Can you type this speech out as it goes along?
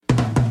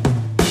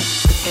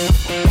Welcome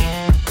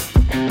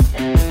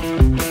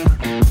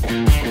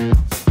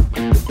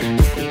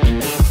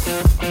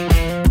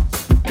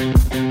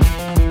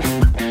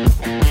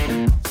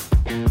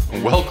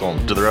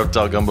to the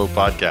Reptile Gumbo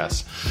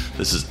Podcast.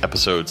 This is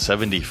episode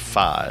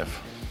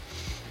 75.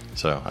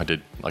 So I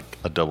did like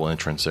a double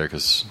entrance there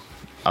because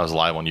I was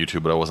live on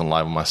YouTube, but I wasn't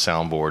live on my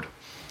soundboard.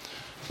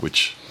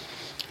 Which,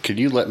 could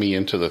you let me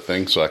into the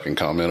thing so I can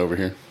comment over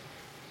here?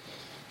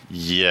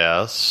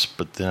 yes,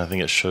 but then I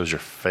think it shows your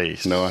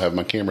face. No, I have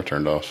my camera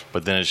turned off.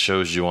 But then it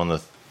shows you on the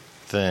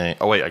thing.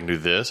 Oh wait, I can do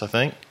this, I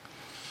think.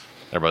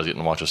 Everybody's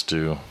getting to watch us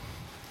do.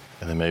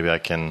 And then maybe I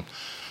can.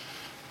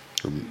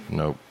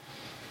 Nope.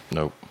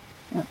 Can't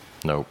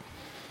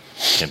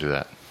do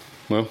that.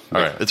 Well,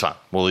 All right, it's fine.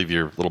 We'll leave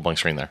your little blank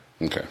screen there.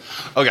 Okay.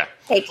 Okay.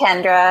 Hey,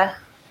 Kendra.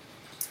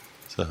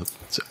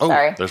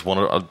 Sorry. There's one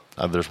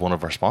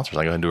of our sponsors.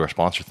 I go ahead and do our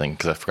sponsor thing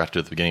because I forgot to do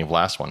it at the beginning of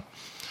last one.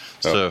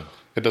 So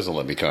it doesn't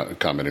let me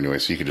comment anyway,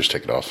 so you can just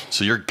take it off.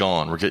 So you're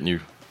gone. We're getting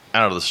you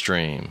out of the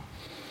stream.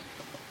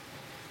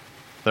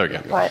 There we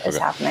go. What is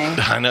happening?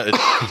 I know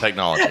it's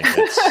technology.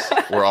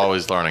 We're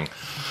always learning.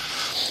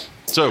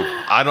 So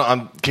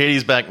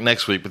Katie's back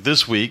next week, but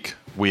this week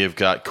we have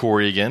got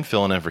Corey again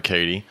filling in for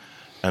Katie,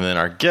 and then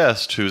our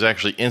guest, who's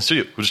actually in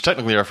studio, which is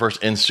technically our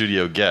first in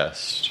studio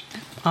guest.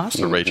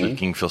 Awesome. For Rachel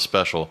Kingfield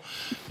Special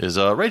is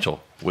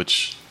Rachel,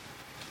 which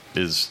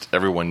is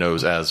everyone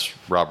knows as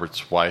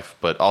Robert's wife,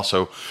 but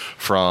also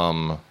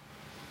from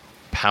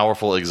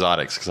Powerful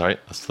Exotics, right?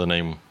 That's the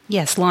name.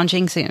 Yes,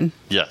 launching soon.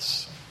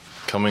 Yes,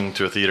 coming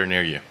to a theater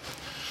near you.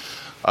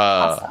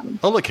 Awesome.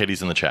 Oh, look,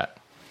 Katie's in the chat.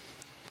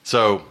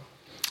 So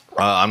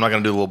I'm not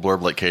going to do a little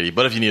blurb like Katie,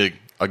 but if you need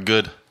a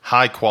good,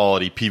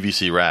 high-quality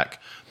PVC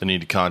rack, then you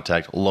need to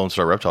contact Lone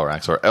Star Reptile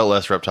Racks or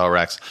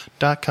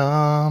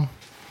lsreptileracks.com.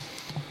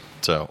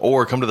 So,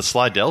 or come to the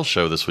Slidell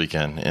show this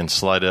weekend in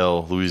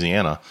Slidell,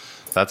 Louisiana.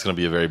 That's going to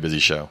be a very busy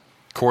show.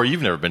 Corey,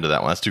 you've never been to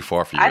that one. That's too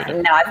far for you.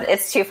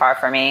 It's too far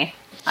for me.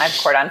 I have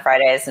court on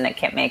Fridays and I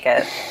can't make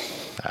it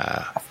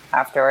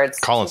afterwards.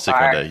 Call in sick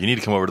one day. You need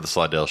to come over to the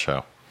Slidell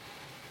show.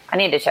 I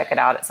need to check it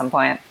out at some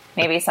point.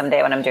 Maybe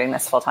someday when I'm doing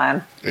this full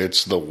time.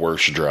 It's the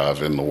worst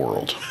drive in the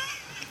world.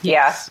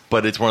 Yeah.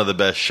 But it's one of the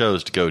best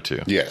shows to go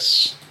to.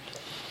 Yes.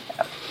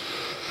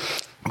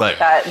 But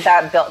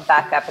that built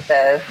back up at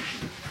the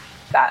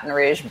Baton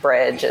Rouge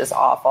Bridge is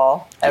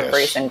awful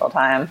every single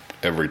time.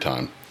 Every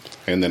time.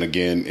 And then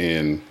again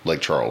in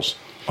Lake Charles.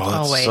 oh,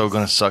 that's Always. so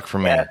going to suck for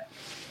me. Yeah.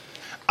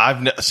 I've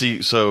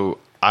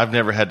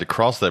never had to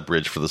cross that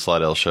bridge for the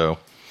Slidell show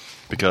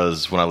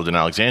because when I lived in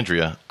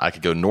Alexandria, I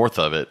could go north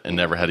of it and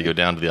never had to go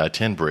down to the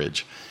I-10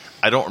 bridge.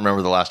 I don't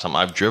remember the last time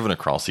I've driven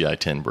across the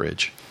I-10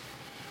 bridge.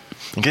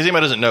 In case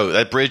anybody doesn't know,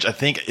 that bridge, I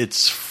think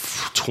it's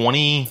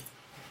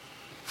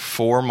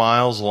 24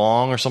 miles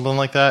long or something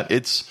like that.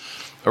 It's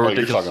a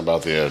ridiculous. You're talking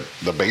about the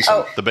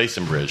basin. The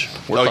Basin Bridge.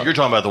 You're You're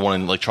talking about the one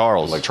in Lake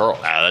Charles. Lake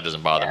Charles. That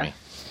doesn't bother me.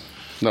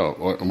 No,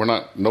 we're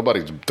not.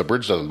 The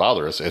bridge doesn't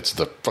bother us. It's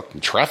the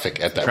fucking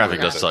traffic at that Traffic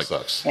bridge does that suck.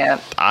 sucks. Yeah.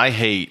 I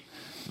hate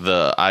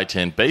the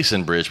I-10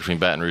 Basin Bridge between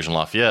Baton Rouge and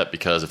Lafayette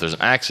because if there's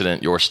an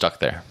accident, you're stuck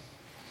there.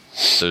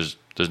 There's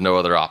no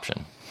other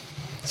option.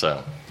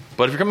 So,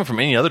 but if you're coming from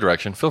any other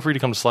direction, feel free to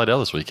come to Slidell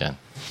this weekend.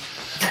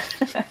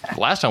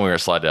 Last time we were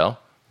at Slidell,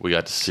 we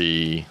got to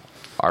see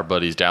our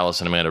buddies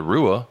Dallas and Amanda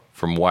Rua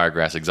from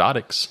Wiregrass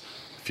Exotics.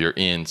 If you're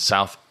in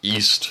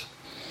southeast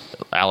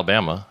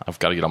Alabama, I've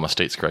got to get all my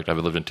states correct. I've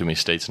lived in too many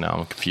states now.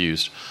 I'm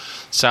confused.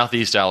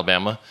 Southeast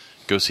Alabama,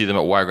 go see them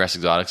at Wiregrass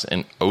Exotics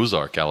in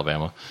Ozark,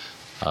 Alabama.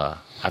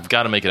 I've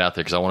got to make it out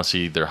there because I want to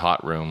see their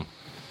hot room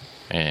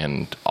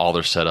and all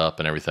their setup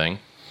and everything.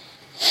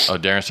 Oh,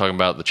 Darren's talking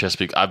about the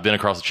Chesapeake. I've been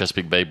across the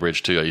Chesapeake Bay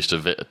Bridge, too. I used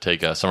to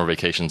take summer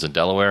vacations in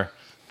Delaware.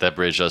 That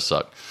bridge does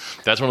suck.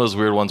 That's one of those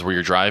weird ones where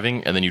you're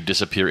driving and then you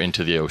disappear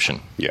into the ocean.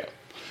 Yeah.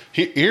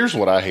 Here's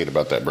what I hate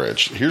about that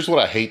bridge. Here's what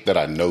I hate that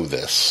I know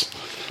this.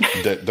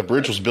 The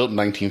bridge was built in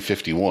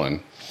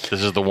 1951.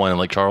 This is the one in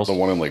Lake Charles? The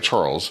one in Lake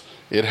Charles.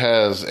 It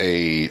has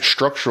a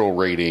structural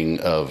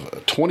rating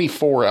of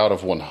 24 out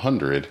of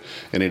 100,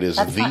 and it is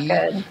That's not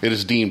good. It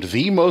is deemed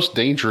the most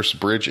dangerous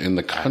bridge in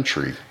the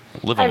country.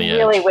 Live I on the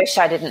really edge. wish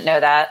I didn't know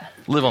that.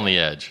 Live on the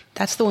edge.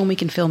 That's the one we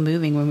can feel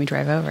moving when we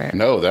drive over it.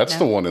 No, that's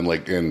the one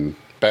in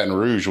Baton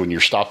Rouge when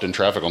you're stopped in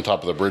traffic on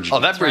top of the bridge.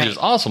 Oh, that bridge is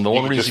awesome. The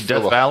one where you see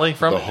Death Valley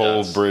from the it? whole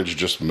Yes. bridge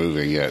just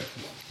moving. Yeah,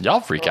 Y'all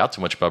freak out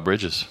too much about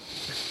bridges.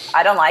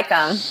 I don't like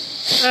them.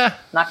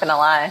 Not going to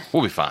lie.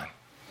 We'll be fine.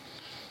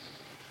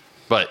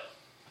 But,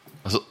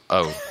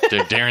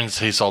 Darren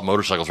he saw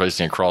motorcycles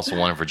racing across the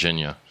one in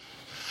Virginia.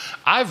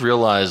 I've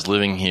realized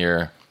living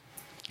here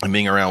and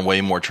being around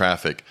way more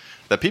traffic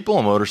that people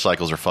on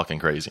motorcycles are fucking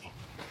crazy.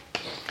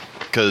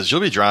 Because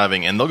you'll be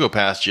driving and they'll go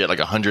past you at like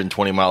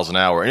 120 miles an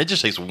hour, and it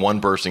just takes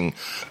one person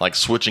like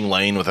switching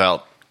lane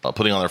without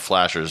putting on their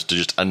flashers to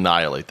just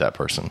annihilate that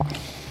person.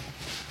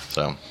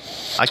 So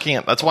I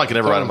can't. That's why I can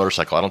never ride a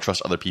motorcycle. I don't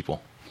trust other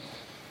people.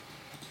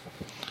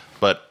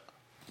 But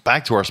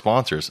back to our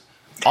sponsors.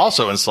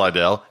 Also in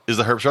Slidell is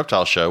the Herbst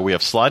Reptile Show. We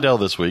have Slidell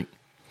this week.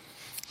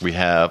 We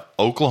have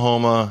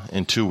Oklahoma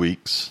in 2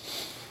 weeks.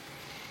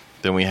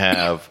 Then we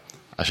have,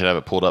 I should have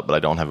it pulled up, but I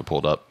don't have it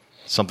pulled up.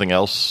 Something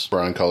else.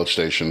 Bryan College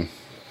Station.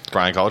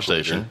 Bryan College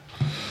Station.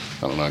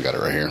 I don't know. I got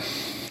it right here.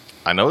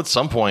 I know at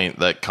some point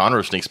that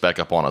Conroe sneaks back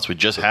up on us. We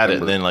just had it,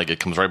 and then it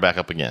comes right back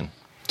up again.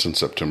 It's in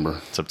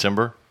September.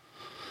 September?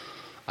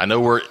 I know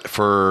we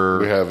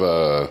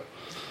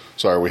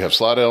have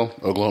Slidell,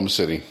 Oklahoma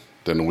City,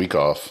 then a week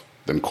off,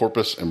 then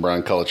Corpus and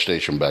Bryan College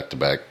Station back to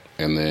back,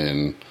 and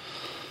then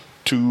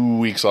 2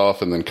 weeks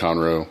off, and then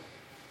Conroe,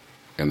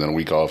 and then a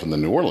week off, and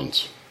then New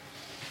Orleans,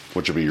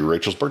 which will be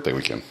Rachel's birthday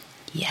weekend.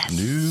 Yes.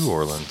 New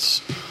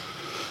Orleans.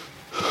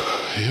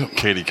 Yep.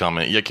 Katie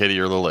comment. Yeah, Katie,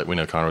 you're a little late. We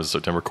know Conroe is in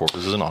September,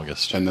 Corpus is in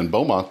August. And then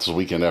Beaumont's the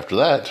weekend after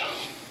that,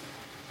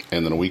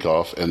 and then a week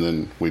off, and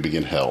then we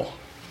begin hell,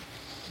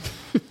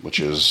 which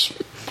is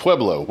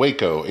Pueblo,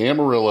 Waco,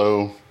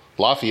 Amarillo,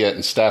 Lafayette,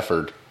 and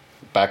Stafford,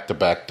 back to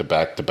back to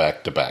back to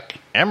back to back.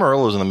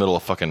 Amarillo's in the middle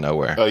of fucking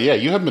nowhere. Yeah,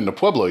 you haven't been to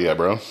Pueblo yet,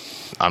 bro.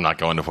 I'm not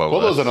going to Pueblo.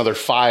 Pueblo's another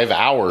 5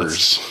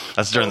 hours.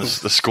 That's during the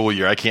school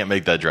year. I can't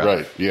make that drive.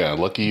 Right, yeah,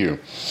 lucky you.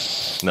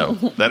 No,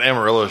 that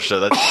Amarillo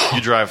show,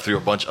 you drive through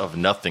a bunch of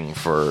nothing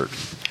for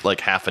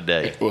like half a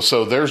day. Well,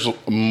 so there's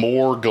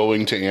more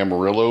going to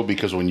Amarillo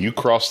because when you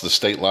cross the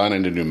state line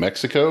into New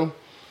Mexico,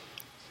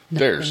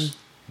 there's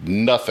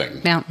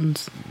nothing.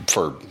 Mountains.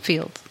 For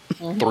fields.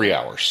 3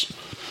 hours.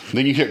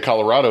 Then you hit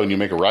Colorado and you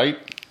make a right.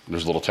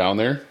 There's a little town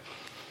there.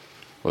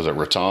 What was it,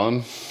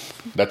 Raton?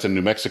 That's in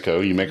New Mexico.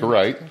 You make a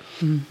right.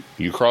 Mm-hmm.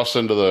 You cross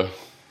into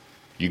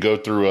you go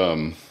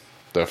through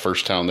the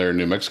first town there in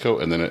New Mexico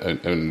and then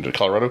into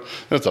Colorado.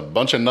 And it's a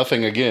bunch of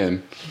nothing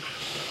again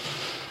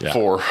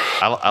for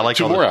I like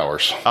 2 more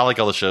hours. I like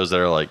all the shows that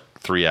are like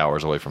 3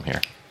 hours away from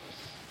here.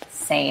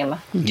 Same.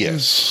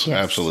 Yes,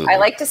 absolutely. I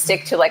like to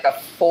stick to like a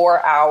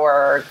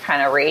 4-hour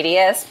kind of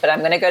radius, but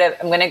I'm gonna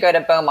go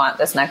to Beaumont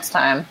this next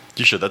time.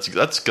 You should.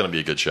 That's going to be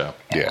a good show.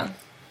 Yeah,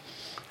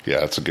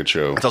 it's a good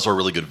show. It's also a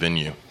really good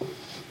venue.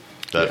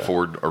 That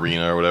Ford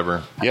Arena or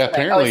whatever. Yeah,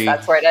 apparently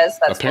that's where it is.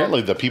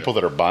 Apparently, the people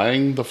that are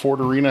buying the Ford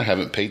Arena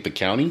haven't paid the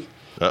county.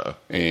 Uh-oh.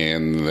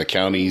 And the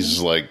county's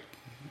like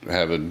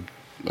having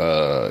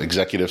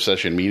executive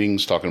session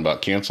meetings talking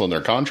about canceling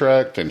their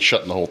contract and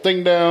shutting the whole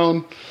thing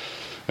down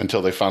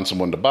until they find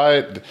someone to buy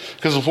it.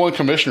 Because if one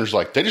commissioner's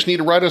like, they just need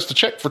to write us a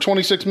check for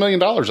 $26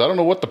 million. I don't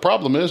know what the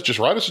problem is. Just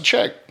write us a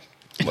check.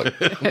 Like,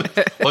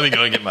 let me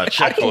go and get my I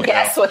checkbook can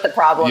guess out. what the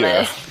problem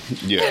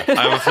is. Yeah.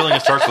 I have a feeling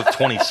it starts with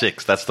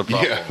 26. That's the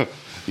problem.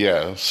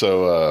 Yeah.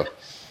 So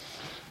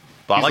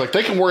he's like,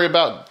 they can worry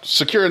about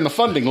securing the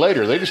funding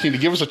later. They just need to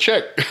give us a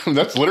check.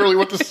 That's literally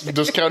what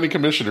this county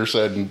commissioner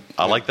said.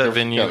 I like that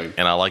venue,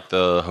 and I like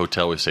the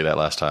hotel we stayed at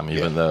last time,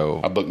 even though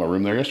I booked my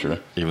room there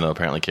yesterday. Even though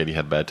apparently Katie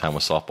had a bad time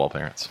with softball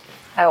parents.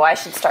 Oh, I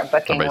should start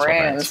booking rooms.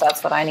 Parents.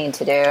 That's what I need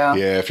to do.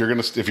 Yeah, if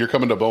you're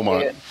coming to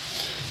Beaumont,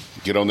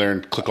 get on there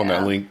and click on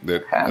that link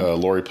that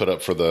Lori put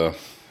up for the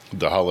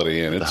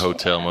Holiday Inn. It's the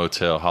Hotel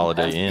Motel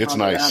Holiday Inn. It's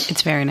nice.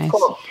 It's very nice.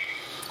 Cool.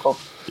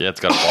 Yeah,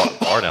 it's got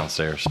a bar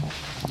downstairs.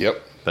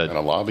 Yep. And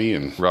a lobby,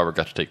 and Robert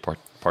got to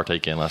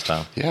partake in last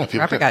time. Yeah,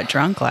 Robert got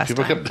drunk last time.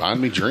 People kept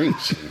buying me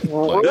drinks.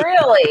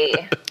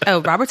 Really?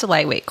 Oh, Robert's a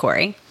lightweight,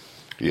 Corey.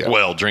 Yeah.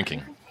 Well,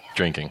 drinking.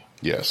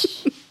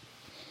 Yes.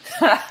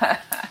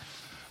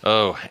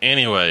 Oh,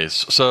 anyways,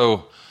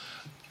 so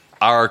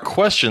our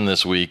question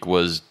this week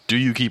was: do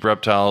you keep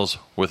reptiles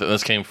with? And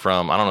this came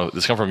from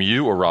This come from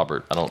you or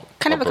Robert?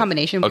 Kind of a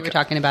combination. We were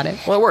talking about it.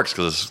 Well, it works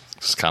because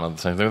it's kind of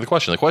the same thing with the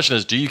question. The question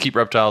is: do you keep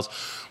reptiles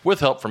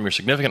with help from your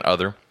significant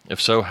other? If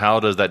so, how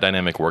does that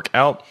dynamic work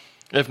out?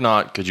 If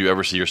not, could you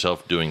ever see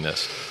yourself doing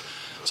this?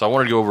 So I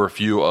wanted to go over a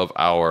few of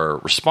our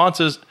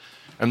responses,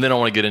 and then I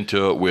want to get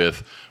into it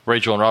with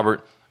Rachel and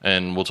Robert,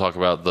 and we'll talk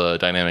about the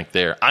dynamic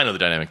there. I know the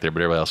dynamic there,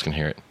 but everybody else can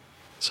hear it.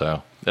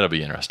 So that'll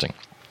be interesting.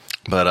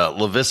 But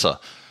Lavissa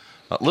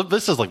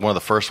is like one of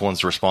the first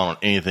ones to respond on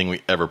anything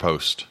we ever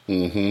post,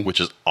 which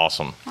is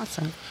awesome.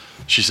 Awesome.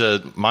 She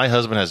said, my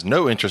husband has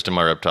no interest in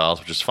my reptiles,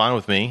 which is fine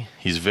with me.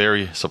 He's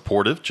very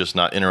supportive, just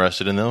not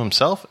interested in them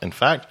himself. In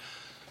fact,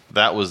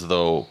 that was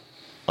there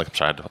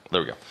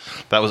we go.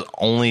 That was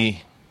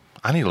only,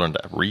 I need to learn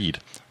to read.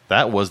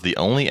 That was the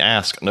only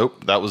ask.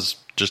 Nope, that was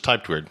just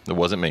typed weird. It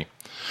wasn't me.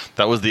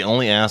 That was the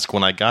only ask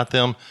when I got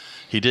them.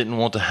 He didn't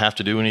want to have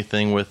to do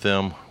anything with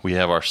them. We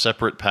have our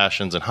separate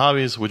passions and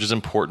hobbies, which is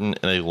important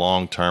in a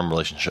long-term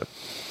relationship,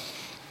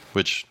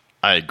 which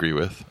I agree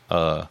with.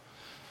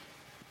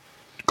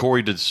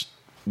 Corey,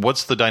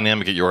 what's the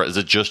dynamic at is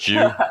it just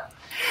you?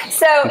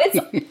 So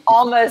it's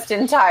almost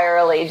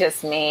entirely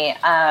just me.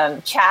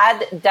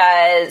 Chad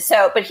does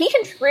but he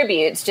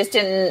contributes just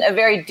in a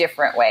very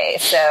different way.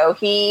 So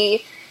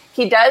he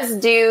does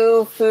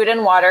do food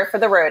and water for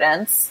the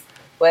rodents,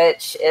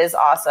 which is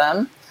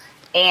awesome.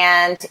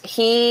 And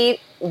he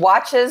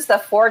watches the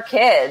 4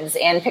 kids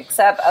and picks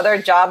up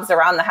other jobs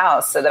around the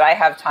house so that I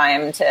have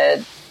time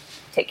to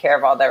take care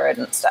of all the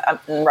rodent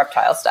stuff and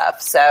reptile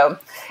stuff. So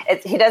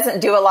he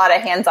doesn't do a lot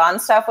of hands-on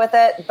stuff with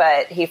it,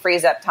 but he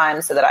frees up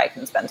time so that I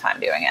can spend time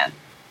doing it.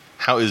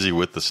 How is he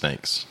with the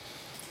snakes?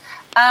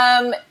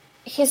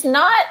 he's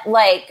not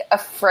like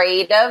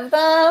afraid of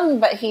them,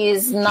 but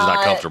he's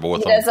not comfortable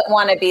with them. them. He doesn't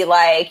want to be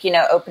like,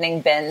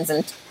 opening bins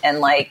and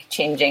like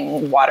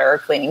changing water or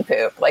cleaning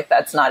poop. Like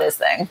that's not his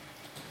thing.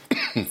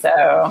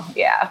 So,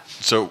 yeah.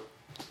 So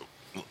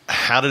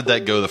how did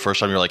that go the first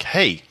time you're like,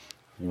 hey,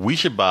 we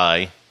should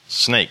buy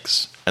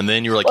snakes? And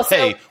then you were like,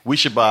 hey, we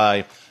should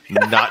buy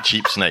not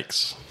cheap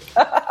snakes.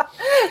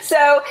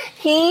 So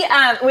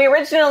we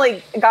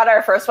originally got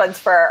our first ones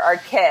for our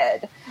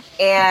kid.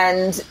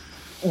 And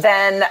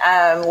then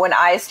when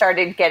I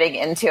started getting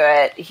into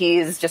it,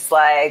 he's just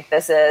like,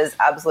 this is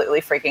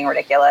absolutely freaking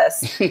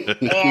ridiculous.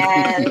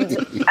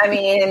 And I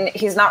mean,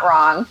 he's not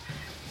wrong.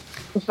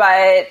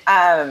 But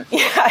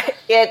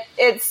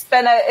it's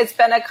been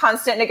a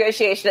constant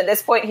negotiation. At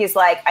this point, he's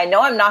like, I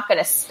know I'm not going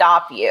to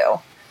stop you.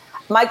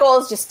 My goal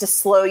is just to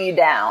slow you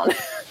down.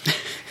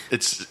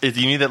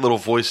 You need that little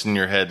voice in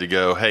your head to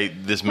go, hey,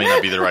 this may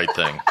not be the right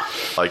thing.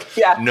 Like,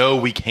 no,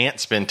 we can't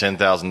spend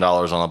 $10,000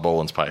 on a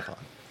Boelen's python.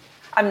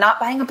 I'm not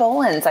buying a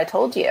Boelen's. I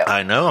told you.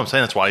 I know. I'm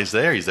saying that's why he's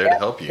there. He's there to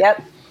help you.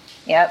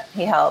 Yep.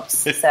 He helps.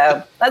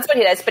 So that's what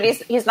he does. But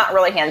he's not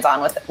really hands-on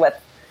with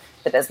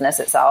the business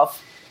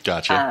itself.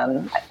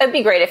 Gotcha. It'd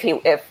be great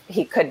if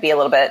he could be a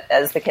little bit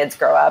as the kids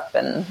grow up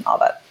and all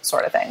that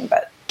sort of thing.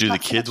 But do the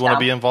kids want to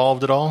be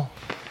involved at all?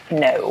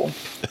 No,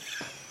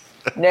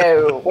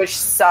 which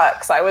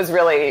sucks. I was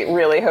really,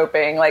 really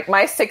hoping. Like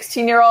my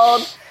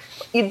 16-year-old,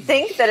 you'd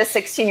think that a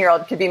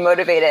 16-year-old could be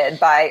motivated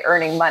by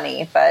earning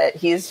money, but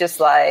he's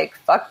just like,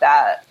 fuck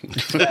that.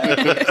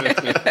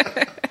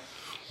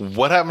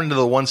 What happened to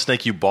the one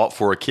snake you bought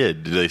for a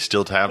kid? Do they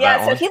still have that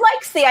one? Yeah, so he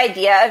likes the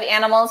idea of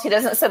animals. He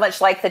doesn't so much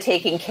like the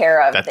taking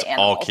care of the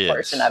animals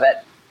portion of it.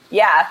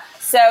 Yeah.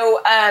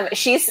 So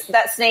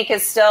that snake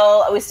is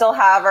we still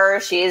have her.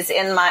 She's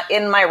in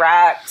my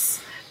racks.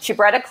 She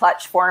bred a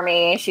clutch for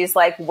me. She's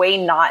like way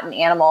not an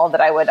animal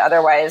that I would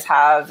otherwise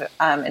have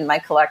in my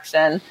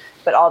collection,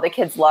 but all the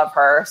kids love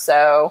her.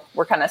 So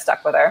we're kind of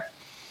stuck with her.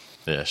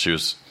 Yeah,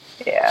 she's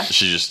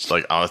just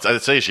like,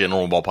 I'd say she had a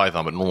normal ball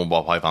python, but normal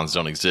ball pythons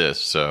don't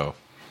exist. So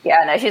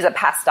yeah, no, she's a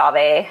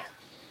Pastave.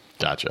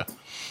 Gotcha.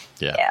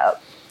 Yeah.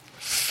 Yep.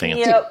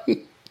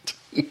 Fancy.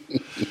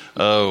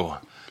 Oh,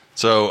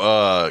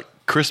 so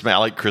Chris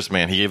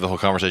Mann. He gave the whole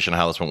conversation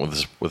how this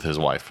went with his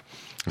wife.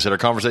 He said, our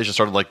conversation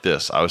started like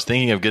this. I was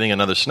thinking of getting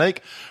another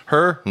snake.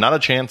 Her, not a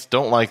chance,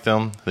 don't like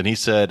them. Then he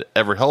said,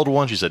 ever held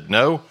one? She said,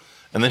 no.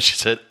 And then she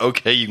said,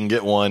 okay, you can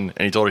get one.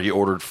 And he told her he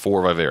ordered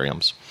 4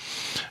 vivariums.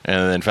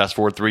 And then fast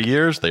forward 3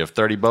 years, they have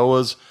 30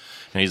 boas.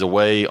 And he's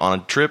away on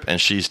a trip, and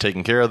she's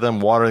taking care of them,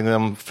 watering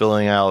them,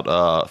 filling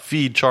out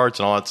feed charts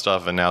and all that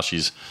stuff. And now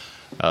she's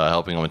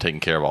helping them and taking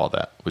care of all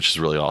that, which is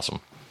really awesome.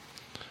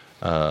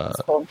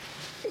 Cool.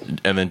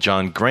 And then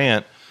John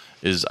Grant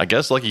is, I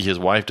guess, lucky his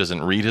wife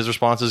doesn't read his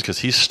responses because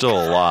he's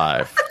still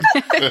alive.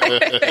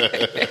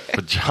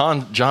 But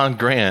John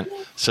Grant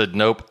said,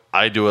 nope,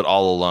 I do it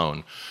all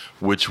alone,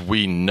 which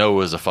we know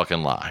is a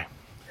fucking lie.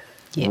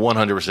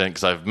 100%,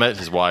 because I've met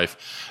his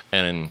wife,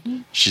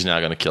 and she's now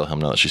going to kill him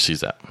now that she sees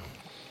that.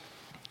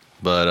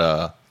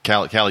 But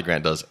Callie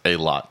Grant does a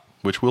lot,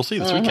 which we'll see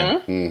this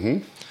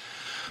weekend.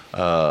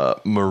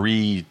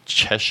 Marie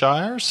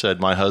Cheshire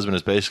said, my husband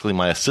is basically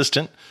my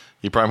assistant.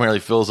 He primarily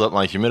fills up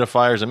my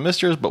humidifiers and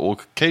misters, but will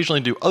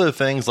occasionally do other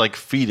things like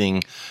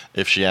feeding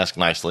if she asks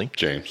nicely.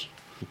 James,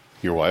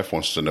 your wife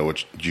wants to know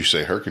what you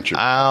say her contribution.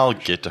 I'll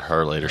get to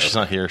her later. She's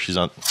not here. She's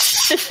on.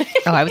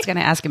 Oh, I was going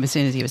to ask him as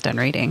soon as he was done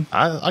reading.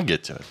 I'll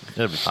get to it.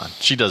 It'll be fine.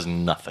 She does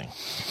nothing.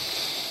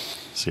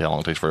 See how long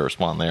it takes for her to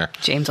respond there.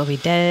 James will be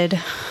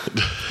dead.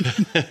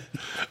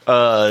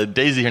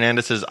 Daisy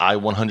Hernandez says, I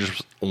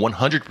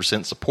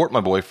 100% support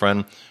my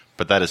boyfriend,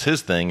 but that is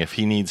his thing. If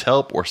he needs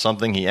help or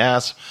something, he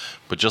asks.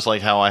 But just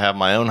like how I have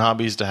my own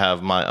hobbies to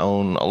have my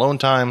own alone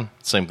time,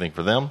 same thing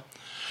for them.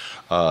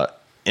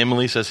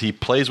 Emily says he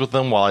plays with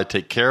them while I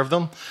take care of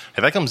them.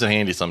 Hey, that comes in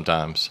handy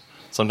sometimes.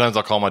 Sometimes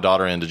I'll call my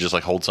daughter in to just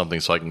like hold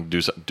something so I can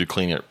do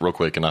clean it real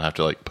quick and not have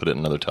to like put it in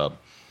another tub.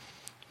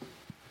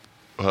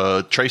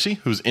 Tracy,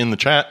 who's in the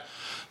chat,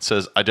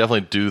 says, I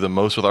definitely do the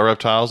most with our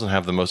reptiles and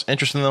have the most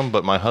interest in them,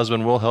 but my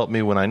husband will help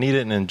me when I need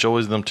it and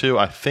enjoys them too.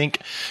 I think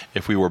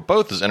if we were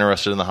both as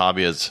interested in the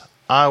hobby as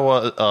I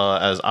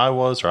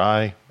was,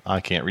 I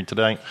can't read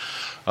today,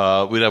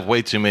 we'd have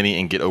way too many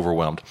and get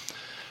overwhelmed.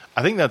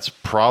 I think that's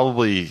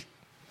probably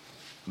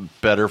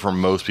better for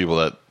most people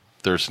that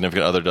their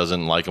significant other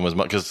doesn't like them as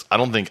much, because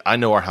I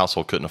know our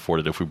household couldn't afford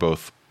it if we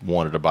both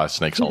wanted to buy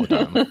snakes all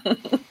the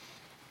time.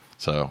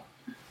 So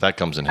that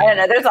comes in handy. I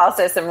don't know. There's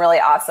also some really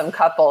awesome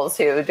couples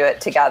who do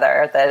it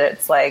together that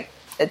it's like,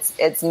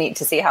 it's neat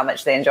to see how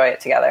much they enjoy it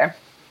together.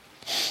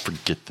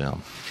 Forget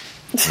them.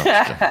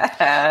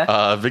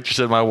 No, Victor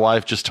said, my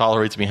wife just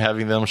tolerates me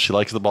having them. She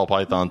likes the ball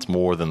pythons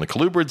more than the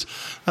colubrids.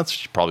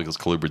 That's probably because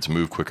colubrids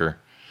move quicker,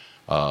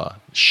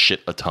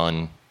 shit a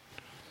ton,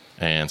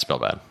 and smell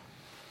bad. I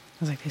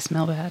was like, they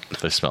smell bad.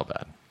 They smell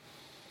bad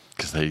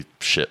because they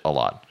shit a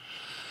lot.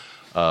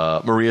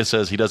 Maria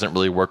says he doesn't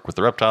really work with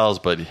the reptiles,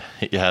 but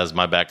he has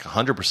my back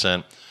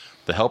 100%.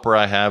 The helper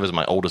I have is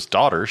my oldest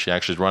daughter. She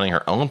actually is running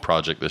her own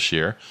project this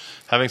year.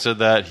 Having said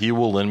that, he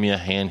will lend me a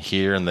hand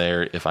here and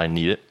there if I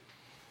need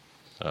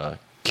it.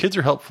 Kids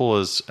are helpful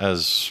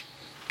as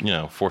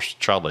forced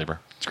child labor.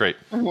 It's great.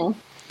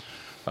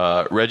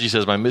 Reggie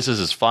says, my missus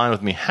is fine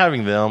with me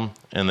having them,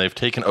 and they've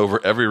taken over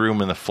every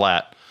room in the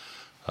flat.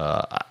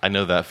 I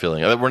know that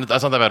feeling.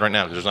 That's not that bad right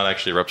now because there's not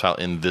actually a reptile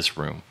in this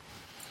room.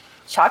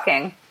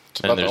 Shocking.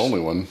 It's not the only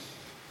one.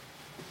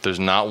 There's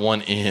not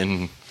one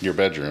in your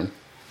bedroom.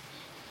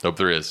 Nope,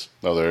 there is.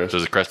 Oh, there is?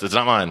 There's a crest. It's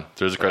not mine.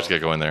 There's a crest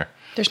gecko in there.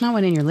 There's not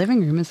one in your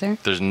living room, is there?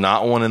 There's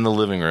not one in the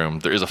living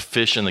room. There is a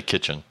fish in the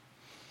kitchen.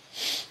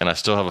 And I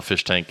still have a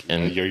fish tank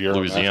in your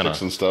Louisiana.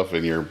 and stuff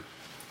in your...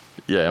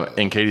 Yeah,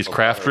 in Katie's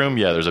craft room,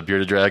 there's a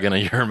bearded dragon,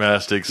 a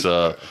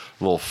Uromastyx,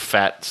 little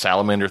fat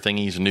salamander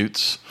thingies,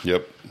 newts.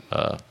 Yep.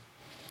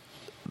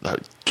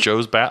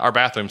 Joe's our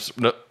bathrooms.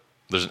 No,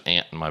 there's an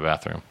ant in my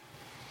bathroom.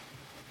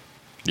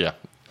 Yeah.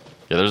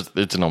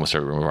 It's in almost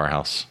every room of our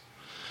house.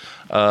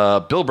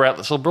 Bill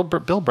Bradley. So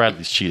Bill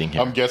Bradley's cheating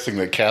here. I'm guessing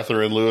that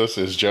Catherine Lewis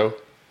is Joe.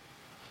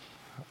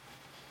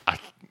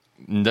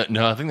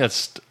 No, I think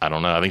that's. I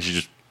don't know. I think she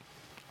just.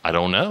 I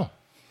don't know.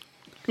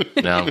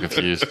 Now I'm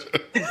confused.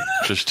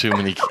 Just too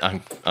many.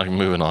 I'm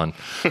moving on.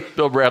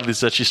 Bill Bradley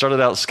said she started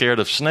out scared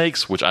of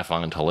snakes, which I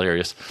find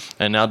hilarious,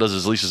 and now does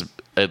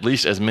at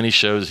least as many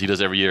shows as he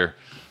does every year.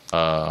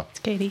 It's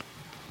Katie.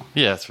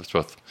 Yeah, it's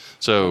both.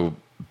 So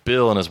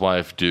Bill and his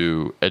wife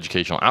do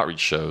educational outreach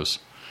shows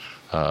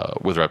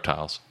with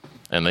reptiles,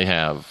 and they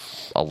have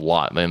a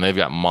lot. And they've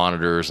got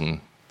monitors,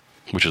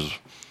 which is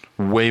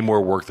way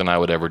more work than I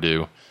would ever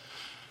do.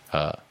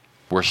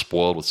 We're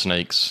spoiled with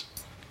snakes.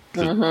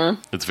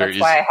 It's very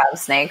That's why I have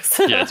snakes.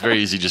 Yeah, it's very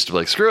easy just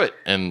to screw it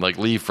and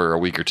leave for a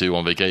week or two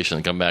on vacation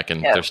and come back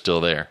and they're still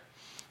there.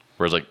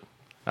 Whereas I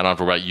don't have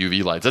to worry about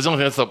UV lights. That's the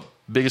only thing that's the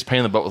biggest pain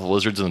in the butt with the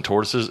lizards and the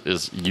tortoises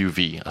is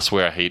UV. I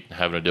swear I hate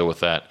having to deal with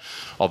that.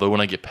 Although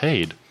when I get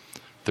paid,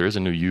 there is a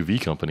new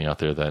UV company out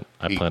there that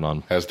I plan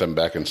on. Has them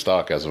back in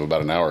stock as of about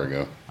an hour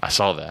ago. I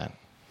saw that.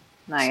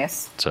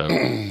 Nice. So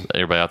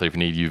everybody out there, if you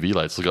need UV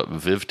lights, look up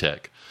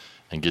VivTech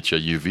and get you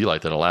a UV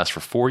light that'll last for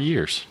 4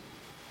 years.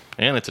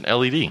 And it's an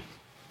LED.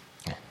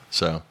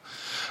 So,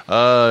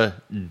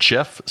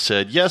 Jeff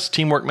said, yes,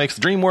 teamwork makes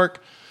the dream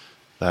work.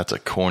 That's a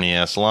corny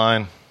ass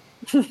line.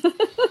 He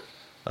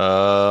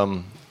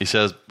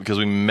says, because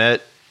we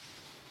met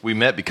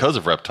because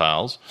of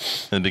reptiles.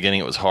 In the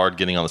beginning, it was hard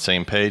getting on the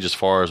same page as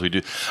far as we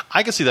do.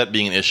 I can see that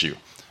being an issue.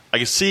 I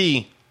can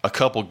see a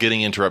couple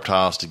getting into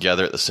reptiles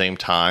together at the same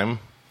time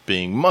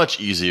being much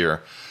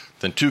easier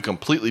than two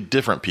completely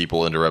different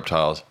people into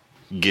reptiles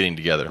getting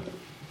together.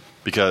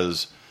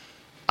 Because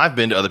I've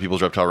been to other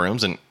people's reptile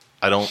rooms and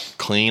I don't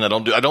clean.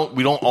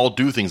 We don't all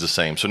do things the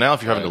same. So now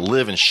if you're having to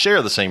live and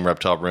share the same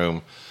reptile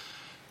room,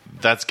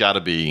 that's got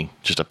to be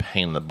just a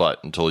pain in the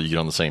butt until you get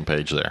on the same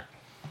page there.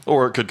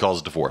 Or it could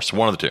cause a divorce.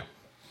 One of the two.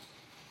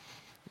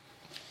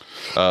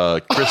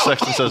 Chris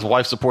Sexton says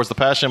wife supports the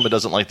passion but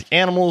doesn't like the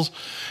animals.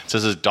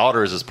 Says his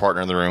daughter is his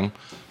partner in the room.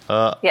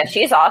 Yeah,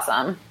 she's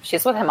awesome.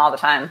 She's with him all the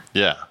time.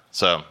 Yeah.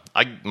 So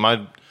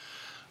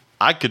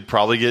I could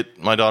probably get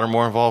my daughter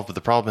more involved, but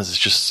the problem is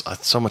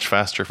it's so much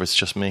faster if it's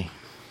just me.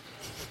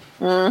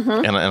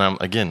 Mm-hmm.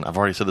 And I've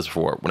already said this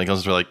before. When it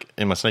comes to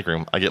in my snake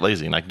room, I get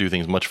lazy and I can do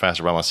things much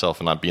faster by myself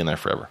and not be in there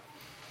forever.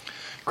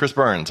 Chris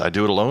Burns, I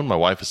do it alone. My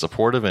wife is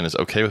supportive and is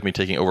okay with me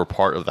taking over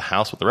part of the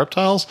house with the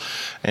reptiles.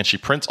 And she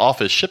prints off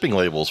his shipping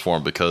labels for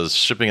him because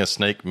shipping a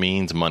snake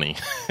means money.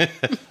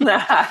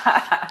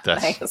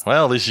 Nice.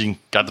 Well, at least you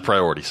got the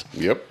priorities.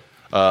 Yep.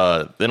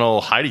 Then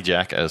old Heidi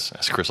Jack, as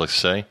Chris likes to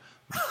say.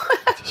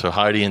 So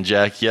Heidi and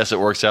Jack, yes, it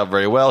works out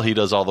very well. He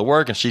does all the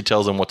work and she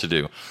tells him what to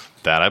do.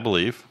 That I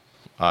believe.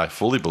 I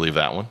fully believe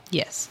that one.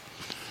 Yes.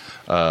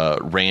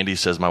 Randy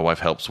says my wife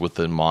helps with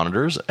the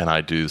monitors and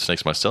I do the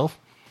snakes myself.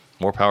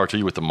 More power to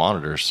you with the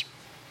monitors.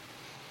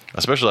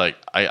 Especially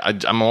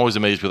I'm always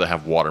amazed people that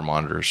have water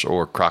monitors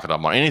or crocodile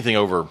monitors. Anything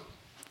over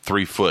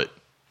 3 foot.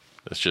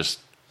 It's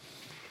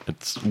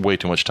way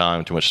too much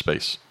time, too much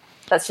space.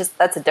 That's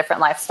a different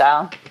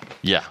lifestyle.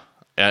 Yeah.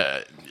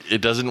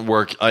 It doesn't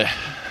work.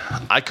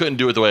 I couldn't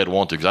do it the way I'd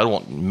want to because I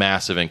want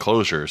massive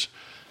enclosures.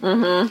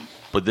 Mm-hmm.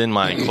 But then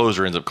my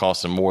enclosure ends up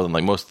costing more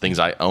than most things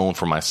I own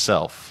for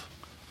myself.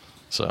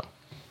 So,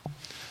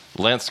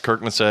 Lance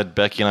Kirkman said,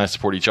 Becky and I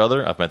support each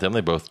other. I've met them.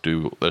 They both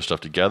do their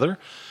stuff together.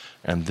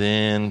 And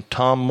then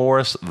Tom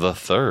Morris the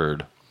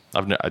Third.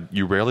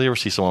 You rarely ever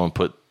see someone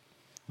put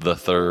the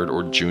Third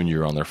or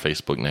Junior on their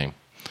Facebook name.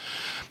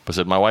 But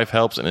said, my wife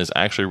helps and is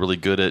actually really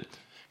good at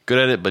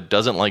it, but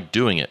doesn't like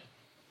doing it.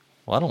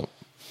 Well, I don't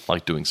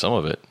like doing some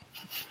of it.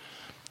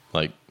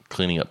 Like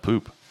cleaning up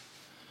poop.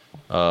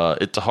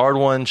 It's a hard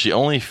one. She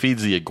only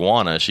feeds the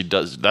iguana. She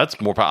does. That's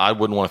more. I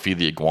wouldn't want to feed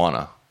the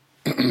iguana.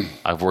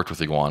 I've worked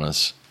with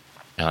iguanas,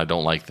 and I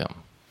don't like them.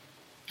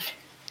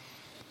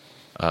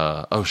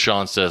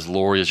 Sean says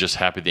Lori is just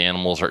happy the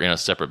animals are in a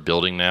separate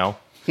building now.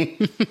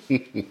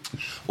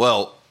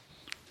 Well,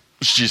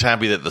 she's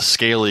happy that the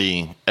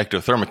scaly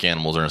ectothermic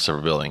animals are in a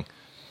separate building.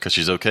 because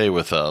she's okay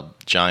with a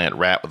giant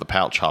rat with a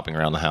pouch hopping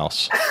around the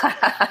house.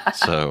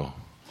 So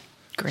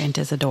Grant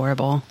is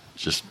adorable.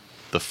 just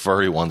the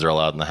furry ones are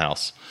allowed in the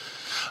house.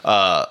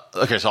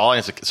 Okay, so I'll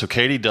answer. So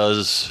Katie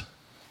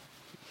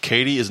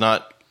is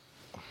not,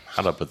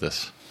 how do I put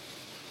this?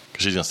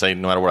 Because she's going to say,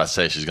 no matter what I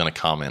say, she's going to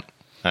comment.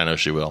 I know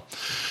she will.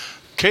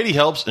 Katie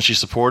helps and she's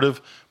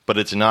supportive, but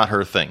it's not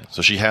her thing.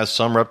 So she has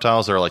some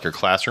reptiles that are like her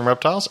classroom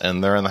reptiles,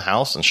 and they're in the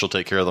house, and she'll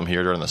take care of them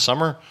here during the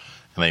summer.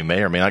 And they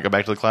may or may not go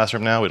back to the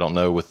classroom now. We don't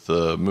know with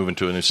moving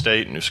to a new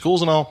state, new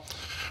schools and all.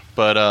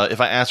 But if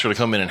I ask her to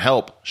come in and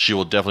help, she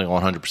will definitely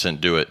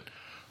 100% do it.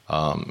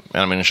 And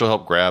I mean, she'll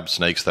help grab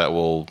snakes that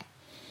will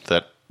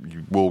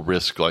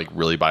risk like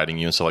really biting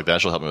you and stuff like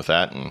that. She'll help me with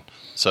that, and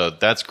so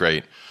that's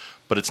great.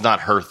 But it's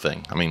not her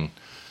thing. I mean,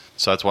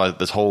 so that's why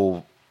this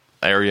whole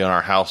area in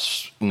our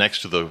house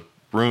next to the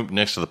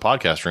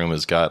podcast room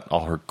has got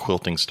all her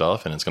quilting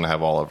stuff, and it's going to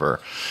have all of her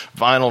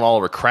vinyl and all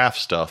of her craft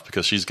stuff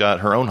because she's got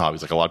her own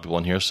hobbies, like a lot of people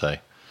in here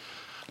say.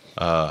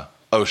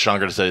 Sean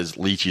Gerda says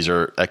leechies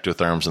are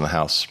ectotherms in the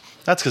house.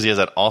 That's because he has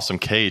that awesome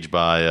cage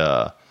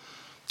by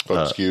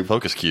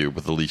Focus Cube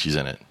with the leechies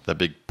in it. That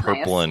big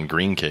purple and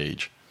green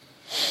cage.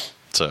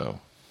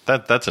 So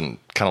that's kind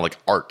of like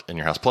art in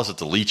your house. Plus,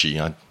 it's a leechie.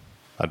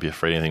 I'd be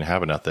afraid anything to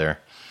happen out there.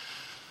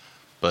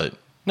 But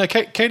no,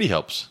 Katie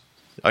helps.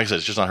 Like I said,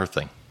 it's just not her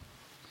thing.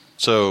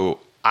 So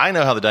I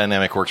know how the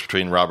dynamic works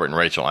between Robert and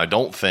Rachel. I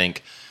don't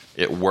think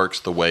it works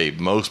the way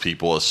most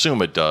people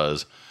assume it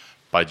does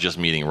by just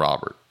meeting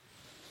Robert.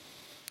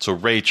 So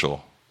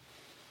Rachel,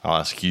 I'll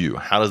ask you,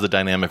 how does the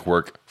dynamic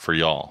work for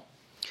y'all?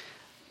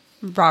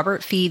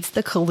 Robert feeds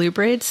the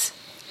colubrids,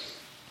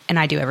 and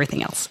I do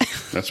everything else.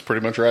 That's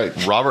pretty much right.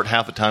 Robert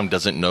half the time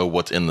doesn't know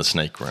what's in the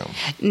snake room.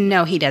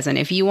 No, he doesn't.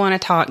 If you want to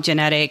talk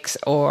genetics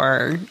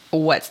or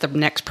what's the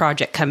next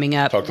project coming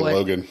up. Talk to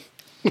Logan.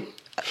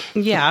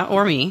 Yeah,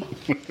 or me.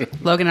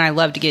 Logan and I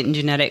love to get in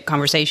genetic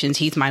conversations.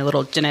 He's my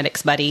little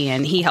genetics buddy,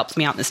 and he helps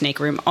me out in the snake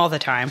room all the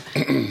time.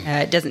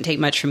 It doesn't take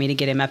much for me to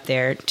get him up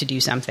there to do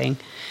something.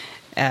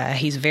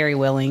 He's very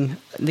willing.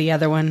 The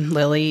other one,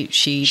 Lily,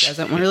 she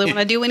doesn't really want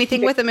to do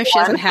anything with him if she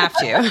doesn't have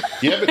to.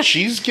 Yeah, but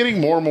she's getting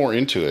more and more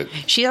into it.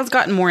 She has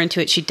gotten more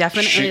into it. She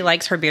definitely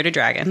likes her bearded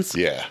dragons.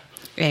 Yeah.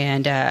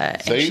 And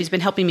she's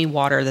been helping me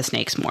water the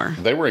snakes more.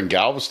 They were in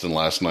Galveston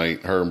last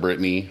night, her and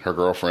Brittany, her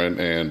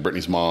girlfriend, and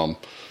Brittany's mom.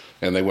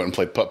 And they went and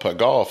played putt-putt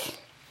golf,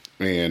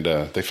 and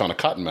they found a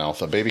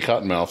baby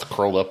cottonmouth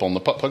curled up on the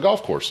putt-putt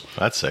golf course.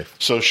 That's safe.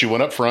 So she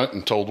went up front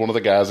and told one of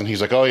the guys, and he's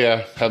like, oh,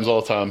 yeah, happens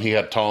all the time. He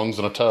had tongs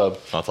and a tub.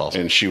 That's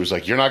awesome. And she was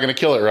like, you're not going to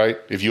kill it, right?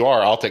 If you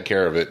are, I'll take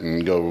care of it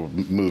and go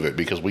move it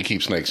because we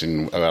keep snakes,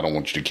 and I don't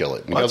want you to kill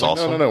it. And That's like,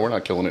 awesome. No, we're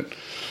not killing it.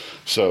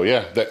 So,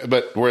 yeah,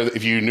 but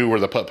if you knew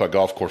where the putt-putt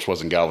golf course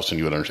was in Galveston,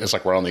 you would understand. It's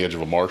like we're on the edge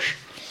of a marsh.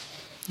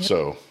 Yep.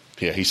 So,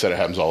 yeah, he said it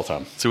happens all the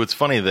time. So what's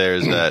funny there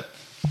is that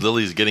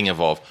Lily's getting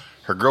involved.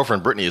 Her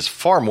girlfriend, Brittany, is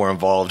far more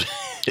involved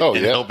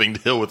in helping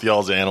deal with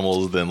y'all's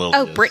animals than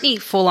Lily is. Brittany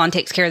full-on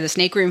takes care of the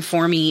snake room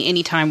for me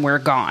anytime we're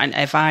gone.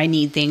 If I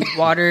need things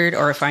watered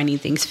or if I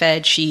need things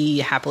fed, she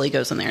happily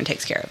goes in there and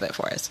takes care of it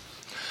for us.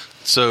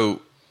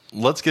 So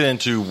let's get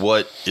into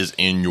what is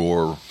in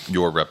your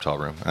reptile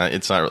room.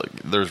 It's not really,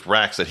 there's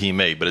racks that he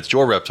made, but it's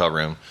your reptile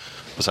room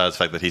besides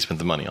the fact that he spent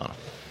the money on them.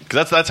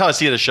 Because that's how I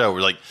see it at a show.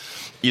 We're like,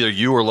 either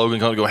you or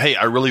Logan come and go, hey,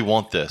 I really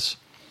want this.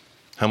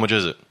 How much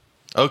is it?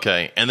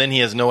 Okay, and then he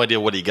has no idea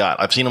what he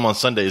got. I've seen him on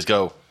Sundays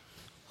go,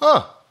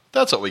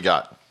 that's what we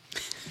got.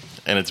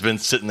 And it's been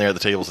sitting there at the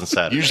table since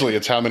Saturday. Usually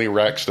it's how many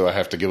racks do I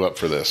have to give up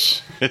for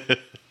this?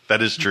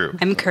 That is true.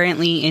 I'm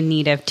currently in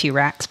need of 2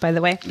 racks, by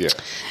the way.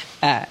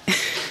 Yeah.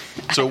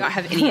 So I don't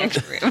have any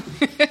extra room.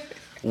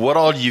 What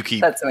all do you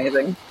keep? That's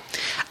amazing.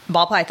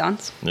 Ball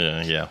pythons. Yeah.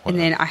 Whatever. And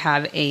then I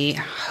have a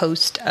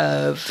host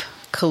of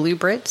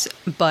colubrids,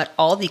 but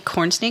all the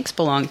corn snakes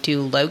belong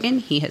to Logan.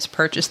 He has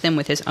purchased them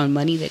with his own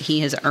money that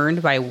he has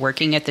earned by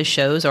working at the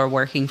shows or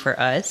working for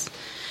us.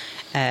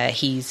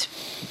 He's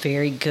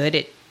very good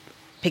at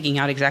picking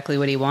out exactly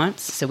what he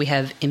wants. So we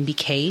have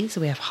MBKs,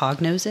 we have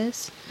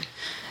hognoses.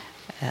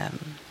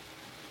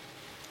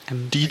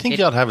 Do you think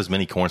y'all have as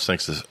many corn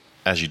snakes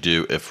as you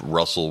do if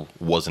Russell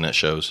wasn't at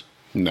shows?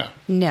 No.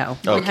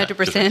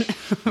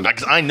 100%.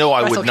 Because I know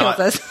I would Russell not.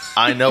 kills us.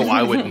 I know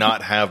I would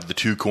not have the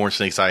 2 corn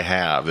snakes I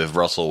have if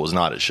Russell was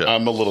not at shows.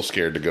 I'm a little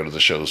scared to go to the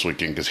show this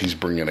weekend because he's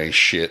bringing a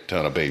shit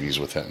ton of babies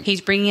with him.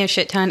 He's bringing a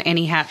shit ton, and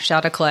he hatched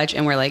out a clutch,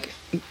 and we're like,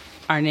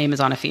 our name is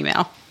on a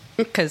female.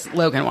 Because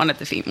Logan wanted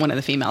one of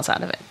the females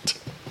out of it.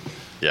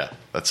 Yeah.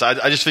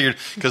 I just figured,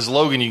 because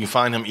Logan, you can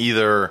find him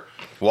either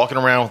walking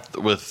around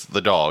with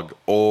the dog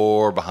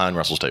or behind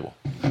Russell's table.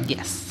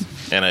 Yes.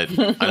 And I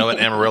know at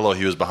Amarillo,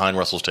 he was behind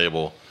Russell's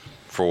table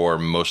for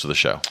most of the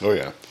show. Oh,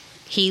 yeah.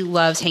 He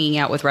loves hanging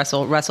out with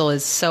Russell. Russell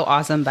is so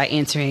awesome by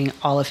answering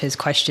all of his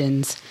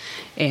questions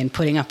and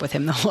putting up with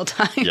him the whole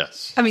time.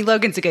 Yes. I mean,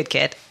 Logan's a good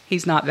kid.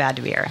 He's not bad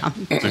to be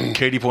around. So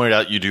Katie pointed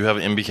out you do have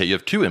an MBK. You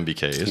have 2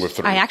 MBKs. With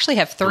 3. I actually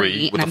have 3,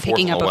 Three, and with I'm the fourth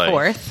picking up on the a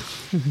way.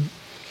 4th.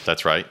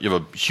 That's right. You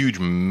have a huge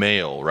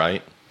male,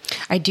 right?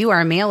 I do.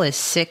 Our male is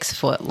 6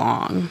 foot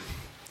long.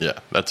 Yeah,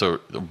 that's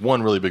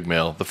one really big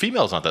male. The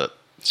female's not that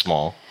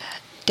small.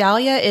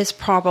 Dahlia is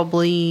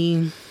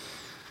probably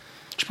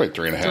She's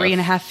probably 3.5.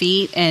 3.5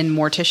 feet, and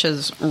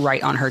Morticia's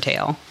right on her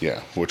tail.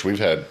 Yeah, which we've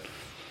had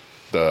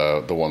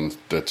the one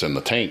that's in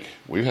the tank.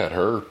 We've had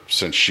her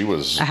since she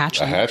was A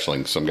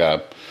hatchling. Some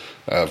guy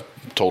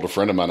told a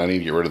friend of mine I need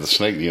to get rid of the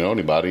snake. Do you know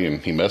anybody?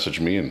 And he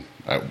messaged me, and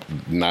at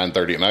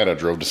 9:30 at night I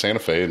drove to Santa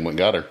Fe and went and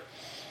got her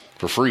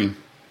for free.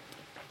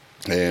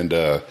 And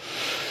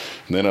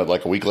then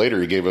like a week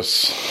later he gave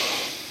us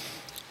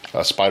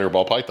a spider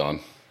ball python.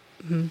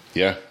 Mm-hmm.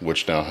 Yeah,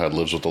 which now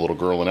lives with the little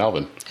girl in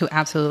Alvin, who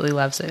absolutely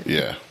loves it.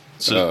 Yeah.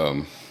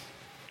 So,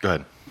 go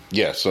ahead.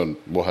 Yeah, so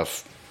we'll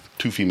have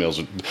 2 females.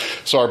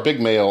 So our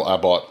big male I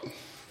bought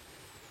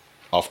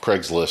off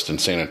Craigslist in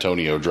San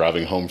Antonio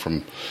driving home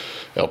from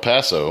El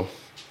Paso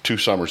 2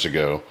 summers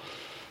ago,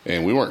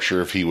 and we weren't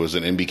sure if he was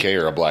an MBK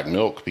or a black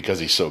milk because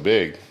he's so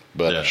big,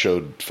 but I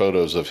showed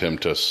photos of him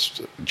to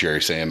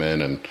Jerry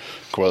Salmon and a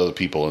couple other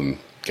people and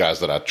guys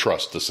that I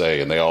trust to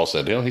say, and they all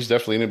said, he's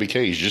definitely an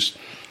MBK. He's just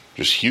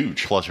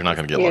huge. Plus, you're not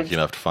going to get lucky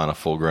enough to find a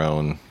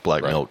full-grown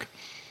black milk.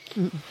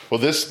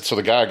 Well, so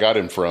the guy I got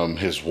him from,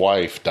 his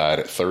wife died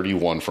at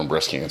 31 from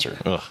breast cancer.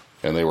 Ugh.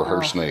 And they were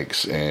her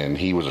snakes, and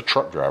he was a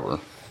truck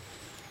driver.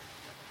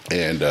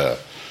 And I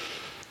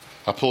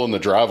pull in the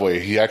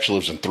driveway. He actually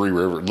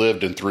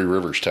lived in Three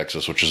Rivers,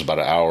 Texas, which is about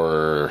an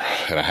hour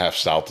and a half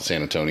south of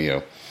San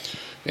Antonio.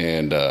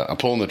 And I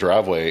pull in the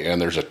driveway, and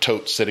there's a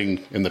tote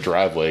sitting in the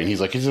driveway. And he's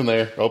like, he's in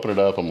there. Open it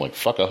up. I'm like,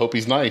 fuck, I hope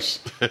he's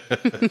nice.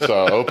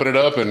 So I opened it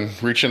up and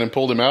reached in and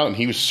pulled him out, and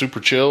he was super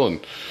chill.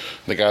 And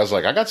the guy's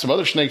like, I got some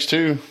other snakes,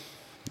 too.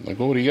 I'm like,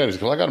 well, what do you got? He's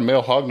like, well, I got a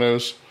male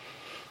hognose.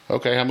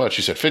 Okay, how much?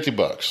 He said,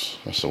 $50.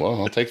 I said, well,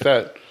 I'll take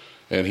that.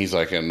 And he's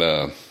like, and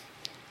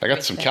I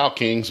got some cow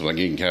kings. I'm like,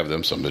 you can have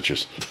them, some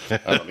bitches.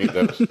 I don't need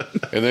those.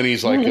 And then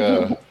he's like,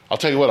 I'll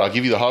tell you what, I'll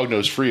give you the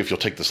hognose free if you'll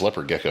take this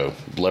leopard gecko.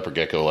 Leopard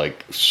gecko,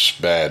 like,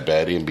 bad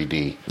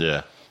MBD.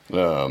 Yeah.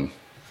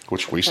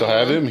 Which we still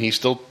have him. He's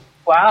still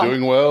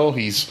doing well.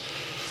 He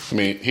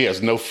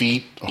has no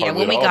feet. Yeah,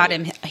 when we got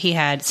him, he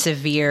had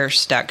severe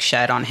stuck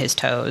shut on his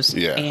toes.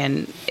 Yeah.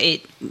 And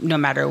no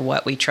matter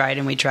what we tried,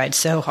 and we tried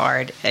so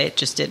hard, it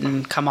just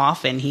didn't come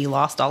off, and he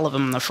lost all of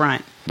them on the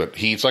front. But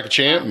he eats like a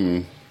champ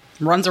and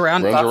runs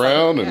around,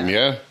 and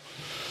yeah.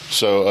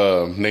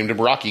 So named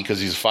him Rocky because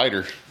he's a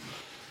fighter.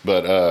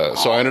 But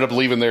so I ended up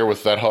leaving there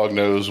with that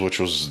hognose,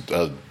 which was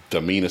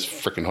the meanest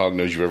freaking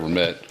hognose you've ever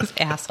met.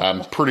 Asshole.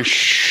 I'm pretty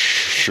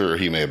sure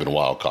he may have been a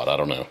wild caught. I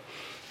don't know.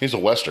 He's a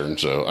Western,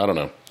 so I don't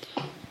know.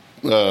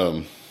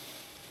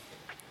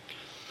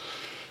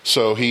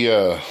 So he,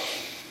 yeah,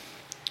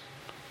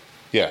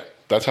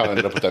 that's how I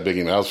ended up with that big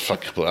email. I was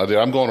fucking.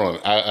 I'm going on.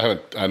 I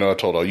know I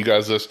told all you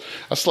guys this.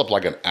 I slept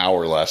like an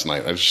hour last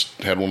night. I just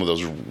had one of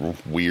those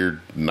weird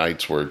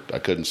nights where I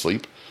couldn't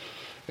sleep,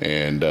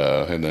 and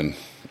then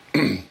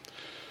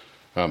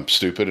I'm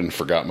stupid and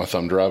forgot my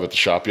thumb drive at the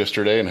shop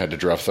yesterday and had to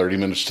drive 30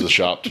 minutes to the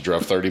shop to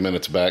drive 30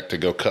 minutes back to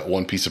go cut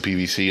one piece of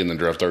PVC and then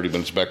drive 30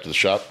 minutes back to the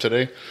shop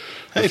today.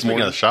 Hey,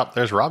 speaking of the shop,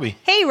 there's Robbie.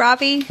 Hey,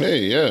 Robbie.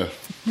 Hey, yeah.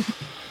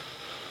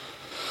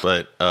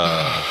 But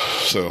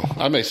so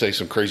I may say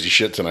some crazy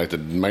shit tonight that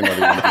may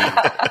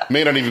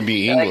not even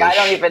be English. Like, I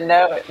don't even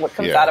know what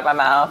comes out of my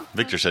mouth.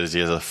 Victor says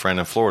he has a friend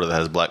in Florida that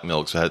has black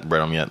milks, so hasn't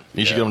bred them yet.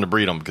 You should get them to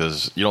breed them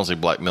because you don't see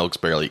black milks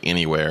barely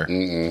anywhere,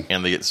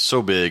 and they get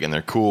so big and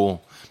they're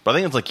cool. But I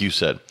think it's like you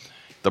said,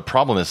 the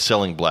problem is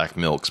selling black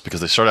milks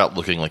because they start out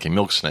looking like a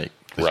milk snake.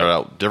 They start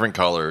out different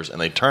colors and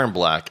they turn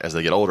black as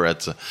they get older.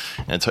 It's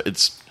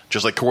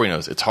just like Corey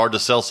knows. It's hard to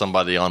sell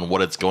somebody on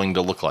what it's going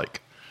to look like.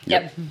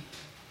 Yep.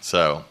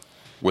 So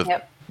with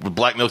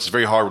black milks, it's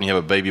very hard when you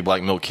have a baby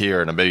black milk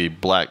here and a baby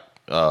black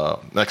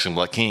Mexican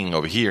black king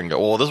over here and go,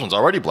 well, this one's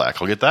already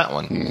black. I'll get that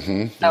one.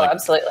 Mm-hmm. Oh,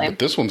 absolutely. But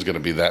this one's going to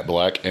be that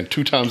black and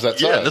 2 times that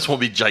size. Yeah, this one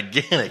will be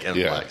gigantic and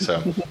black.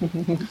 So,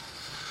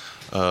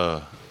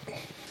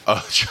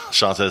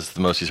 Sean says it's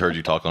the most he's heard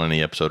you talk on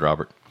any episode,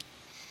 Robert.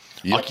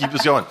 Yep. I'll keep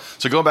this going.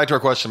 So going back to our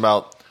question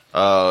about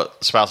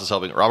spouses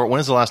helping. Robert, when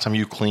is the last time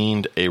you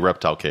cleaned a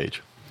reptile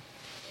cage?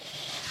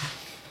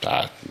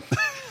 I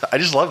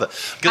just love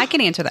that. I can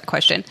answer that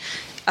question.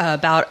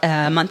 About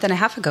a month and a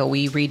half ago,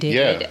 we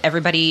redid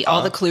everybody,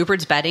 all the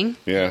colubrids bedding.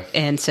 Yeah.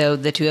 And so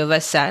the 2 of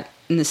us sat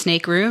in the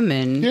snake room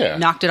and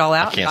knocked it all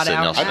out. I can't sit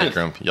in the snake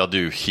room. Y'all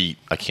do heat.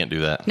 I can't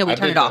do that. No, we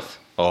turn it off.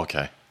 Oh,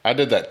 okay. I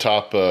did that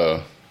top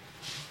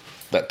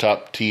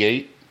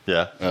T8.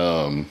 Yeah.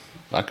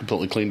 I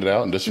completely cleaned it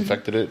out and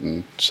disinfected it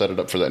and set it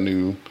up for the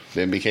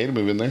MBK to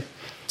move in there.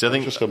 So I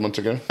think just a couple months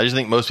ago. I just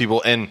think most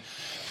people, and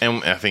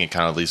I think it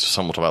kind of leads to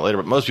something we'll talk about later,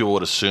 but most people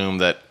would assume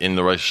that in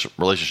the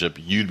relationship,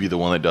 you'd be the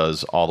one that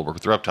does all the work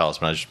with the reptiles.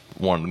 But I just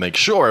wanted to make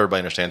sure everybody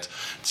understands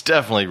it's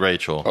definitely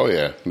Rachel. Oh,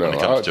 yeah. No,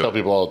 I tell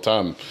people all the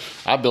time,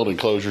 I build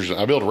enclosures,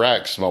 I build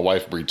racks, my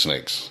wife breeds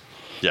snakes.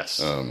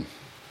 Yes. I'm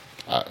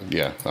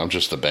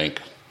just the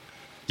bank.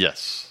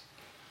 Yes.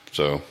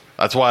 So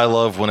that's why I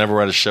love whenever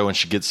we're at a show and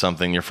she gets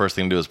something, your first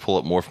thing to do is pull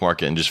up Morph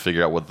Market and just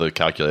figure out what you're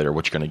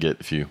going to get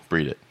if you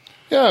breed it.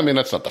 Yeah, I mean,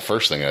 that's not the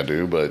first thing I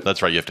do, but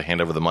That's right. You have to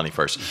hand over the money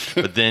first,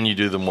 but then you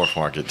do the morph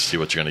market to see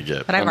what you're going to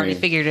get. But I've already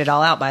mean- figured it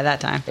all out by that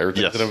time.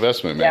 everything's Yes. an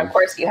investment, Yeah, man. of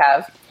course you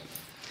have.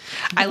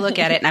 I look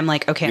at it and I'm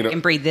like, okay, You know- I can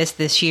breed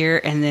this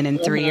year, and then in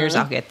 3 years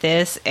I'll get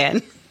this.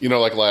 And You know,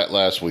 like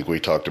last week we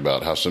talked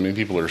about how so many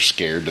people are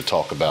scared to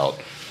talk about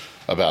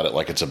it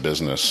like it's a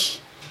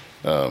business,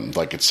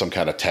 like it's some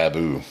kind of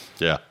taboo.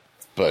 Yeah.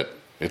 But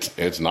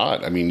it's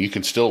not. I mean, you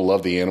can still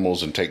love the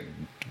animals and take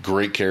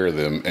great care of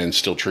them and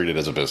still treat it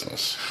as a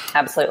business.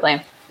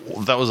 Absolutely.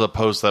 That was a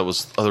post there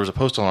was a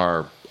post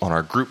on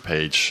our group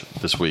page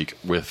this week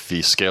with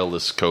the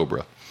scaleless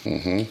cobra,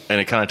 and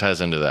it kind of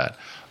ties into that.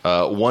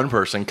 One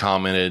person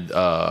commented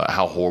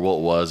how horrible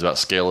it was about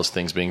scaleless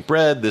things being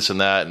bred, this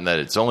and that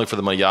it's only for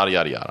the money, yada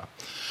yada yada.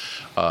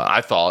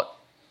 I thought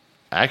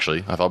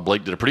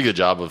Blake did a pretty good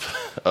job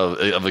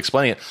of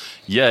explaining it.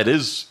 Yeah, it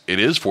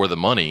is for the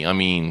money. I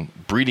mean,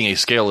 breeding a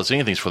scaleless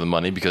anything's for the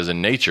money because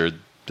in nature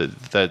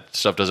that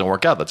stuff doesn't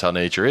work out. That's how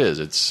nature is.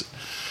 It's,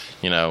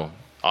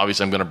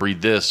 obviously I'm going to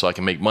breed this so I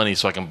can make money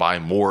so I can buy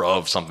more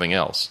of something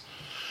else.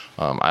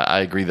 I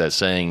agree that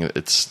saying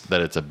it's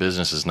a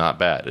business is not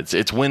bad.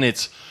 It's when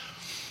it's,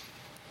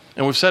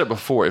 and we've said it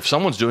before, if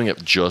someone's doing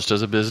it just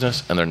as a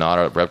business and they're not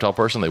a reptile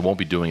person, they won't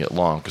be doing it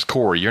long. Because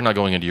Corey, you're not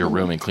going into your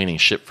room and cleaning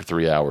shit for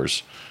 3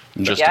 hours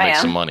just Yeah, to I make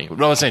am. some money.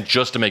 No, I'm saying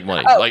just to make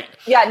money. Oh, Like,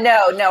 yeah,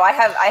 no. I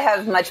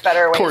have much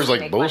better ways. Corey's to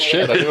like, make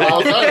bullshit. I money. do it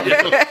all the time.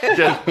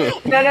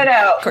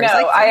 No. Corey's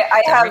like,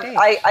 I have. every day.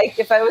 I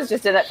if I was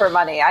just in it for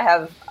money, I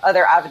have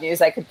other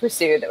avenues I could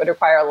pursue that would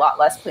require a lot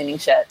less cleaning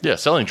shit. yeah,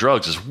 selling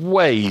drugs is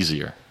way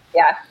easier.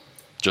 Yeah.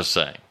 Just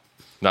saying.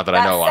 Not that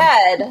I know.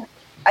 That said,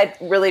 I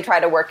really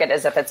try to work it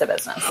as if it's a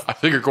business. I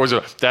figure Corey's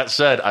going, that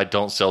said, I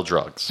don't sell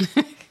drugs.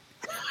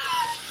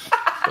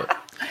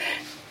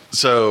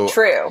 So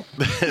True.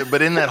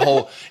 but in that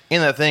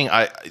thing,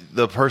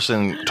 the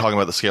person talking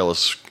about the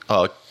scaleless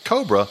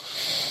cobra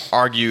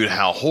argued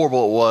how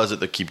horrible it was that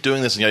they keep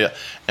doing this,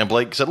 and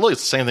Blake said, "Look,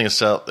 it's the same thing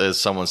as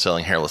someone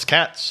selling hairless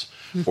cats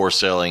or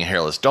selling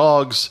hairless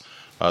dogs.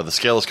 The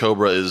scaleless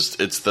cobra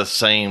it's the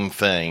same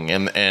thing,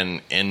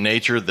 and in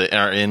nature, they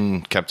are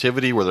in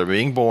captivity where they're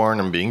being born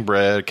and being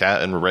bred,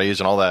 cat and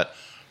raised, and all that.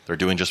 They're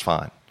doing just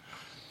fine.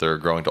 They're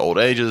growing to old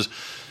ages.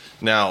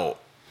 Now,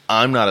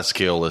 I'm not a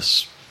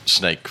scaleless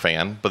snake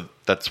fan, but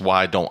that's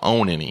why I don't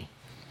own any.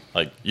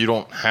 Like, you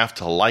don't have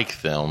to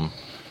like them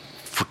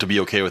to be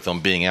okay with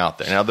them being out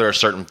there. Now, there are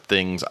certain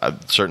things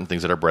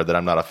that are bred that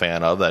I'm not a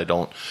fan of that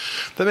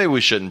maybe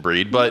we shouldn't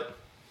breed, but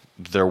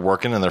they're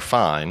working and they're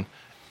fine.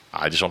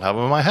 I just don't have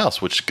them in my house,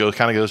 which kind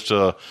of goes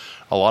to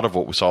a lot of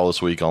what we saw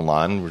this week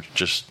online. We're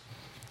just,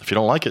 if you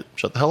don't like it,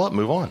 shut the hell up,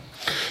 move on.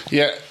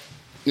 Yeah.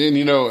 And,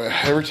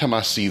 every time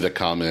I see the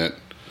comment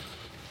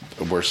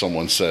where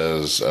someone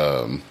says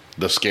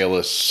the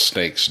scaleless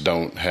snakes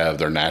don't have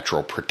their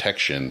natural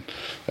protection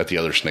that the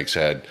other snakes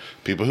had,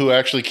 people who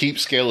actually keep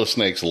scaleless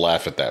snakes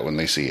laugh at that when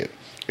they see it.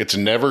 It's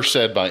never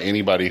said by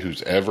anybody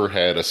who's ever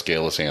had a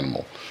scaleless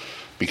animal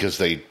because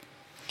you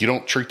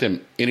don't treat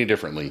them any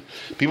differently.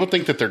 People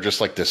think that they're just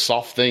like this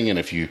soft thing, and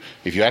if you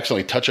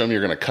accidentally touch them,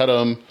 you're going to cut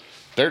them.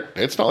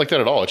 It's not like that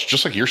at all. It's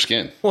just like your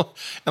skin. Well,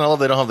 and I love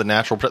they don't have the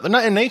natural. They're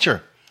not in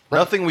nature. Right.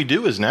 Nothing we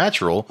do is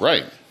natural.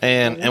 Right.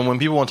 And when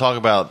people want to talk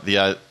about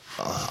give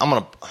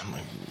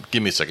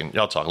me a second.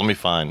 Y'all talk. I'm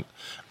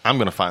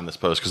going to find this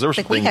post because there were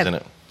some we things have in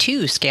it.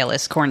 2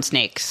 scaleless corn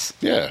snakes.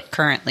 Yeah.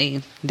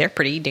 Currently, they're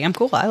pretty damn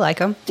cool. I like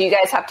them. Do you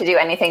guys have to do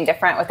anything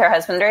different with their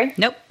husbandry?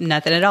 Nope,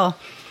 nothing at all.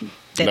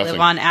 They Nothing.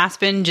 live on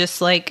aspen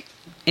just like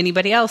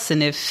anybody else,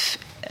 and if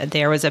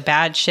there was a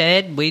bad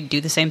shed, we'd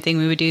do the same thing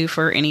we would do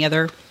for any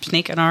other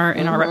snake in our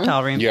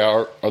reptile room.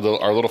 Yeah,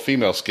 our little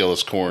female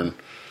scaleless corn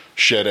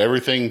shed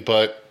everything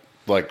but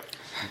like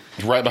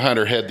right behind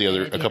her head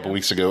a couple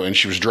weeks ago, and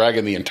she was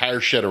dragging the entire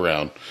shed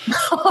around.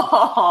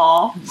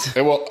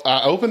 And well,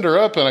 I opened her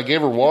up and I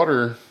gave her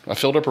water. I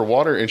filled up her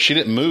water, and she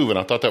didn't move, and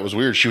I thought that was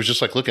weird. She was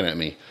just like looking at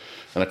me,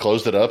 and I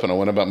closed it up and I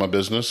went about my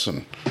business,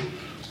 and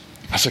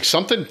I was like,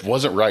 something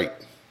wasn't right.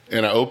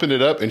 And I opened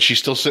it up, and she's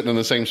still sitting in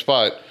the same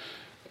spot.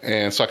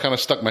 And so I kind of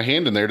stuck my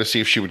hand in there to see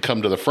if she would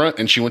come to the front,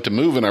 and she went to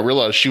move, and I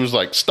realized she was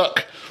like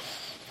stuck.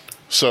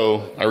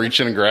 So I reached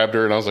in and grabbed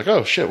her, and I was like,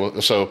 oh shit.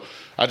 Well, so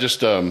I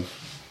just, I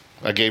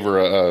gave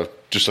her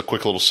just a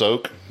quick little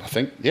soak. I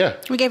think, yeah.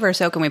 We gave her a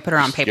soak and we put her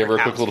on paper Gave her a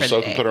towels quick little for the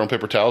soak day. and put her on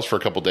paper towels for a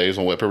couple days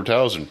on wet paper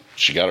towels, and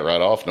she got it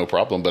right off, no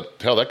problem. But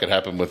hell, that could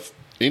happen with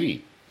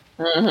anyone.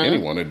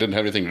 It didn't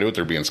have anything to do with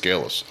her being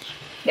scaleless.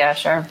 Yeah,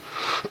 sure.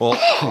 Well,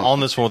 on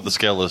this one with the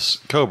scaleless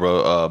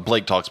cobra,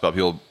 Blake talks about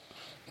people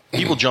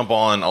jump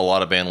on a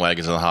lot of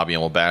bandwagons in the hobby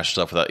and will bash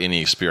stuff without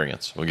any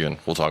experience. Again,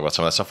 we'll talk about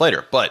some of that stuff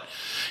later. But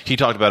he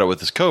talked about it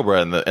with this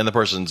cobra, and the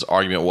person's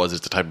argument was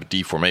it's a type of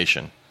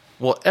deformation.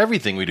 Well,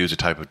 everything we do is a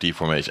type of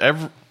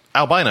deformation.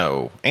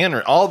 Albino, and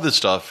all this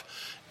stuff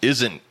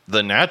isn't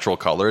the natural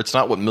color. It's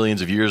not what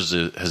millions of years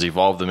has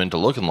evolved them into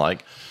looking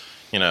like.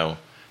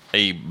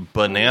 A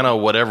banana,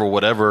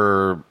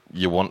 whatever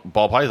you want,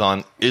 ball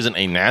python isn't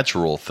a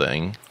natural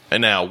thing.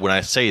 And now, when I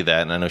say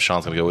that, and I know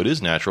Sean's going to go, it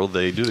is natural.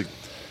 They do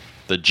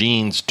The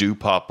genes do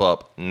pop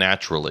up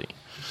naturally.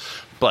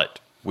 But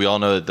we all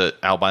know that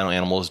albino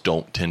animals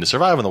don't tend to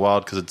survive in the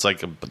wild because it's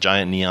like a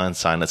giant neon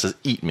sign that says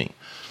 "eat me."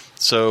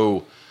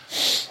 So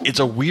it's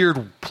a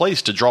weird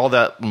place to draw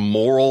that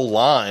moral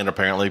line,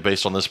 apparently,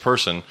 based on this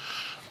person,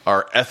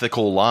 our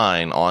ethical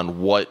line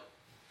on what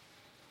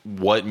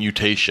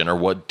mutation or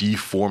what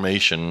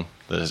deformation,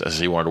 as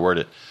he wanted to word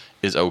it,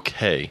 is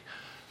okay.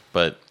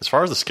 But as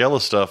far as the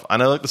scaleless stuff, I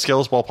know like the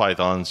scaleless ball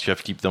pythons, you have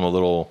to keep them a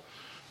little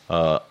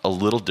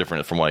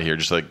different from what I hear.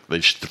 Just like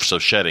so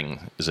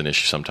shedding is an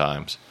issue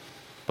sometimes,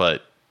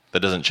 but that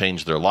doesn't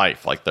change their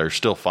life. Like they're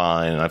still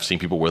fine, and I've seen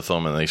people with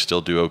them, and they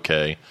still do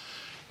okay,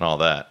 and all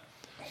that.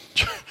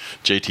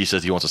 JT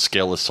says he wants a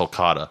scaleless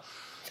sulcata.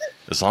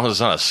 As long as it's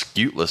not a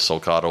scuteless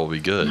sulcata, will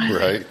be good.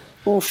 Right.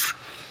 Oof.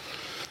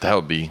 That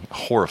would be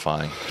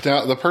horrifying.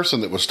 Now, the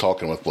person that was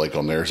talking with Blake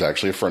on there is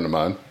actually a friend of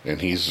mine, and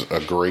he's a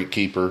great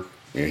keeper.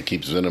 He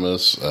keeps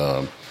venomous.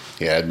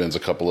 He admins a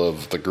couple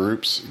of the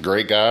groups.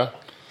 Great guy.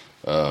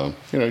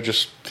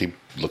 Just he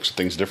looks at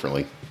things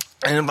differently.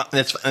 And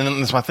that's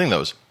my thing,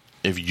 though. Is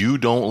if you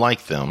don't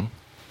like them,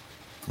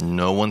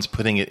 no one's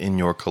putting it in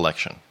your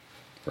collection.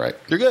 Right.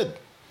 You're good.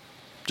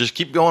 Just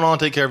keep going on,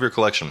 take care of your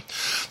collection.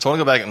 So I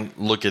want to go back and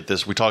look at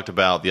this. We talked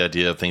about the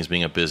idea of things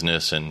being a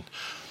business, and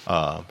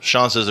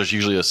Sean says there's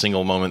usually a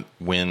single moment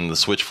when the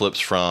switch flips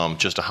from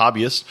just a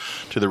hobbyist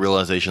to the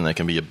realization that it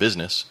can be a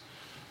business.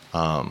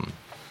 So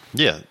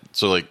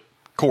like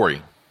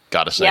Corey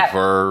got a snake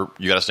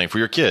you got a snake for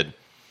your kid.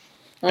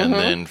 And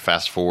then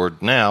fast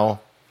forward now,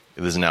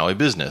 it is now a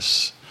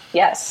business.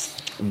 Yes.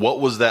 What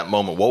was that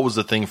moment? What was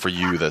the thing for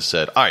you that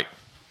said, all right,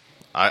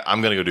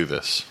 I'm going to go do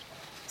this?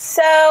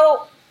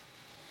 So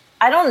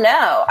I don't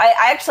know.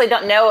 I actually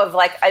don't know of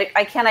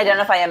I can't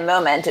identify a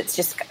moment.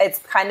 It's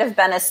kind of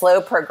been a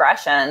slow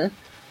progression.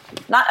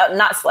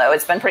 Not slow.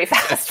 It's been pretty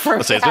fast for me.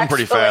 Let's say it's been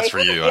pretty fast for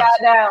you. Yeah,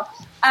 no.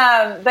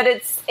 But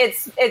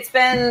it's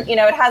been,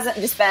 it hasn't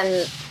just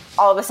been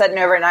all of a sudden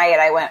overnight.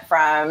 I went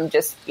from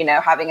just,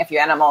 having a few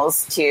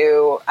animals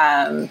to,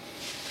 I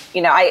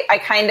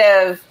kind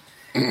of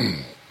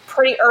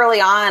pretty early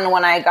on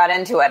when I got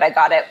into it,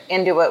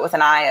 into it with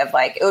an eye of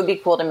it would be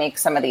cool to make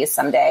some of these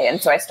someday.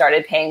 And so I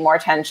started paying more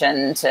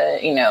attention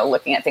to,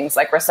 looking at things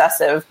like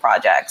recessive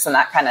projects and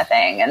that kind of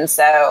thing. And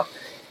so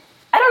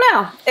I don't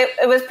know.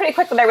 It was pretty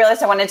quick that I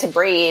realized I wanted to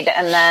breed.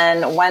 And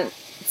then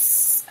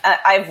once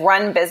I've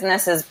run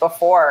businesses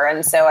before.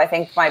 And so I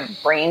think my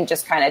brain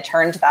just kind of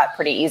turned that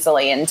pretty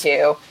easily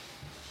into,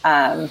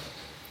 I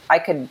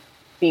could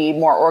be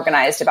more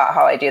organized about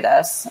how I do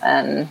this,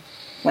 and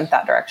went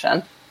that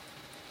direction.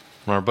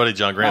 Well, our buddy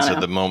John Grant said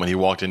the moment he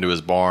walked into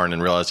his barn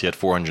and realized he had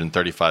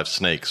 435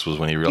 snakes was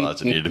when he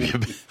realized it needed to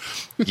be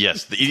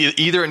yes,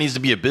 either it needs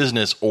to be a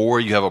business or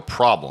you have a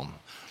problem.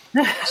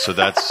 So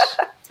that's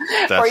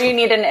or you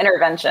need an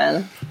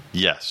intervention.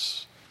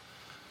 Yes.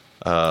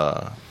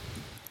 I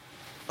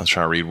was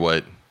trying to read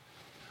what...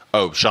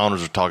 Sean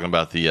was talking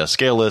about the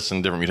scaleless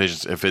and different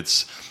mutations. If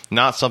it's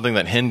not something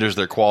that hinders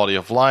their quality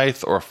of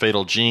life or a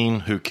fatal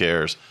gene, who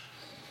cares?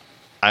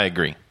 I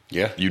agree.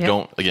 Yeah. You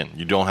don't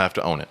have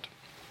to own it.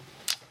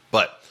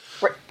 But...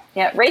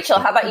 Yeah, Rachel,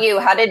 how about you?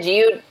 How did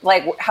you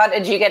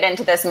get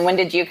into this, and when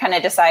did you kind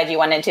of decide you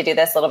wanted to do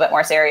this a little bit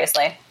more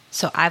seriously?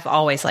 So I've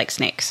always liked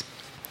snakes.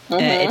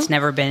 It's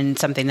never been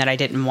something that I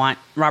didn't want.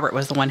 Robert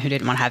was the one who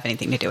didn't want to have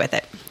anything to do with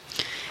it.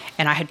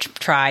 And I had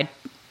tried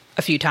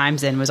a few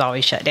times and was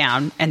always shut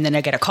down. And then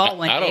I get a call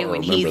one day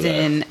when he's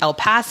in El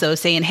Paso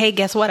saying, hey,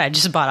 guess what? I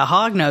just bought a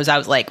hognose. I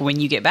was like, when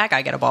you get back,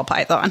 I get a ball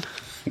python.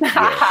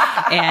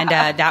 And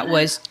that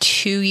was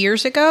 2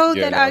 years ago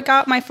I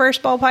got my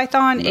first ball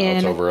python. And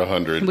it's over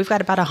 100. We've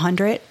got about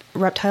 100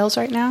 reptiles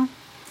right now.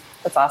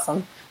 That's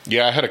awesome.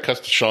 Yeah, I had a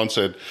customer. Sean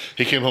said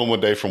he came home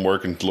one day from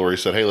work and Lori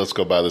said, hey, let's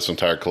go buy this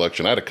entire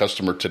collection. I had a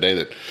customer today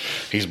that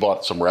he's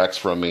bought some racks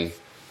from me.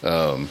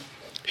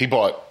 He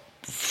bought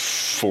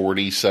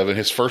 47.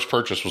 His first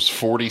purchase was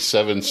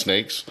 47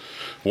 snakes,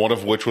 one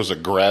of which was a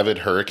gravid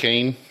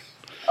hurricane.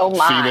 Oh,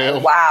 my.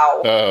 Female.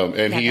 Wow.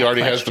 And he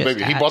already has the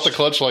baby. He bought the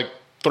clutch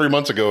 3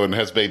 months ago and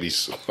has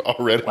babies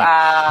already.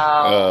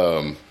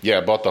 Wow.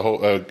 Bought the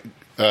whole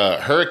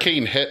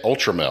Hurricane Het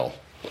Ultramel.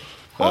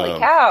 Holy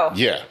cow.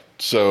 Yeah.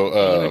 So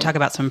you would talk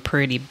about some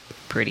pretty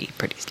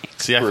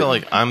snakes. See, I feel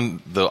like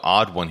I'm the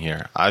odd one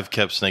here. I've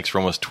kept snakes for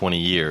almost 20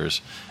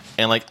 years,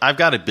 and I've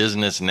got a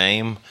business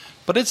name,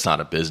 but it's not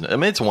a business. I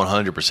mean, it's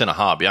 100% a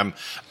hobby.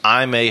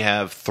 I may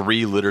have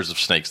 3 litters of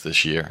snakes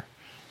this year,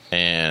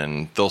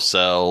 and they'll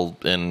sell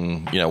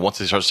in, once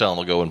they start selling,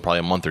 they'll go in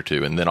probably a month or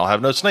 2, and then I'll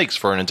have no snakes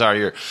for an entire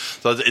year.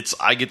 So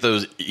I get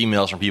those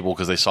emails from people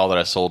because they saw that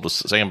I sold a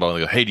Sambo, and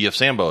they go, hey, do you have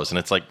Sambos? And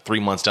it's 3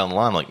 months down the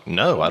line. I'm like,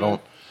 no, I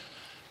don't.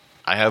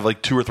 I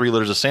have 2 or 3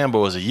 litters of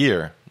Sambos a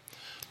year.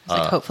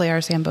 Hopefully our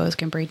Sambos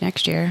can breed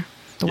next year.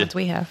 The ones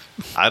we have.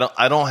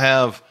 I don't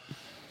have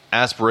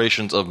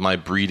aspirations of my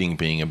breeding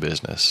being a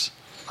business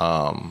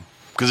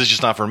because it's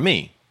just not for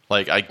me.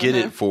 I get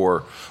it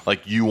for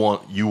you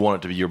want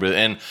it to be your business,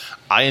 and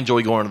I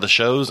enjoy going to the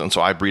shows, and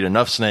so I breed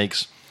enough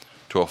snakes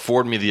to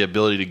afford me the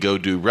ability to go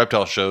do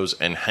reptile shows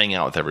and hang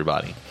out with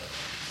everybody.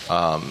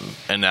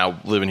 And now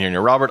living here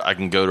near Robert, I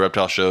can go to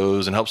reptile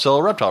shows and help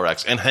sell reptile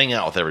racks and hang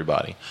out with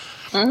everybody.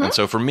 And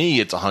so for me,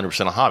 it's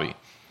 100% a hobby.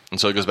 And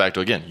so it goes back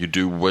to, again, you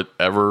do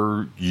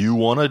whatever you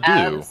want to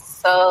do.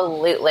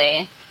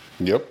 Absolutely.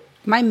 Yep.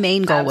 My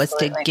main goal was to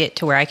Absolutely. get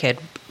to where I could,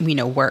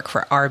 work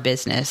for our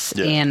business.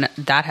 Yeah. And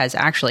that has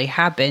actually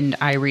happened.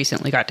 I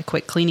recently got to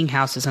quit cleaning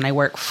houses and I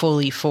work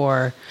fully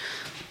for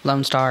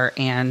Lone Star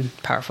and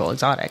Powerful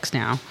Exotics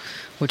now,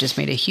 which has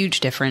made a huge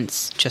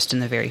difference just in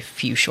the very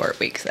few short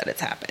weeks that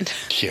it's happened.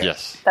 Yeah.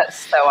 Yes. That's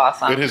so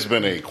awesome. It has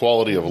been a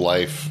quality of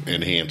life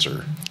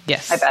enhancer.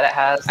 Yes. I bet it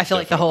has. I feel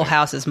like the whole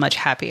house is much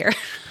happier.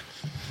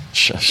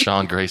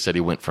 Sean Gray said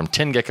he went from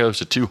 10 geckos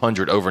to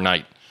 200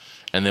 overnight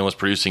and then was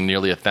producing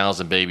nearly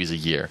 1,000 babies a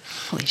year.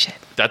 Holy shit.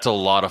 That's a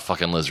lot of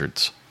fucking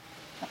lizards.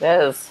 It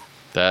is.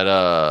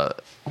 That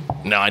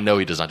now I know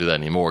he does not do that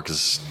anymore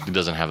because he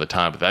doesn't have the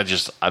time. But that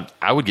just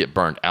I would get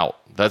burnt out.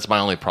 That's my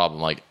only problem.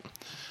 Like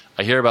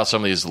I hear about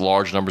some of these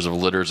large numbers of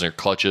litters or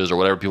clutches or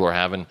whatever people are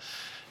having.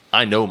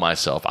 I know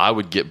myself. I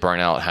would get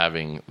burnt out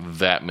having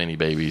that many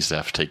babies to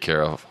have to take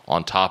care of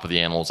on top of the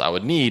animals I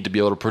would need to be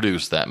able to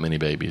produce that many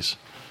babies.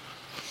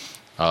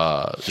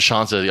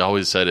 Sean said he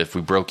always said if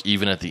we broke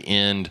even at the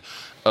end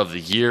of the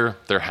year,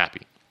 they're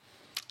happy.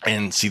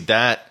 And see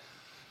that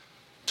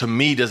to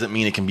me doesn't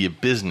mean it can be a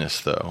business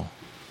though,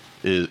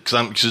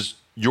 because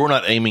you're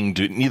not aiming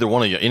to neither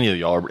one of you, any of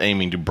y'all are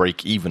aiming to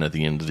break even at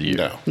the end of the year.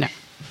 No, No.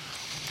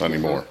 not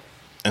anymore.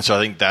 And so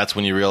I think that's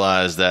when you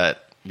realize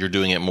that you're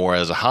doing it more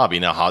as a hobby.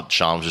 Now,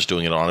 Sean was just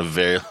doing it on a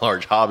very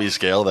large hobby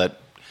scale that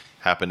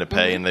happened to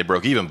pay and they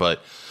broke even.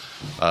 But,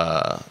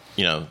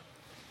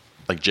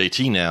 like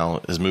JT now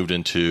has moved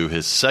into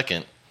his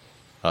second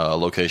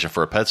location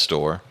for a pet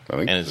store. I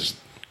think and is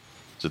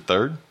it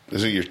third?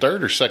 Is it your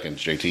third or second,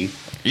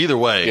 JT? Either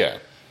way, Yeah.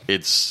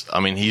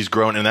 he's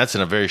grown, and that's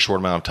in a very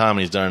short amount of time, and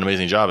he's done an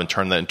amazing job and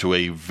turned that into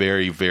a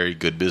very, very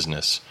good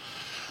business.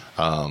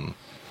 So,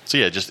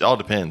 yeah, it just all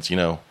depends,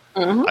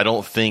 I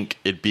don't think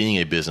it being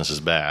a business is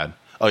bad.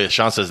 Oh, yeah,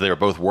 Sean says they were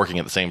both working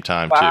at the same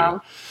time,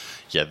 Wow.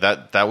 too. Yeah,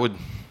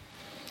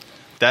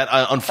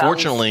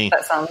 unfortunately...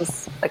 That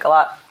sounds like a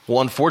lot.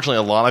 Well, unfortunately,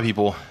 a lot of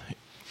people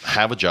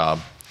have a job.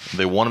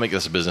 They want to make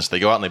this a business. They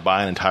go out and they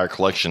buy an entire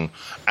collection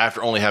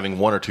after only having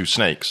one or two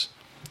snakes.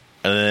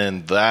 And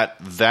then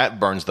that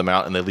burns them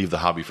out and they leave the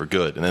hobby for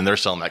good. And then they're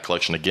selling that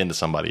collection again to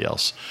somebody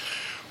else.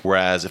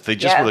 Whereas if they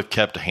just would have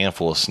kept a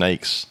handful of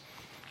snakes,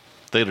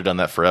 they'd have done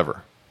that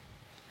forever.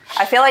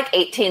 I feel like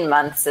 18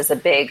 months is a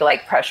big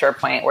pressure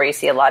point where you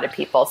see a lot of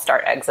people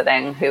start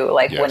exiting who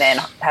went in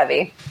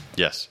heavy.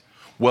 Yes.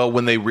 Well,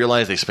 when they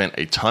realize they spent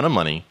a ton of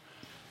money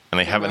and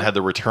they haven't had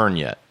the return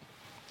yet.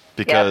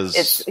 Because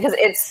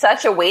it's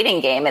such a waiting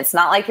game. It's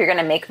not like you're going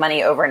to make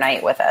money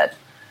overnight with it.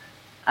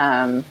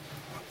 A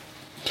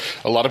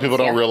lot of people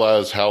don't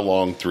realize how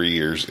long 3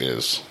 years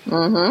is.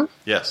 Mm-hmm.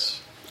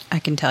 Yes. I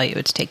can tell you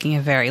it's taking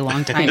a very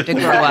long time to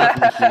grow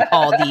up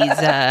all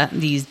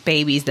these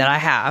babies that I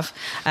have.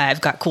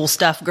 I've got cool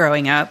stuff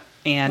growing up,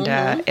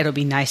 and it'll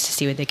be nice to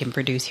see what they can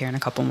produce here in a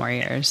couple more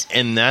years.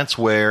 And that's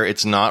where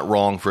it's not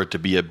wrong for it to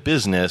be a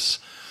business,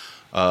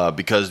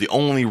 because the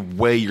only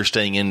way you're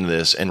staying in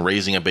this and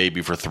raising a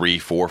baby for 3,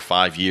 4,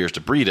 5 years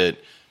to breed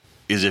it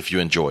is if you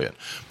enjoy it.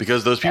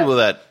 Because those people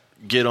that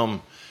get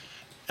them,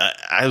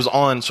 I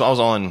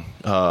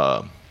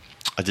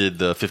did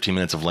the 15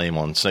 minutes of lame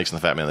on Snakes and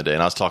the Fat Man the other day,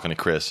 and I was talking to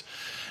Chris,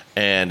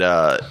 and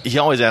he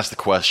always asked the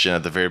question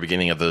at the very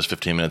beginning of those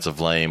 15 minutes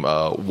of lame,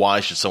 why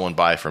should someone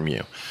buy from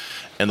you?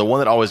 And the one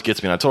that always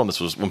gets me, and I told him this,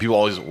 was when people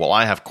always, well,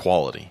 I have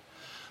quality.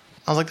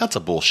 I was like, that's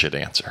a bullshit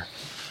answer.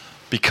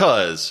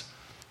 Because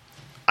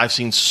I've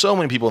seen so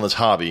many people in this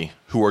hobby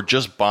who are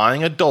just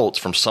buying adults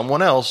from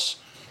someone else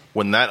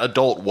when that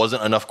adult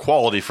wasn't enough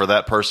quality for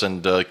that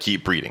person to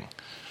keep breeding.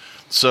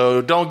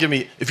 So don't give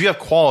me, if you have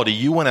quality,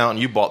 you went out and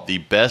you bought the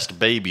best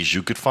babies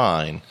you could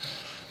find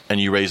and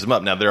you raised them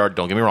up. Now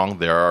don't get me wrong,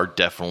 there are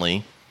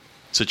definitely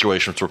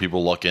situations where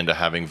people look into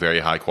having very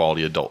high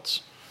quality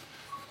adults.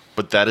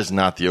 But that is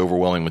not the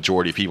overwhelming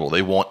majority of people.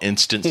 They want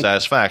instant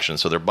satisfaction,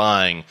 so they're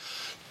buying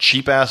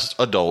cheap ass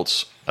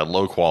adults at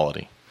low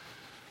quality.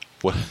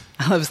 What?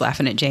 I was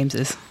laughing at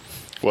James's.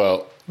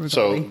 Well,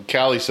 so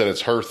Callie said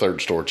it's her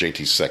third store,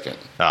 JT's second.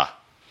 Ah.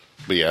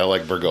 But yeah, I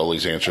like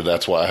Bergoli's answer.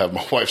 That's why I have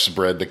my wife's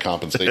bread to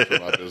compensate for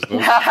my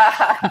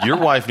business. Your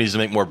wife needs to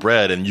make more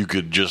bread and you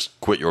could just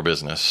quit your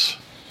business.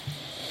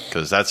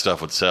 Because that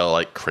stuff would sell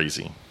like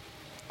crazy.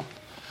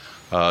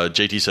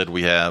 JT said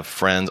we have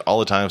friends all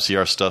the time see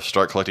our stuff,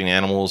 start collecting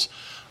animals,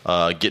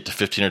 get to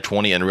 15 or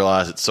 20 and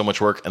realize it's so much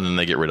work and then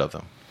they get rid of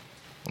them.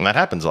 And that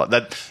happens a lot.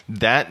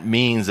 That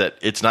means that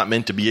it's not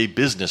meant to be a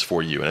business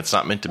for you and it's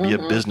not meant to be a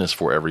business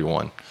for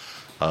everyone.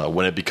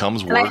 When it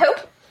becomes work. And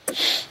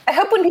I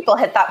hope when people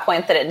hit that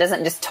point that it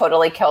doesn't just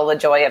totally kill the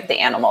joy of the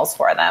animals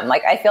for them.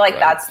 I feel like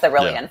that's the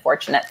really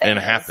unfortunate thing. And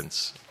it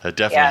happens. It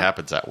definitely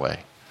happens that way.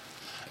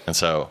 And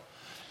so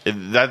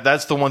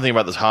that's the one thing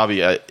about this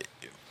hobby.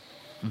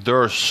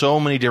 There are so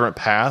many different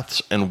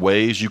paths and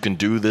ways you can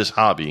do this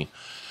hobby.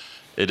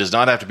 It does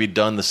not have to be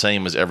done the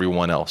same as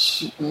everyone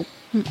else.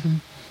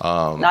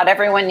 Not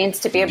everyone needs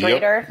to be a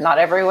breeder. Not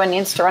everyone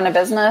needs to run a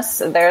business.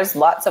 There's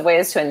lots of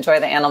ways to enjoy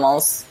the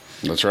animals.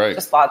 That's right.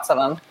 Just lots of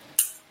them.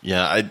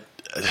 Yeah,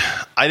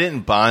 I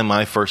didn't buy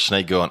my first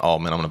snake going, oh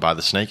man, I'm going to buy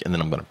the snake and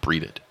then I'm going to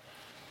breed it.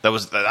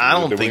 I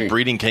don't think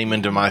breeding came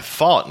into my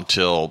thought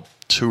until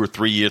 2 or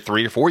 3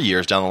 or 4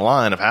 years down the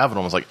line of having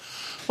them. I was like,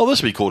 oh,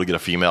 this would be cool to get a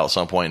female at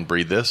some point and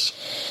breed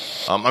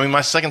this. I mean,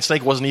 my second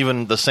snake wasn't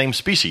even the same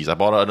species. I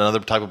bought another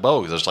type of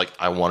boa because I was like,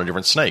 I want a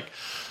different snake.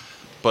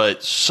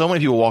 But so many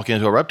people walk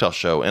into a reptile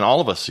show, and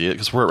all of us see it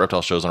because we're at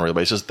reptile shows on a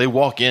regular basis. They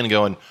walk in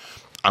going,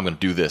 I'm going to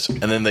do this.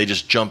 And then they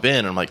just jump in,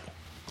 and I'm like,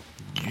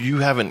 you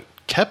haven't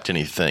kept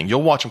anything.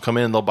 You'll watch them come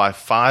in, and they'll buy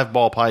 5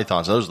 ball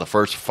pythons. And those are the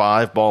first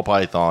 5 ball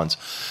pythons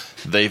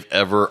they've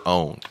ever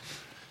owned.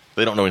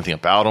 They don't know anything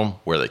about them,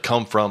 where they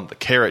come from, the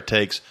care it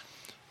takes,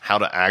 how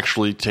to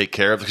actually take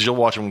care of it. Because you'll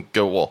watch them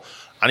go, well,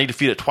 I need to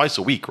feed it twice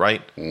a week,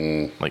 right?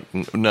 Like,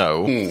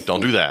 no,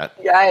 don't do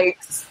that.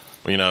 Yikes.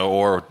 You know,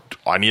 or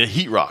I need a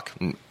heat rock.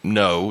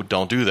 No,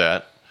 don't do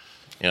that.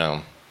 You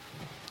know,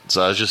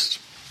 so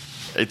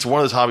it's one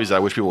of those hobbies that I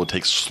wish people would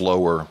take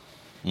slower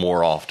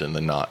more often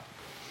than not.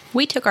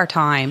 We took our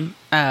time,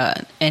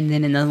 and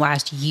then in the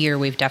last year,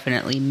 we've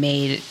definitely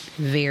made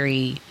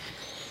very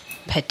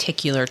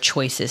particular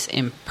choices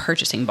in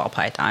purchasing ball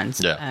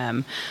pythons.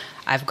 Yeah.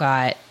 I've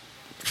got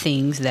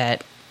things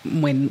that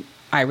when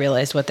I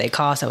realized what they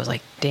cost, I was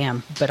like,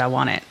 damn, but I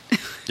want it.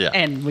 Yeah.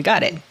 And we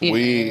got it.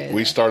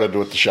 We started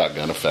with the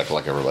shotgun effect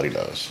like everybody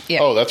does. Yeah.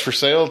 Oh, that's for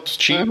sale? It's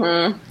cheap?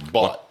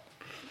 Bought.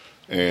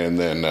 And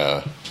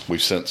then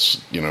we've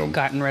since,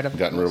 gotten rid of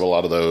a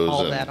lot of those.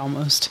 All that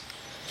almost.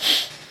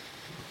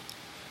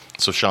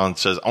 So Sean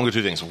says, I'm going to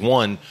do 2 things.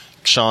 One,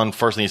 Sean,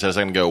 first thing he said a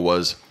second ago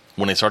was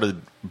when they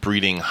started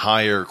breeding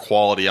higher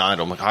quality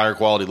items, like higher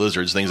quality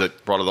lizards, things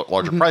that brought a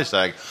larger price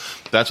tag,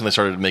 that's when they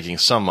started making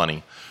some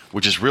money,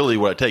 which is really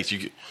what it takes.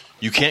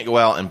 You can't go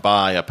out and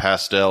buy a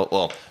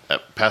pastel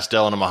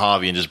and a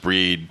Mojave and just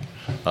breed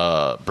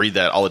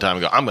that all the time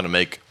and go, I'm going to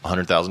make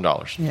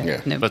 $100,000.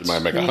 Yeah. No. You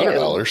might make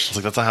 $100. It's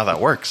like, that's not how that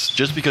works.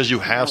 Just because you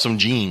have some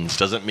genes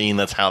doesn't mean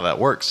that's how that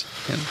works.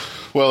 Yeah.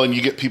 Well, and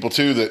you get people,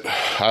 too,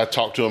 that I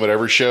talk to them at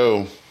every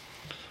show.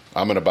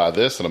 I'm going to buy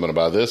this, and I'm going to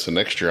buy this, and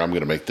next year I'm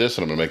going to make this,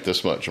 and I'm going to make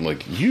this much. I'm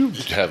like, you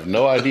have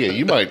no idea.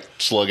 You might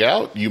slug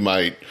out.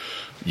 One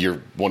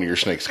of your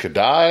snakes could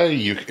die.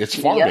 It's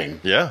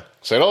farming. Yeah.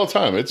 Say it all the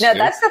time.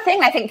 That's the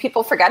thing I think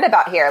people forget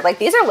about here. Like,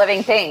 these are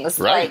living things.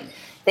 Right. Like,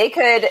 they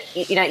could,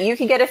 you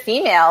could get a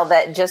female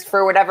that just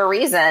for whatever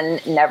reason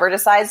never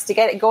decides to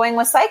get it going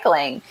with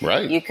cycling.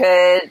 Right. You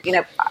could,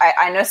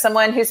 I know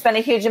someone who spent a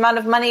huge amount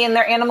of money and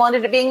their animal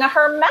ended up being a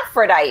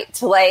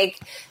hermaphrodite.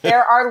 Like,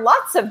 there are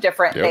lots of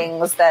different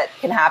things that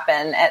can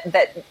happen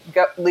that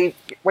leave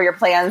where your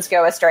plans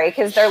go astray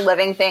because they're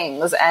living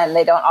things and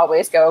they don't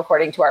always go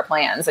according to our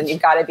plans. And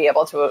you've got to be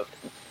able to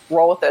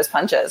roll with those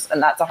punches.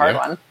 And that's a hard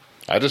one.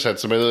 I just had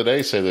somebody the other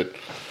day say that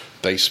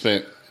they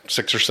spent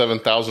 $6,000 or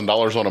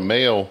 $7,000 on a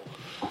male,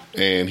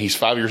 and he's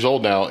 5 years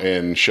old now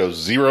and shows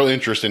zero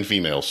interest in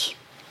females.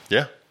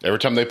 Yeah. Every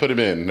time they put him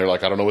in, they're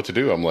like, I don't know what to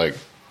do. I'm like,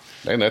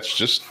 man, it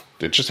just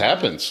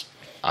happens.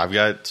 I've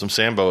got some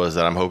Samboas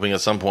that I'm hoping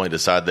at some point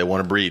decide they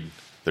want to breed.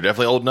 They're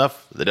definitely old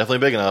enough. They're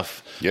definitely big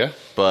enough. Yeah.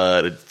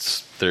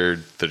 But they're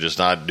just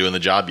not doing the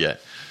job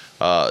yet.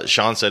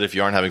 Sean said, if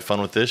you aren't having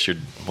fun with this,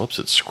 whoops,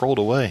 it scrolled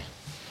away.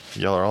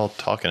 Y'all are all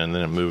talking and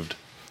then it moved.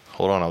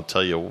 Hold on, I'll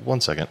tell you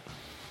 1 second.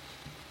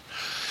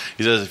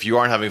 He says, if you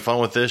aren't having fun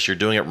with this, you're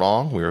doing it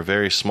wrong. We are a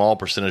very small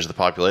percentage of the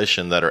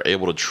population that are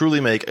able to truly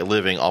make a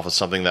living off of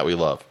something that we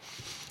love,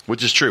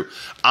 which is true.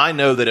 I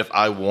know that if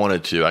I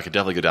wanted to, I could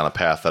definitely go down a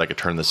path that I could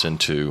turn this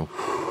into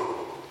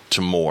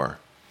more.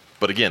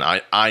 But again,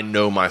 I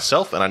know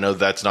myself, and I know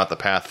that's not the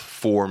path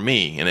for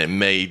me, and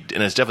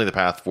it's definitely the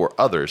path for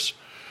others.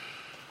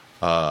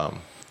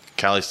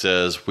 Callie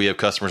says, we have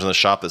customers in the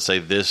shop that say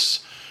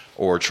this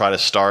or try to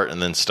start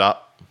and then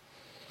stop.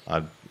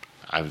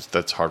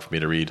 That's hard for me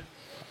to read.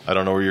 I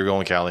don't know where you're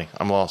going, Callie.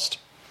 I'm lost.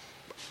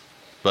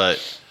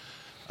 But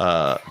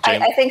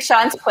I think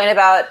Sean's point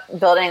about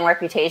building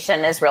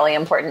reputation is really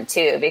important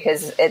too,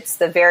 because it's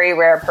the very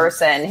rare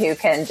person who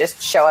can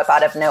just show up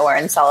out of nowhere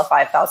and sell a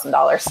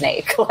 $5,000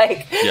 snake.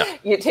 Like,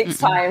 it takes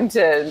time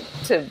to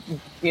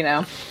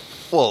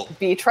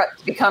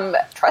become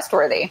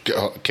trustworthy.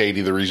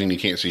 Katie, the reason you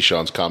can't see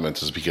Sean's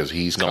comments is because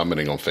he's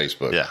commenting on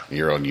Facebook. Yeah.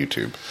 You're on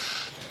YouTube.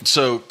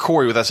 So,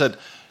 Corey, with that said,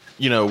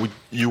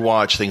 you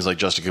watch things like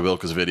Justin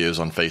Kabilka's videos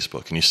on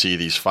Facebook, and you see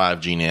these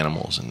 5 gene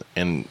animals,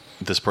 and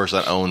this person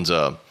that owns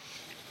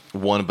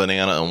one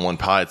banana and one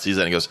pie sees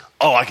that and goes,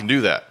 oh, I can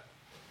do that.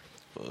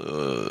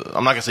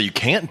 I'm not going to say you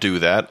can't do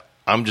that.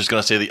 I'm just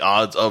going to say the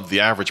odds of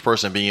the average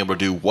person being able to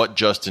do what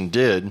Justin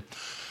did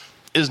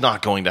is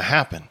not going to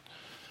happen.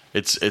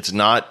 It's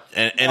not,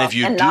 and if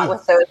you do, not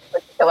with those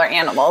particular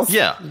animals.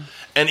 Yeah,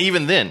 and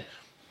even then,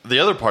 the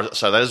other part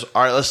side of that is,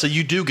 all right, let's say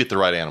you do get the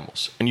right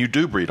animals and you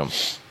do breed them.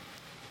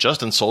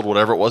 Justin sold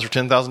whatever it was for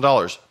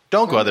 $10,000.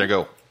 Don't go out there and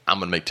go, I'm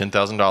going to make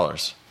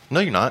 $10,000. No,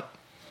 you're not.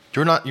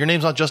 You're not. Your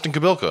name's not Justin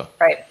Kabilka.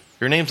 Right.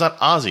 Your name's not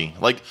Ozzy.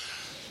 Like,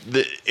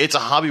 it's a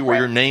hobby where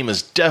your name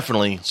is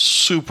definitely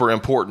super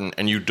important,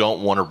 and you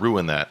don't want to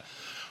ruin that.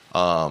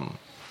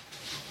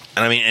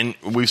 And I mean,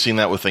 and we've seen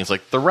that with things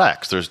like the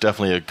racks. There's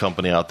definitely a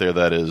company out there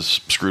that has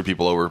screwed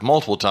people over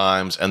multiple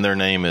times, and their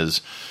name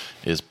is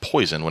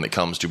poison when it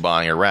comes to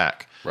buying a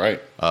rack.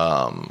 Right.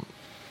 And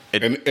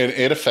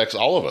it affects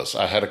all of us.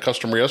 I had a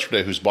customer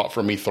yesterday who's bought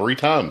from me 3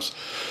 times,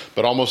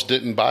 but almost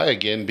didn't buy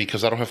again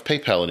because I don't have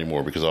PayPal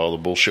anymore because of all the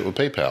bullshit with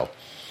PayPal.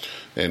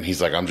 And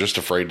he's like, I'm just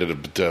afraid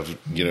of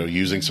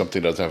using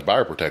something that doesn't have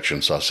buyer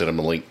protection. So I sent him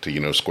a link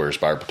to, Square's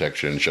buyer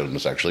protection and showed him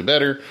it's actually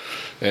better.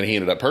 And he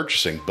ended up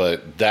purchasing.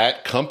 But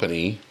that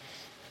company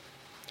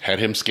had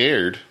him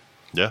scared.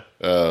 Yeah.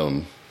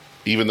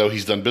 Even though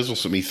he's done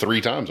business with me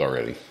 3 times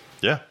already.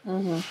 Yeah.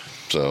 Mm-hmm.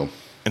 So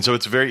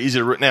it's very easy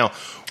to now.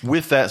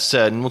 With that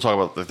said, and we'll talk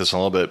about this in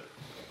a little bit.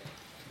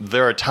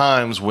 There are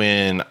times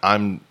when I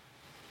don't.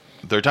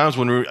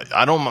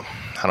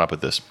 How do I put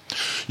this?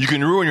 You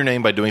can ruin your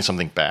name by doing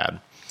something bad.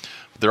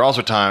 There are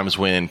also times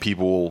when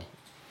people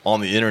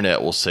on the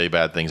internet will say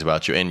bad things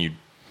about you, and you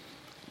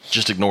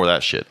just ignore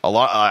that shit.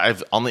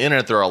 On the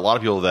internet, there are a lot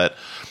of people that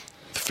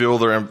feel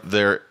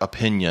their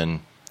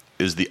opinion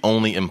is the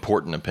only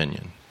important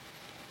opinion.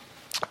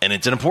 And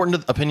it's an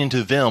important opinion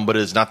to them, but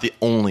it's not the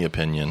only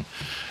opinion.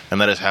 And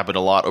that has happened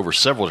a lot over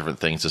several different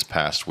things this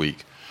past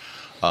week.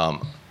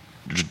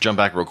 Jump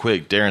back real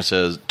quick. Darren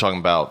says, talking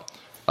about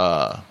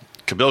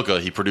Kabilka,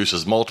 he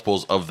produces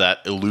multiples of that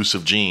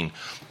elusive gene.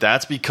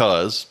 That's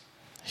because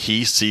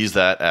he sees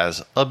that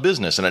as a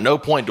business. And at no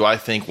point do I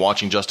think,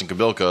 watching Justin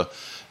Kabilka,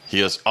 he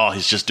goes, oh,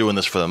 he's just doing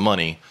this for the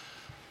money.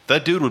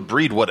 That dude would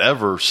breed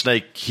whatever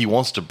snake he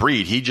wants to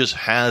breed. He just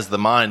has the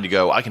mind to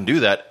go, I can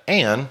do that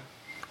and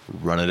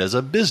run it as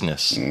a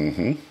business.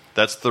 Mm-hmm.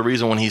 That's the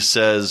reason when he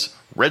says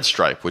Red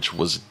Stripe, which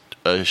was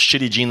a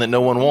shitty gene that no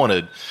one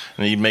wanted,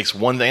 and he makes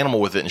one animal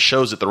with it and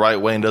shows it the right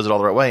way and does it all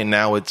the right way, and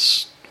now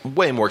it's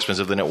way more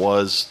expensive than it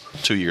was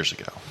 2 years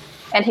ago.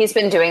 And he's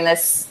been doing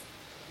this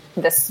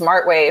the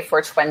smart way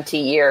for 20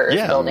 years,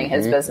 building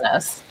his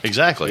business.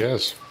 Exactly.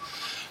 Yes.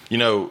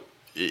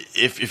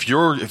 If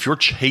you're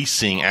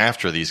chasing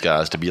after these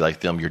guys to be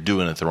like them, you're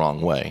doing it the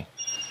wrong way.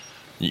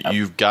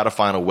 You've got to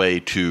find a way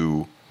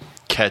to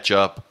catch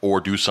up or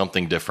do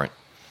something different.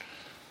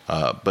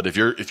 But if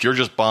you're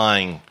just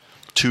buying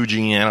 2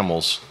 gene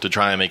animals to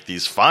try and make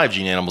these 5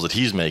 gene animals that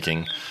he's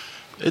making,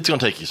 it's going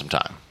to take you some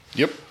time.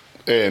 Yep.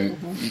 And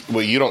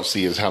what you don't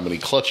see is how many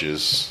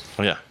clutches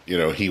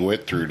he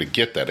went through to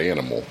get that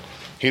animal.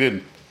 He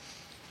didn't,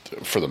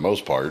 for the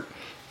most part,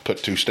 put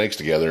 2 snakes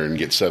together and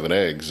get 7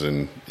 eggs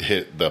and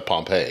hit the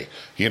Pompeii.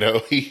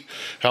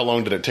 How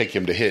long did it take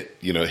him to hit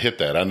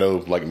that? I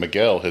know, like,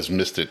 Miguel has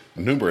missed it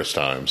numerous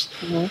times.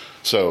 Mm-hmm.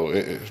 So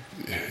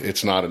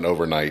it's not an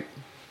overnight.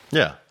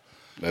 Yeah.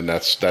 And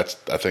that's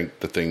I think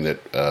the thing that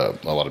a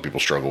lot of people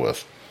struggle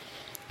with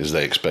is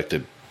they expect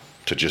it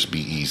to just be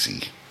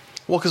easy.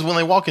 Well, because when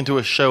they walk into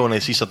a show and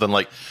they see something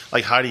like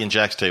Heidi and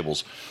Jack's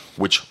tables,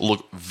 which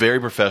look very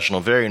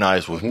professional, very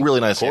nice, with really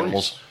nice Corey's.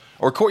 animals,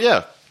 or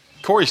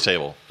Corey's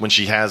table when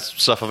she has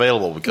stuff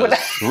available because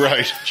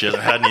she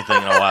hasn't had anything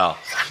in a while.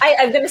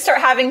 I'm going to start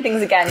having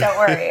things again. Don't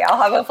worry, I'll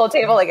have a full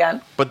table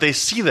again. But they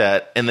see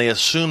that and they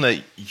assume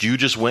that you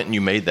just went and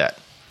you made that.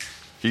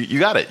 You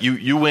got it.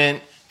 You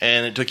went.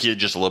 And it took you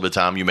just a little bit of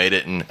time. You made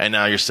it, and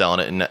now you're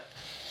selling it. And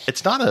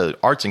it's not an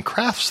arts and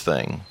crafts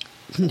thing.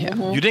 Yeah.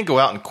 Mm-hmm. You didn't go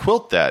out and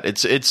quilt that.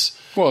 It's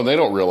well, they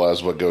don't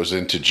realize what goes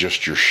into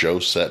just your show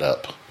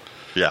setup.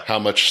 Yeah. How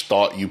much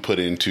thought you put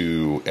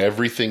into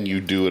everything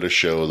you do at a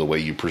show, the way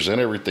you present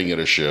everything at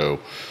a show,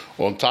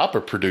 on top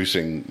of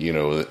producing,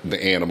 the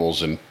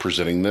animals and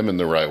presenting them in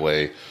the right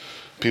way.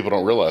 People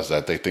don't realize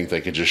that. They think they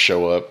can just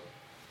show up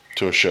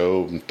to a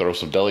show and throw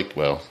some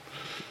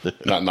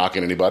not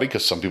knocking anybody,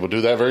 because some people do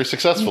that very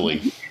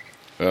successfully.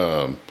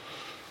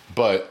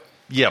 But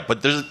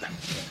there's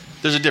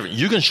a difference.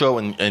 You can show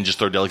and just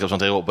throw deli cups on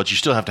the table, but you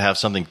still have to have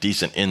something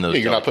decent in those.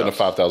 You're not putting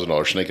cups. A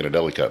 $5,000 snake in a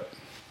deli cup.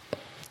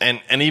 And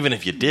even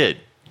if you did,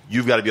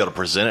 you've got to be able to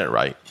present it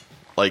right.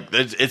 Like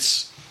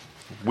it's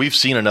we've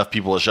seen enough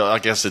people at shows. I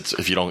guess it's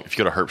if you go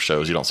to Herp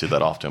shows, you don't see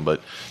that often,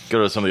 but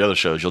go to some of the other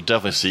shows, you'll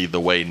definitely see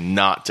the way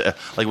not to.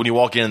 Like when you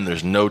walk in,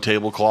 there's no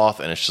tablecloth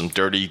and it's some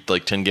dirty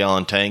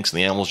 10-gallon tanks, and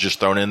the animal's just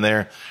thrown in there,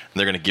 and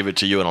they're going to give it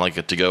to you in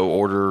a to-go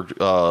order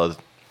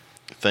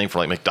thing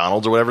for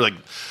McDonald's or whatever. Like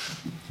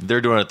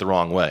they're doing it the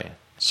wrong way.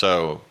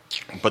 So,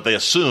 but they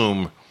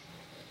assume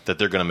that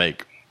they're going to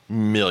make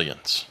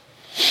millions.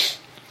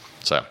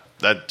 So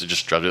that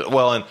just drives it.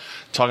 Well, and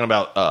talking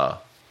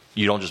about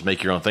you don't just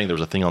make your own thing. There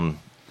was a thing on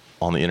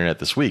the internet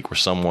this week where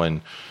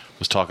someone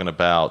was talking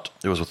about,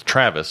 it was with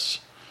Travis,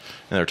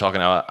 and they were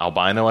talking about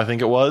albino, I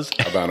think it was.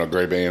 Albino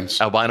gray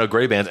bands. Albino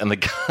gray bands. And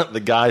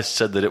the guy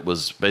said that it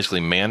was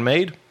basically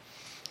man-made.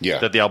 Yeah.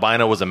 That the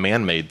albino was a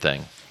man-made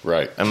thing.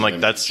 Right. I'm like,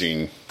 that's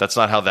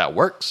not how that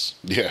works.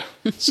 Yeah.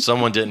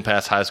 Someone didn't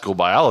pass high school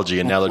biology,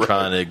 and now they're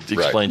trying to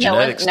explain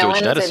genetics to a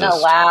geneticist. No one's in a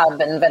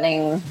lab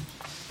inventing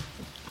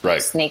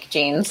Right. snake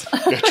genes.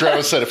 Yeah,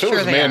 Travis said if it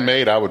was they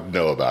man-made, I would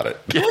know about it.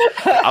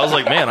 I was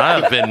like, man, I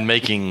have been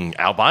making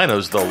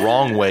albinos the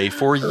wrong way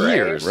for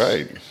years.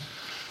 Right.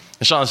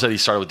 And Sean said he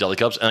started with deli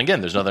cups, and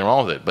again, there's nothing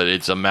wrong with it, but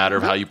it's a matter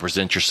of how you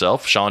present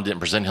yourself. Sean didn't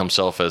present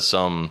himself as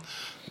some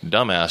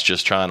dumbass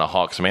just trying to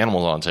hawk some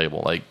animals on the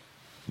table. Like,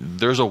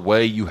 there's a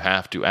way you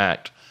have to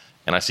act,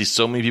 and I see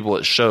so many people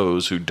at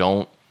shows who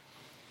don't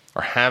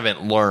or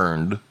haven't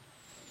learned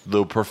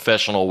the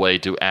professional way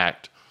to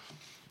act.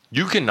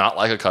 You can not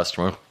like a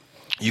customer.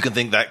 You can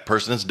think that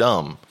person is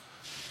dumb,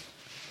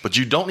 but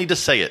you don't need to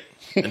say it,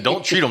 and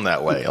don't treat them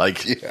that way.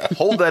 Like,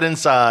 hold that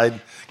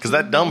inside, because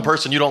that dumb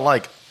person you don't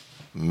like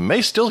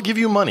may still give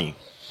you money.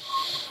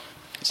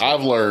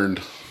 I've learned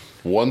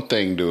one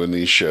thing doing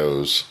these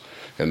shows,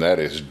 and that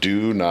is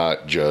do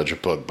not judge a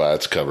book by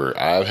its cover.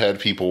 I've had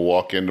people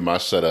walk into my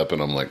setup,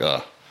 and I'm like,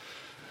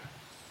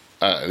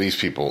 these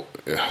people,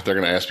 they're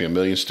going to ask me a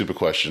million stupid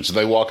questions. So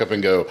they walk up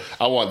and go,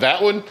 I want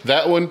that one,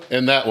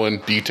 and that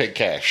one. Do you take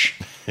cash?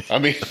 I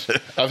mean,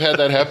 I've had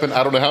that happen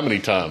I don't know how many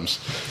times.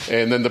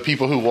 And then the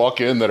people who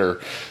walk in that are,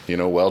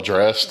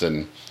 well-dressed,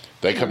 and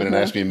they come in and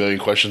ask me a million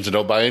questions and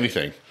don't buy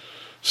anything.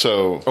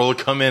 So, or they'll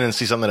come in and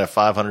see something at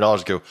 $500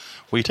 and go,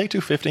 will you take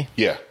 $250?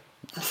 Yeah.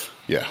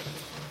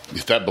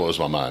 That blows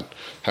my mind.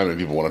 How many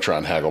people want to try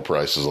and haggle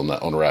prices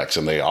on racks,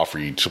 and they offer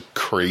you some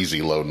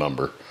crazy low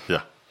number.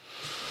 Yeah.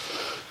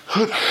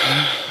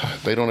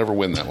 They don't ever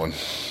win that one.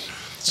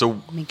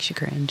 So Makes you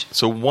cringe.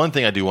 So one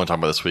thing I do want to talk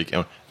about this week,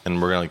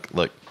 and we're going to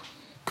let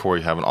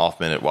Corey have an off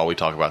minute while we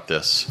talk about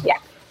this. Yeah.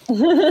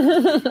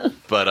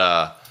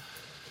 But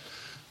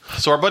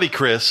so our buddy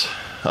Chris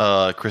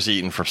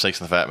Eaton from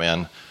Snakes and the Fat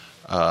Man,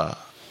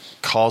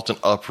 caused an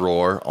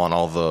uproar on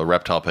all the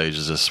reptile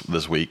pages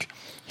this week.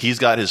 He's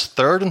got his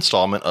third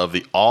installment of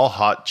the All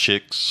Hot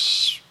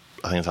Chicks,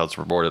 I think that's how it's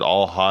reported,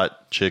 All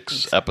Hot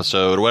Chicks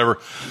episode or whatever.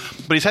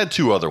 But he's had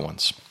two other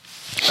ones.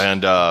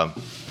 And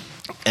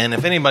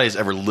if anybody's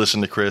ever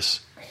listened to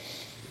Chris,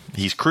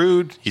 he's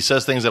crude. He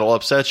says things that'll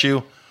upset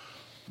you,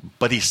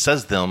 but he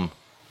says them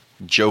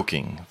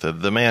joking.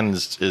 The man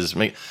is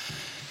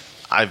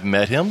I've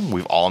met him.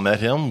 We've all met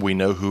him. We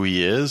know who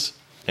he is,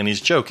 and he's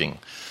joking.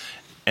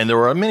 And there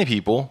were many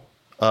people.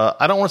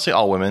 I don't want to say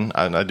all women.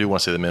 I do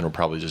want to say the men were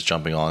probably just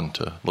jumping on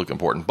to look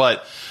important.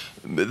 But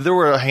there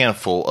were a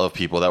handful of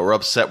people that were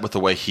upset with the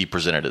way he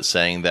presented it,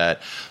 saying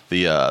that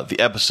the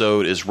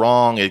episode is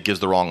wrong. It gives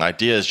the wrong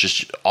idea. It's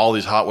just all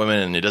these hot women,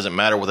 and it doesn't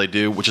matter what they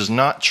do, which is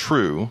not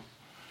true.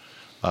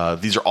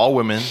 These are all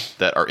women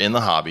that are in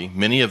the hobby.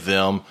 Many of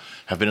them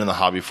have been in the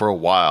hobby for a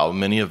while.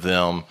 Many of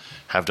them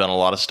have done a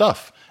lot of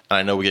stuff. And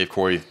I know we gave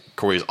Corey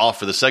is off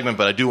for the segment,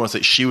 but I do want to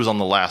say she was on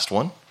the last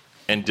one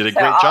and did a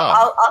great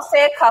job. I'll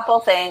say a couple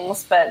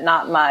things, but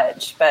not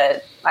much.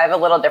 But I have a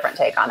little different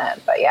take on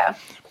it. But yeah.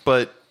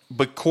 Mm-hmm.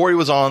 But Corey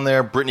was on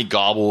there. Brittany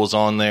Gobble was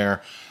on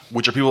there,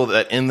 which are people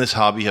that in this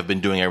hobby have been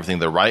doing everything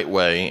the right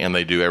way, and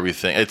they do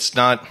everything. It's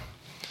not.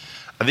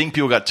 I think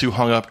people got too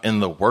hung up in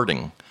the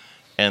wording,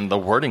 and the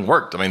wording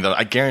worked. I mean,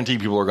 I guarantee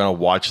people are going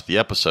to watch the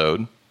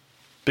episode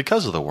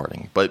because of the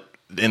wording.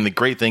 And the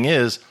great thing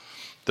is,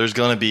 there's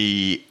going to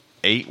be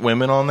 8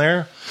 women on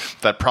there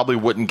that probably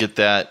wouldn't get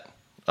that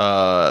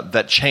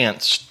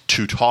chance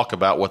to talk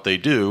about what they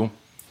do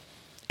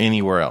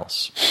anywhere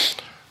else.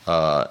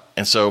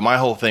 And so my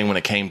whole thing when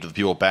it came to the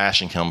people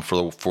bashing him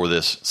for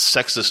this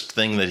sexist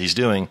thing that he's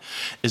doing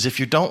is if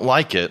you don't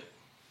like it,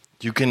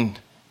 you can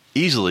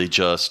easily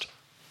just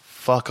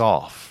fuck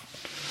off.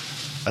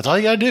 That's all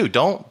you got to do.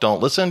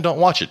 Don't listen. Don't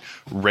watch it.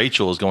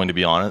 Rachel is going to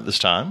be on it this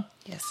time.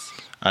 Yes.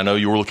 I know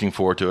you were looking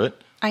forward to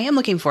it. I am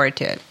looking forward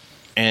to it.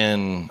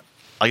 And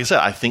like I said,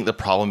 I think the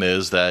problem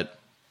is that,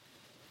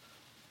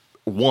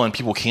 one,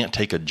 people can't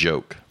take a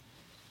joke.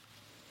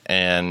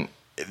 And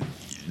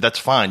that's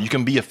fine. You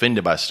can be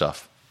offended by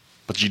stuff.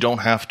 But you don't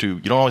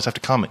always have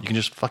to comment. You can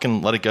just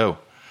fucking let it go.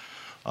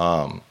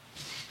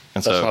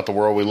 That's not the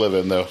world we live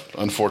in, though,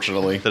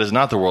 unfortunately. That is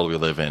not the world we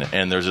live in.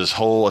 And there's this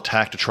whole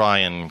attack to try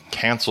and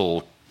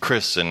cancel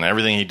Chris and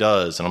everything he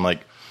does. And I'm like,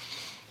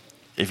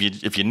 if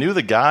you knew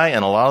the guy,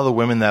 and a lot of the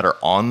women that are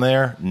on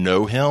there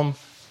know him,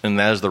 and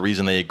that is the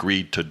reason they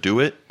agreed to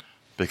do it,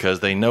 because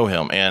they know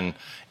him. And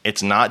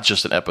it's not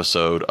just an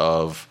episode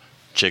of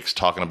chicks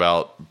talking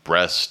about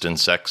breast and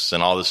sex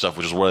and all this stuff,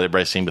 which is what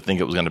everybody seemed to think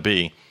it was going to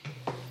be.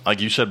 Like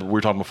you said, we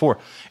were talking before,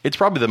 it's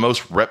probably the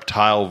most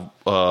reptile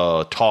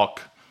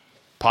talk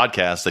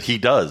podcast that he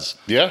does.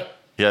 Yeah.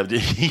 Yeah,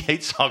 he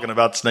hates talking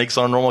about snakes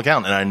on a normal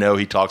account, and I know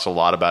he talks a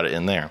lot about it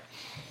in there.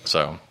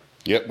 So,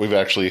 yep,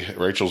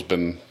 Rachel's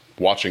been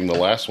watching the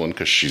last one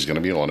because she's going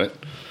to be on it.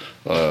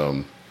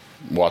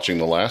 Watching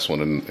the last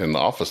one in the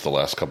office the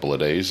last couple of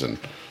days, and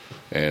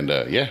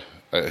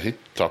he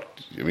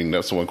talked. I mean,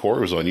 that's the one Corey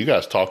was on. You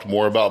guys talked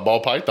more about ball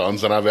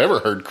pythons than I've ever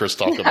heard Chris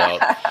talk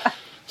about.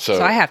 So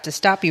I have to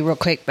stop you real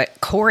quick, but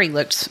Corey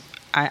looks.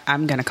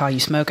 I'm going to call you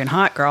smoking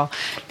hot, girl.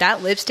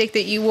 That lipstick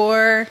that you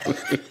wore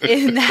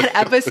in that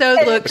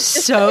episode looked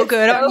so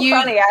good on you.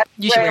 Funny. I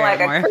was wearing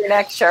like a crew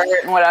neck shirt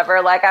and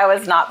whatever. Like I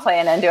was not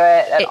playing into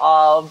it at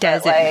all.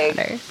 Doesn't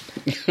matter.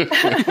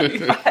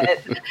 But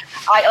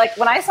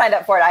when I signed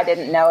up for it, I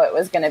didn't know it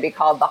was going to be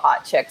called the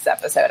Hot Chicks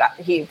episode.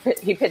 He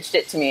pitched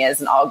it to me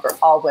as an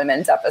all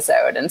women's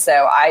episode, and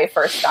so I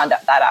first found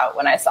that out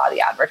when I saw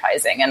the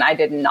advertising, and I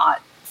did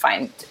not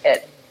find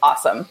it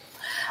awesome.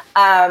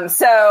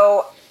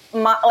 So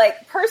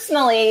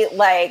personally,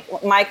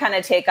 my kind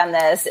of take on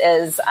this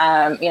is,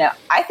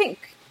 I think,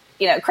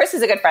 Chris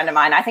is a good friend of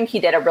mine. I think he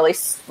did a really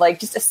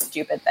just a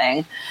stupid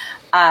thing.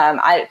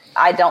 I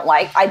don't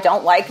like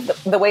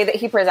the way that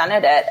he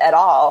presented it at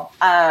all.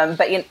 But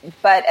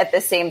at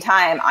the same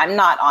time, I'm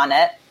not on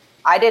it.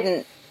 I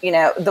didn't,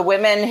 the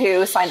women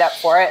who signed up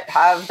for it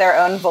have their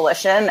own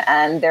volition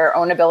and their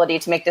own ability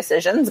to make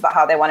decisions about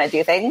how they want to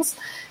do things.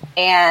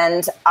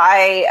 And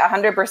I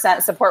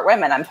 100% support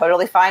women. I'm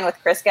totally fine with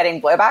Chris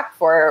getting blowback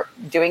for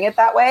doing it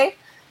that way.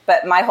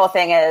 But my whole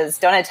thing is,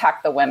 don't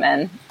attack the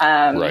women.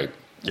 Right.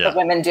 Yeah.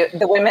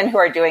 The women who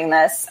are doing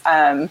this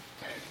are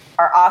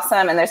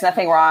awesome, and there's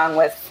nothing wrong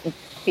with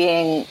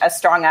being a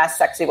strong-ass,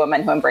 sexy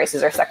woman who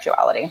embraces her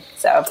sexuality.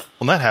 So,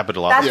 well, that happened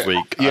a lot this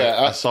week. Yeah,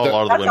 I saw a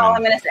lot of the women. That's all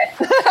I'm going to say.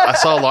 I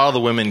saw a lot of the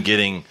women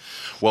getting.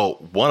 Well,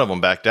 one of them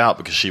backed out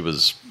because she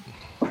was.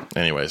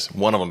 Anyways,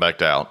 one of them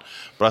backed out,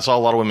 but I saw a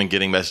lot of women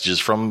getting messages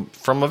from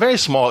a very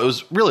small. It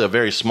was really a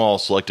very small,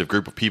 selective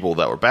group of people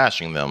that were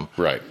bashing them.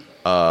 Right.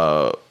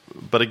 But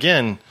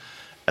again,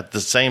 at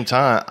the same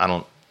time, I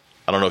don't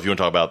know if you want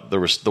to talk about. There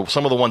was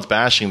some of the ones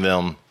bashing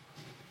them.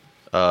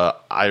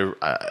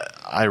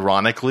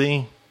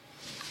 Ironically,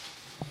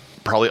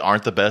 probably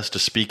aren't the best to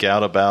speak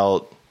out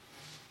about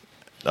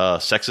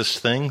sexist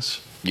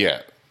things.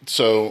 Yeah.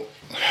 So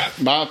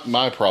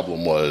my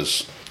problem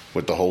was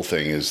with the whole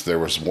thing is there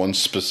was one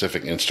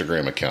specific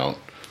Instagram account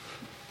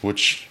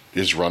which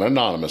is run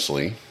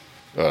anonymously.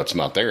 It's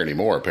not there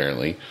anymore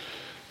apparently,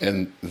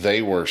 and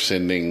they were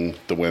sending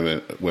the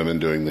women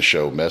doing the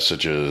show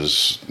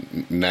messages,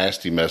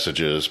 nasty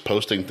messages,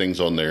 posting things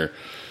on their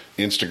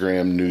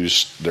Instagram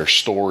news, their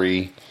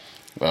story,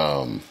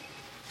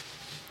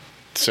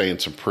 saying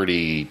some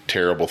pretty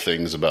terrible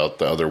things about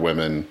the other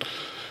women.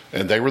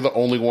 And they were the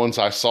only ones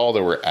I saw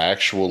that were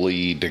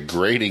actually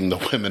degrading the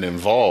women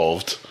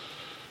involved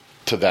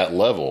to that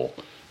level.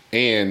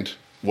 And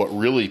what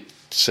really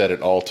said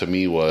it all to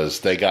me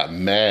was they got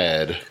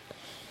mad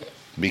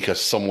because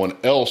someone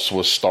else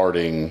was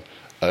starting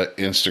an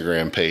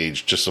Instagram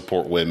page to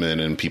support women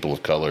and people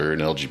of color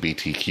and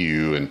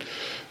LGBTQ and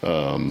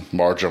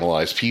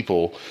marginalized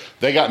people.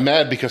 They got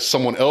mad because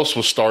someone else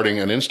was starting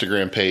an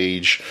Instagram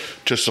page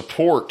to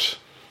support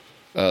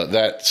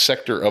that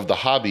sector of the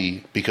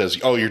hobby because,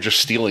 you're just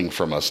stealing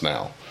from us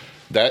now.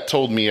 That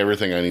told me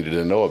everything I needed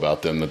to know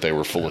about them, that they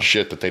were full of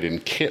shit, that they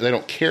didn't care. They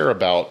don't care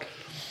about,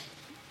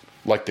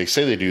 like they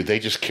say they do, they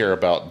just care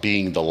about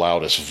being the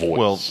loudest voice.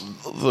 Well,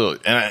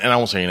 look, and I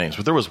won't say any names,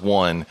 but there was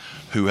one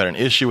who had an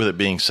issue with it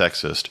being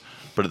sexist,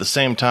 but at the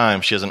same time,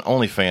 she has an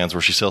OnlyFans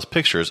where she sells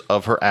pictures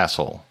of her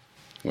asshole.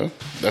 Well,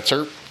 that's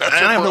her. And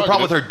I have no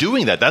problem with her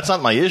doing that. That's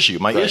not my issue.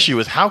 My issue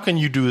is how can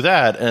you do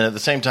that and at the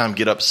same time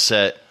get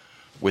upset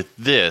with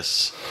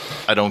this?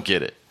 I don't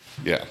get it.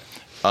 Yeah.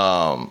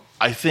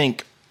 I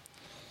think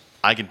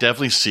I can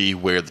definitely see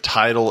where the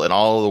title and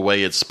all of the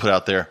way it's put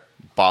out there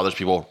bothers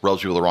people,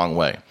 rubs people the wrong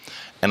way.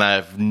 And I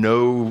have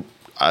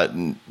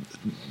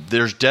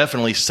there's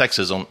definitely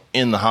sexism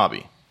in the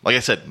hobby. Like I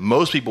said,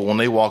 most people, when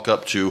they walk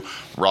up to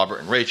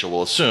Robert and Rachel,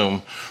 will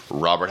assume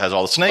Robert has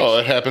all the snakes. Oh,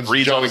 it happens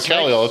to John and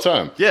Callie all the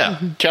time. Yeah.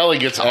 Callie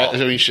gets...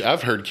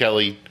 I've heard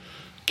Callie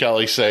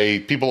say...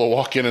 People will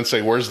walk in and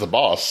say, where's the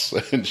boss?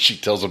 And she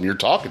tells them, you're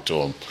talking to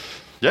him.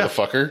 Yeah.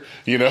 Motherfucker.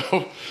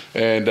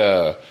 And...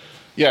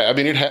 I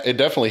mean, it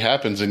definitely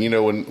happens. And,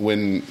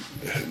 when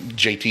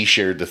JT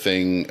shared the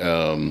thing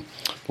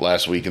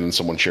last week and then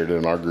someone shared it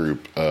in our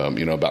group,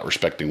 about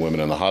respecting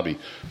women in the hobby,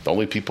 the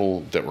only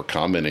people that were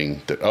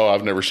commenting that,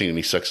 I've never seen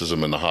any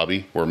sexism in the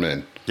hobby were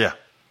men. Yeah.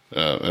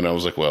 And I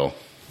was like, well,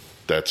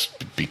 that's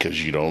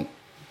because you don't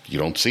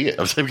see it.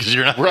 I was saying because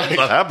you're not, right. It's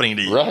not happening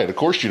to you. Right. Of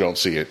course you don't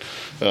see it.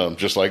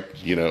 Just like,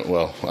 I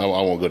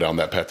won't go down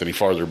that path any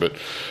farther, but.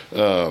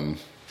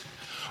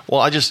 Well,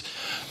 I just,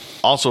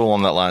 also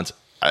along that lines,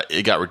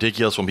 it got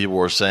ridiculous when people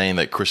were saying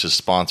that Chris's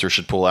sponsor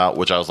should pull out,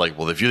 which I was like,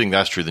 well, if you think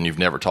that's true, then you've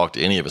never talked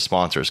to any of his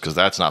sponsors because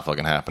that's not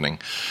fucking happening.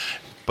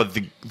 But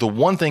the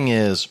one thing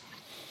is,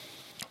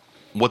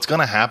 what's going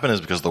to happen is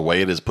because the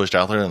way it is pushed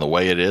out there and the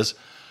way it is,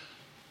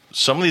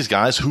 some of these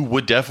guys who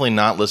would definitely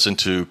not listen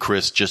to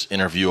Chris just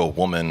interview a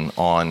woman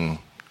on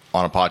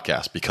a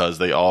podcast because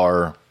they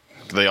are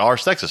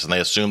sexist and they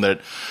assume that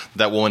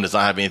woman does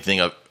not have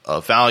anything of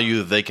value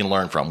that they can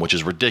learn from, which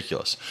is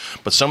ridiculous.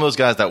 But some of those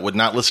guys that would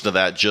not listen to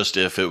that just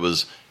if it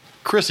was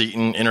Chris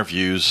Eaton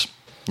interviews,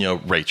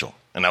 Rachel,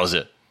 and that was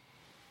it.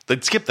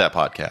 They'd skip that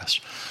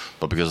podcast.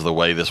 But because of the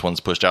way this one's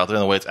pushed out there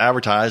and the way it's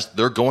advertised,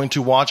 they're going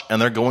to watch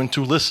and they're going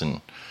to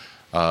listen.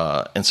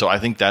 And so I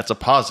think that's a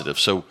positive.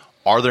 So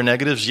are there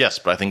negatives? Yes,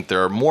 but I think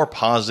there are more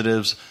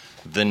positives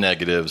than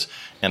negatives.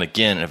 And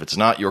again, if it's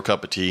not your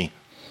cup of tea,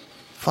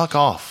 fuck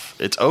off.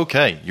 It's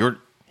okay. You're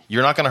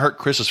not going to hurt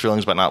Chris's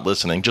feelings by not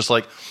listening. Just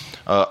like,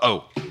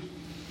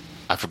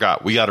 I I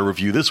forgot. We got a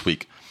review this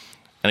week.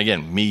 And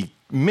again, me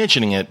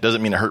mentioning it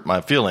doesn't mean it hurt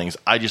my feelings.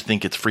 I just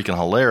think it's freaking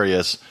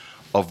hilarious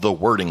of the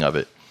wording of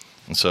it.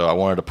 And so I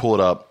wanted to pull it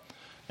up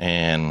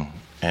and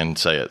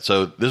say it.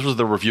 So this was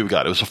the review we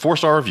got. It was a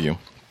 4-star review,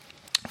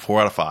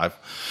 4 out of 5.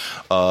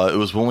 It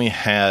was when we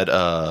had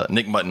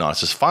Nick Mutton on. It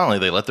says, finally,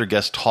 they let their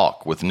guests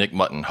talk with Nick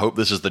Mutton. Hope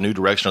this is the new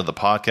direction of the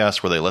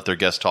podcast where they let their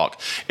guests talk.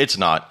 It's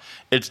not.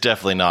 It's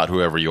definitely not,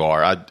 whoever you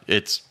are.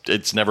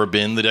 It's never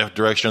been the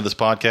direction of this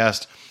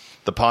podcast.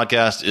 The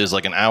podcast is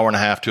like an hour and a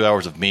half, 2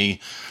 hours of me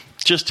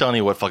just telling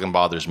you what fucking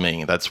bothers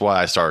me. That's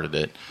why I started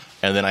it.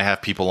 And then I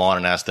have people on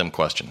and ask them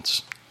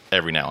questions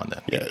every now and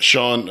then. Yeah,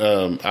 Sean,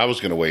 I was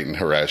going to wait and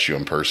harass you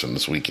in person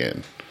this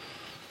weekend.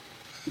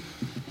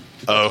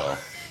 Oh.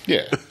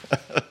 Yeah.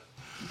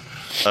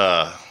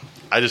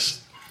 I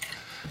just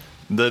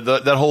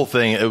that whole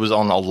thing, it was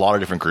on a lot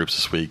of different groups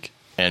this week,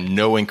 and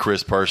knowing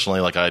Chris personally,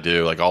 like I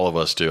do, like all of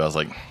us do, I was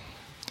like,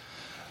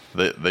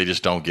 they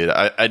just don't get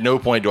it. At no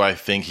point do I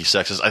think he's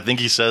sexist. I think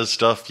he says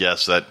stuff,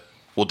 yes, that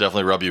will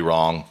definitely rub you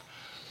wrong,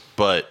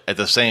 but at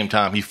the same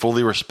time, he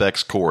fully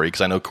respects Corey,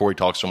 because I know Corey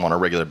talks to him on a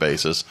regular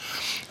basis.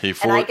 And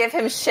I give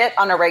him shit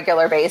on a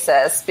regular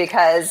basis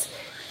because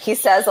he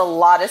says a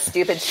lot of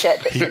stupid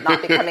shit that should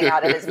not be coming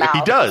out of his mouth.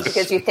 He does.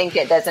 Because you think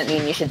it doesn't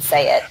mean you should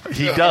say it.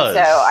 He does.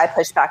 So I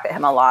push back at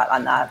him a lot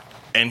on that.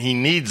 And he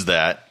needs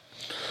that.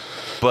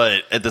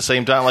 But at the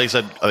same time, like I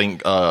said, I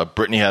think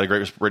Brittany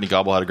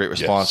Gobble had a great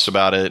response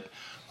about it.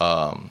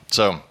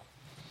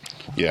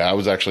 Yeah, I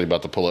was actually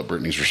about to pull up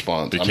Brittany's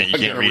response. You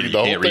can't read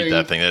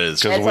that thing. That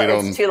is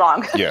it's too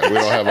long. Yeah, we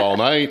don't have all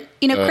night.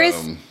 You know,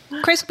 Chris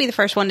will be the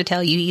first one to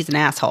tell you he's an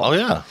asshole. Oh,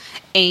 yeah.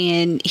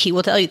 And he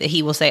will tell you that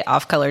he will say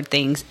off-colored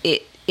things.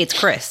 It's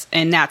Chris,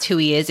 and that's who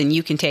he is, and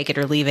you can take it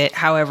or leave it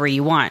however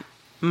you want.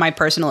 My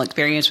personal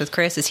experience with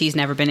Chris is he's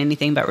never been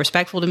anything but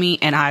respectful to me,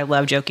 and I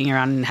love joking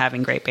around and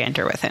having great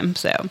banter with him.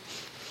 So I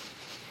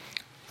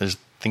just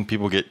think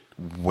people get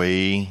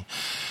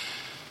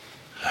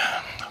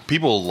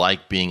people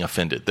like being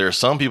offended. There are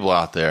some people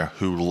out there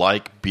who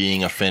like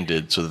being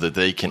offended so that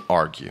they can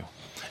argue.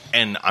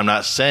 And I'm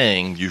not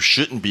saying you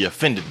shouldn't be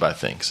offended by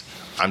things.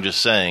 I'm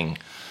just saying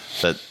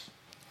that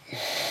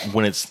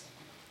when it's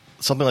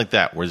something like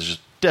that, where it's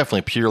just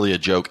definitely purely a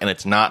joke and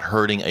it's not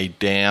hurting a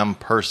damn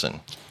person,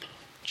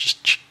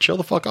 just chill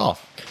the fuck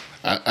off.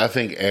 I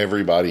think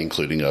everybody,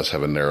 including us,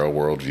 have a narrow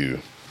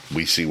worldview.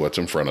 We see what's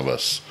in front of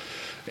us.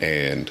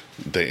 And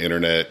the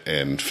internet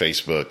and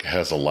Facebook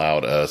has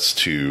allowed us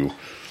to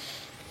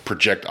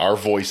project our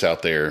voice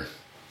out there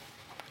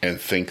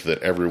and think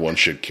that everyone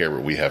should care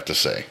what we have to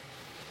say.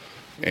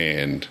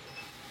 And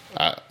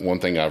one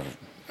thing I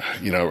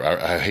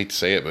hate to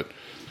say it, but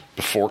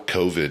before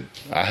COVID,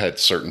 I had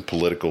certain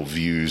political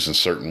views and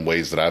certain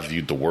ways that I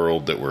viewed the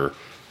world that were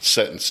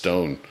set in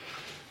stone.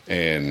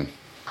 And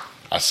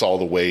I saw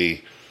the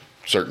way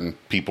certain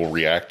people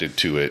reacted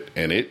to it,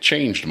 and it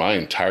changed my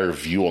entire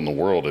view on the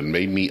world and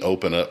made me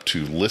open up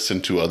to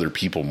listen to other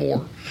people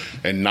more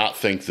and not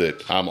think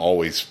that I'm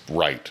always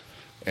right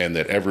and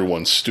that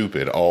everyone's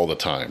stupid all the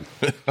time.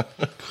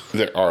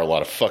 There are a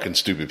lot of fucking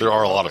stupid people. There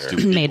are a lot of stupid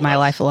people. Made my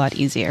life a lot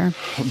easier.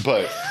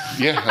 But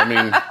yeah, I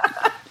mean,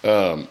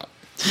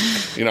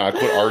 I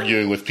quit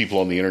arguing with people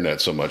on the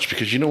internet so much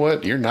because you know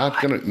what?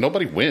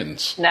 Nobody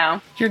wins. No.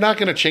 You're not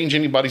going to change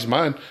anybody's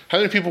mind. How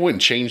many people went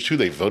and changed who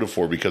they voted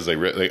for because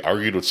they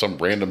argued with some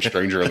random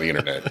stranger on the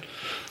internet?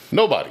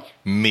 Nobody.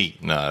 Me.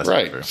 No, that's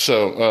right. Not true.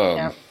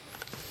 So,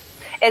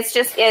 it's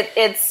just,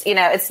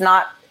 it's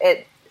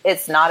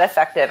not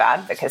effective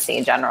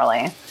advocacy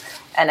generally.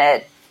 And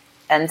it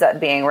ends up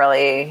being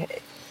really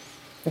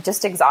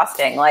just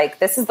exhausting. Like,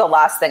 this is the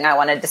last thing I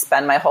wanted to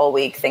spend my whole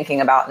week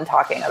thinking about and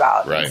talking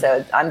about. Right. And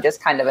so I'm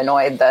just kind of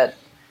annoyed that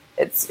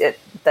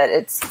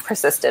it's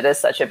persisted as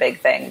such a big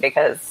thing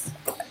because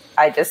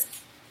I get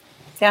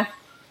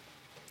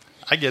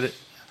it.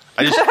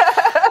 And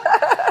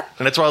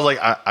that's why I was like,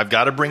 I've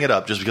got to bring it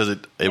up just because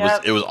it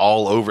was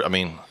all over. I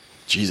mean,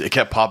 geez, it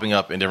kept popping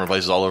up in different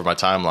places all over my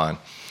timeline.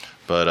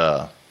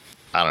 But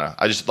I don't know.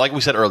 I just, like we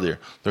said earlier,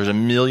 there's a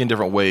million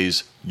different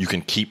ways you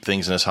can keep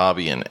things in this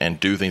hobby and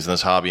do things in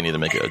this hobby and either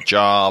make it a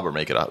job or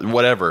make it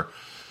whatever.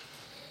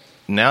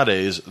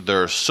 Nowadays,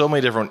 there are so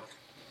many different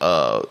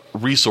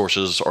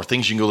resources or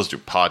things you can go listen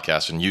to,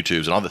 podcasts and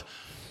YouTubes and all that.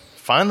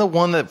 Find the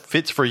one that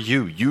fits for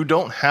you. You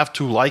don't have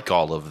to like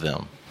all of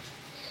them.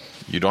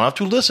 You don't have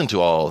to listen to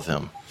all of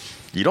them.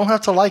 You don't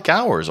have to like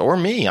ours or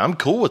me. I'm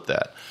cool with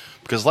that.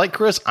 Because like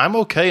Chris, I'm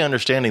okay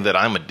understanding that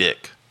I'm a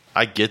dick.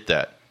 I get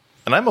that.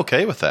 And I'm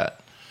okay with that.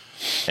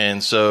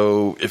 And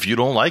so if you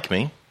don't like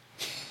me,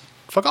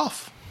 fuck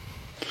off.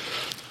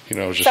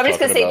 Somebody's going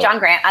to say, John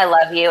Grant, I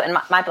love you. And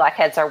my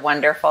blackheads are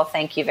wonderful.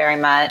 Thank you very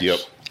much. Yep.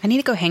 I need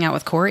to go hang out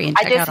with Corey and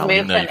check out all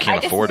of them. You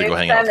can't afford to go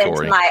hang out with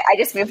Corey. I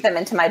just moved them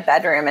into my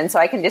bedroom, and so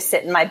I can just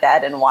sit in my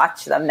bed and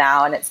watch them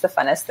now, and it's the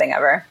funnest thing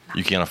ever.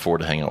 You can't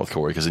afford to hang out with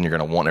Corey because then you're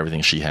going to want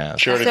everything she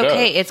has. Sure, it's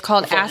okay. It's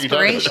called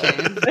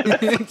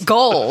aspiration.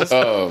 Goals.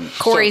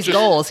 Corey's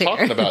goals here.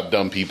 Talking about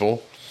dumb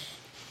people,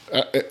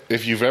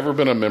 if you've ever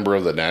been a member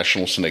of the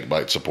National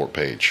Snakebite Support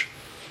page,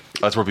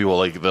 That's where people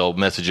they'll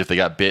message if they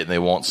got bit and they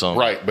want some.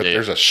 Right, but Yeah.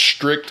 there's a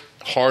strict,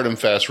 hard and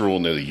fast rule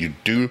in there that you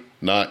do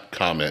not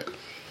comment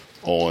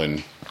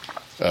on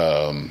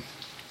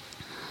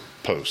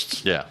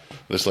posts. Yeah.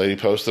 This lady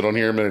posted on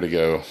here a minute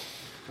ago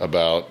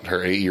about her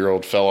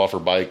 8-year-old fell off her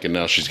bike and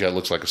now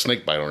looks like a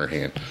snake bite on her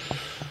hand.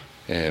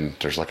 And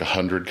there's like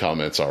 100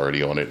 comments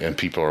already on it, and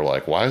people are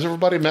like, "Why is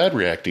everybody mad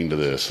reacting to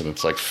this?" And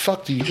it's like,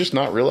 "Fuck! Do you just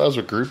not realize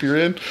what group you're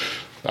in?"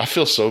 I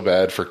feel so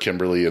bad for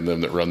Kimberly and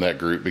them that run that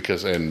group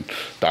and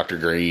Dr.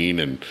 Green,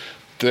 and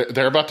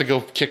they're about to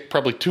go kick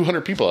probably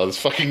 200 people out of this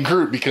fucking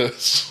group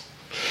because.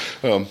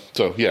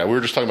 So yeah, we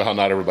were just talking about how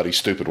not everybody's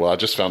stupid. Well, I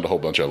just found a whole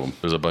bunch of them.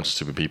 There's a bunch of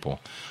stupid people.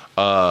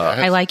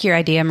 I like your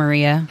idea,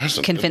 Maria. There's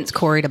some Convince good ones.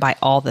 Corey to buy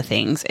all the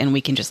things, and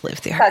we can just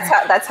live there.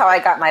 That's how I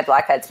got my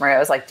blackheads, Maria. I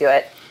was like, do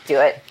it.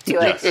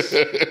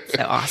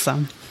 So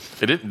awesome.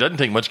 It doesn't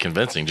take much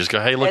convincing. Just go,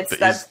 hey, look,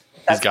 That's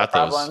he's got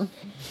the those. problem.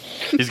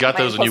 He's got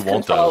those, and you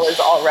want Control those. is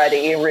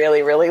already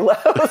really, really low,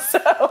 so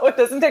it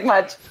doesn't take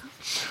much.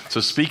 So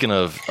speaking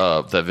of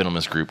that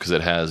Venomous group, because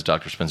it has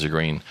Dr. Spencer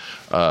Green,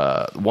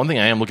 one thing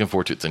I am looking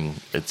forward to,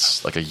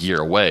 it's like a year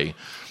away,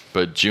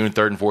 but June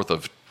 3rd and 4th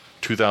of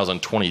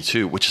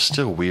 2022, which is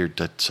still weird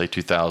to say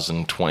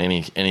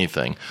 2020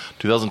 anything.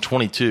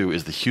 2022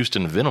 is the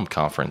Houston Venom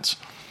Conference.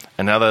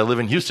 And now that I live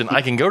in Houston,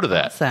 I can go to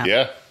that. So,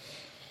 Yeah.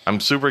 I'm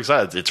super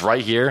excited. It's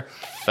right here.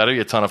 That'll be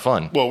a ton of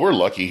fun. Well, we're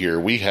lucky here.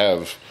 We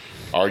have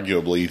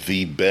arguably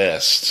the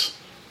best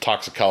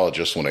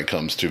toxicologist when it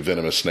comes to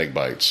venomous snake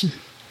bites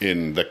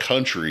in the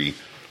country.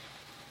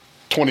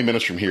 20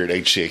 minutes from here at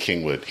HCA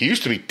Kingwood. He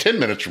used to be 10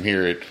 minutes from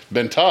here at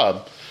Ben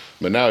Taub,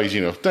 but now he's,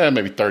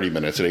 maybe 30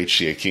 minutes at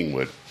HCA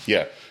Kingwood.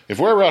 Yeah. If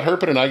we're around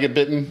Herpin and I get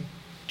bitten,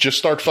 just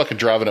start fucking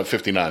driving up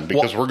 59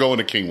 because we're going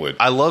to Kingwood.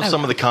 I love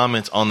some of the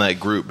comments on that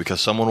group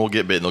because someone will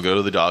get bitten, they'll go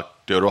to the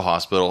go to a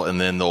hospital, and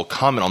then they'll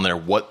comment on there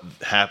what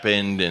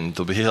happened, and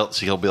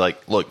he'll be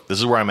like, look, this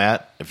is where I'm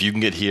at. If you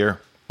can get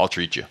here, I'll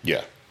treat you.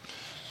 Yeah.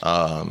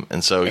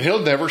 And so And he'll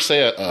never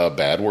say a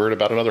bad word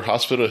about another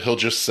hospital. He'll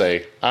just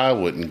say, I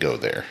wouldn't go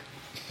there.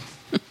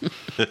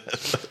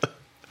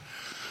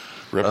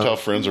 Reptile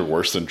friends are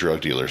worse than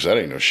drug dealers. That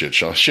ain't no shit,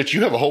 Sean. Shit,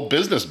 you have a whole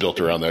business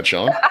built around that,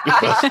 Sean.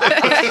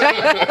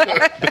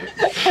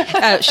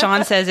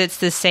 Sean says it's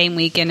the same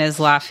weekend as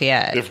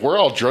Lafayette. If we're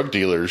all drug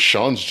dealers,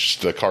 Sean's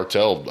just the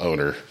cartel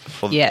owner.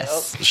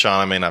 Yes. Sean,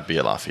 I may not be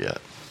at Lafayette.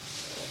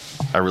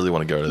 I really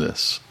want to go to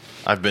this.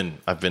 I've been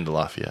to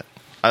Lafayette.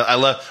 I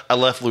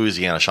left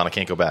Louisiana, Sean. I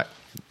can't go back.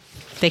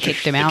 They kicked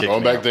him out.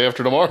 Going back day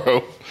after tomorrow.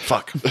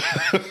 Fuck.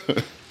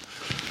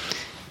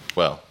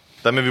 Well,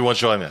 that may be one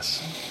show I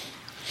miss.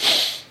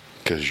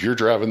 Because you're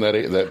driving that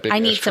big I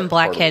ass need some truck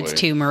part of the blackheads way.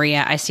 too,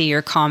 Maria. I see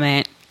your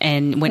comment.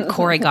 And when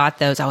Corey got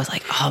those, I was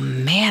like, oh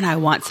man, I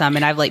want some.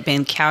 And I've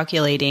been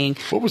calculating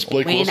What was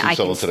Blake when Wilson I can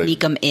selling today? sneak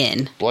them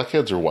in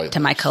Blackheads or white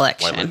to my lips?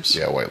 collection. White lips.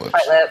 Yeah, white lips.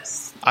 White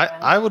lips.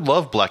 I would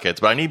love blackheads,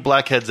 but I need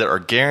blackheads that are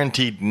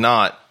guaranteed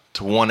not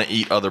to want to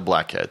eat other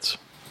blackheads.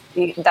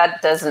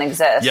 That doesn't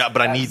exist. Yeah,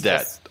 but I That's need that.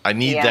 just- I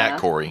need that,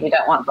 Corey. You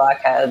don't want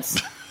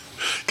blackheads.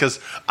 Because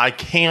I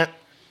can't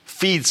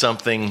feed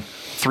something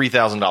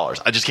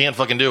 $3,000. I just can't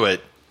fucking do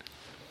it.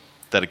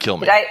 That'd kill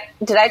me.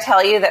 Did I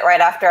tell you that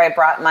right after I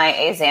brought my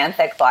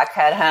Azanthic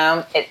blackhead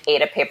home, it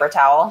ate a paper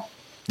towel?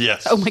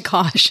 Yes. Oh my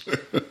gosh.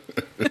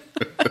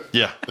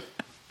 Yeah.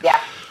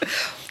 Yeah.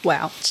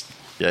 Wow.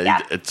 Yeah.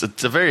 Yeah. It's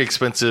a very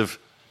expensive,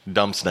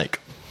 dumb snake.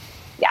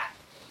 Yeah.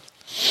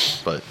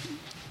 But,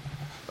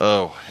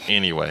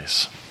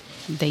 anyways.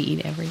 They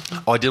eat everything.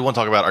 Oh, I did want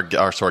to talk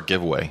about our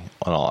giveaway.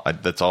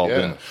 That's all Yeah.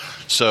 been.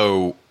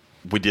 So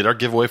we did our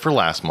giveaway for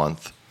last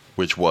month,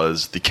 which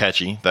was the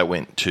catchy that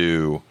went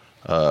to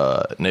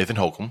Nathan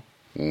Holcomb.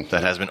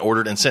 That has been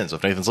ordered and sent. So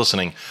if Nathan's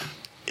listening,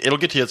 it'll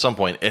get to you at some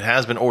point. It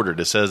has been ordered.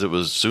 It says it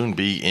will soon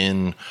be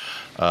in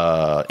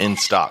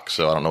stock.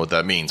 So I don't know what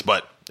that means,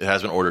 but it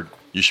has been ordered.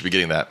 You should be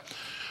getting that.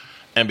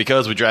 And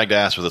because we dragged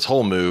ass with this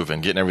whole move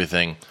and getting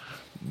everything,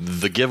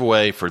 the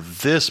giveaway for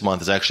this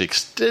month is actually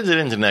extended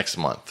into next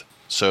month.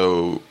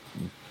 So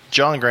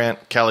John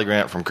Grant, Callie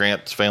Grant from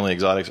Grant's Family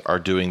Exotics are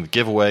doing the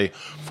giveaway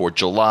for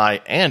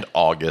July and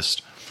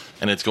August.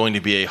 And it's going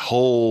to be a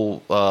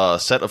whole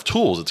set of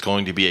tools. It's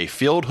going to be a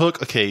field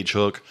hook, a cage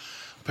hook,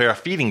 a pair of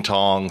feeding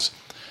tongs,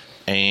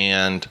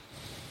 and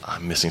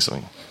I'm missing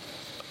something.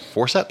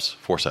 Forceps?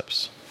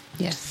 Forceps.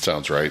 Yes.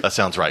 Sounds right. That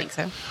sounds right. I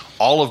think so.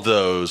 All of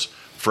those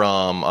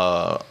from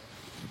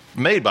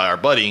made by our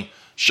buddy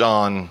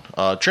Sean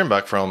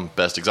Trimbuck from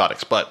Best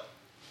Exotics. But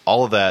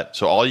all of that,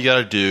 so all you got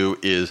to do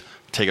is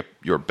take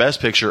your best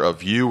picture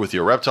of you with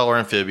your reptile or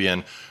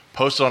amphibian,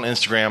 post it on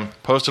Instagram,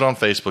 post it on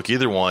Facebook,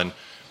 either one,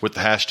 with the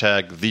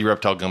hashtag The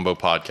Reptile Gumbo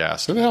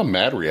Podcast. Look at how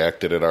Matt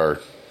reacted at our...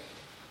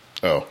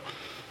 Oh,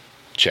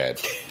 Chad.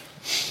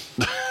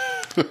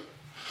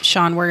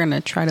 Sean, we're going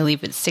to try to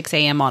leave at 6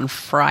 a.m. on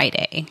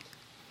Friday.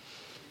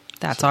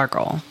 That's our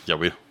goal.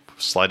 Yeah,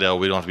 Slidell,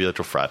 we don't have to be there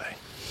till Friday.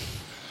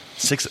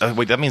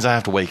 Wait, that means I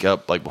have to wake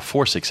up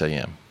before 6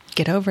 a.m.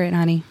 Get over it,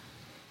 honey.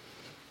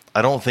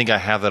 I don't think I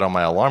have that on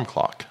my alarm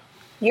clock.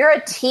 You're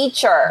a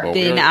teacher. Well,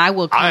 Then we I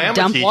will I am a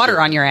dump teater.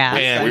 water on your ass.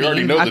 And we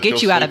already know I'll that get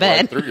you'll you out of sleep right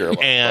bed. through your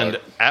And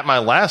life. at my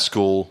last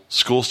school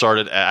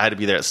started. I had to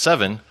be there at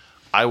 7.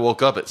 I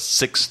woke up at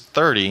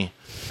 6:30,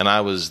 and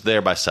I was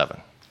there by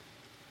 7.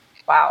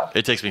 Wow.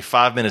 It takes me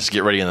 5 minutes to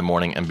get ready in the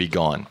morning and be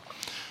gone.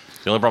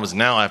 The only problem is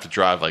now I have to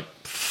drive like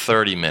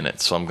 30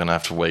 minutes, so I'm gonna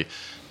have to wait.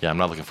 Yeah, I'm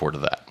not looking forward to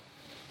that.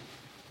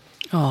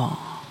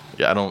 Oh,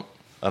 Yeah, I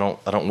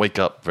don't wake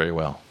up very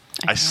well.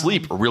 I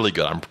sleep really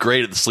good. I'm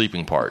great at the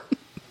sleeping part.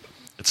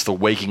 It's the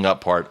waking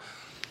up part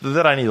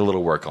that I need a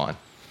little work on.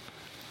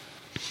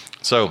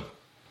 So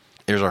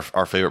here's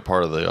our favorite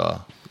part of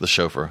the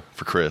show for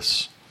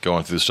Chris,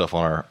 going through stuff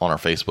on our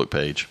Facebook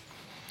page.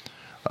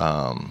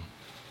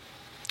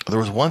 There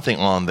was one thing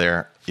on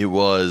there. It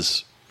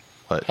was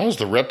what? How's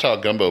the Reptile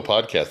Gumbo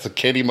podcast? The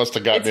Katie must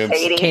have gotten in. It's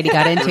Katie. Katie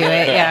got into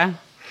it. Yeah,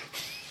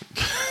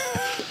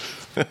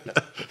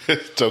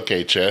 It's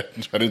okay, Chad.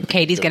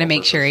 Katie's gonna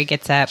make sure he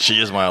gets up.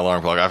 She is my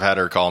alarm clock. I've had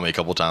her call me a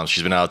couple times.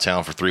 She's been out of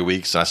town for 3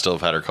 weeks, and I still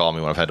have had her call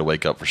me when I've had to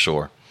wake up for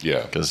sure.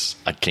 Yeah. because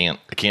I can't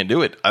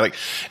do it.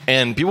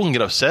 And people can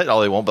get upset all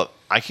they want, but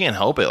I can't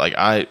help it. Like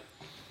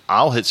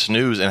I'll hit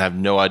snooze and have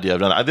no idea I've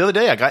done it. The other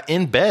day, I got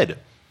in bed.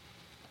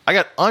 I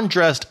got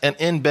undressed and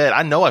in bed.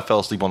 I know I fell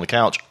asleep on the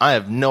couch. I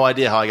have no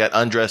idea how I got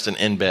undressed and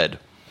in bed.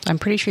 I'm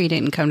pretty sure you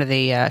didn't come to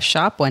the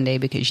shop one day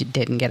because you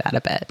didn't get out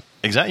of bed.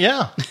 Exactly.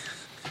 Yeah.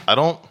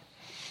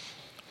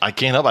 I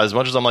can't help it. As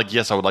much as I'm like,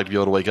 yes, I would like to be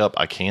able to wake up,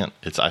 I can't.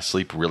 I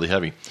sleep really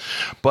heavy.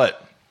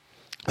 But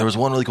there was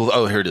one really cool.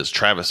 Oh, here it is.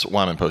 Travis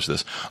Wyman posted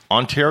this.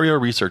 Ontario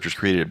researchers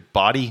created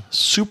body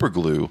super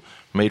glue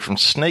made from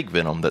snake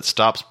venom that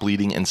stops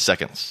bleeding in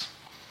seconds.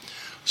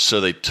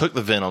 So they took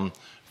the venom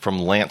from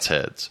lance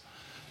heads,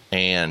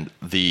 and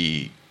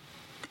the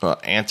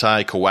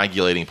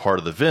anti-coagulating part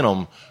of the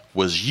venom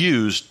was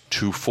used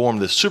to form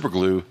this super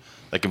glue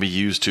that can be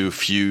used to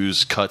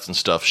fuse cuts and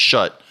stuff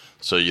shut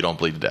so you don't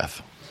bleed to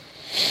death.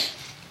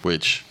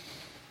 Which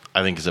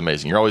I think is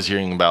amazing. You're always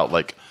hearing about,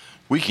 like,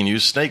 we can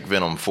use snake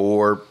venom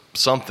for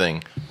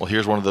something. Well,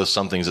 here's one of those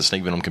somethings that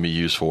snake venom can be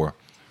used for,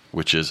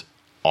 which is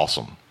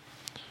awesome.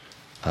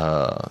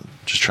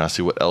 Just trying to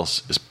see what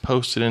else is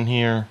posted in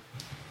here.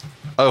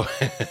 Oh,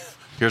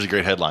 here's a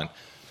great headline.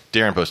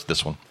 Darren posted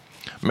this one.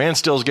 Man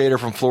steals gator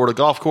from Florida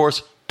golf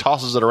course,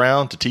 tosses it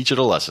around to teach it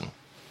a lesson.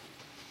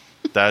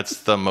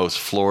 That's the most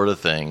Florida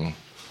thing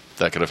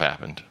that could have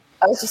happened.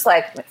 I was just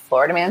like,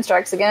 Florida man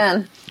strikes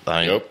again.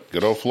 Yep,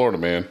 good old Florida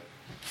man.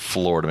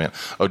 Florida man.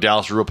 Oh,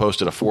 Dallas Rua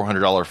posted a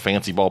 $400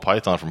 fancy ball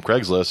python from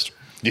Craigslist,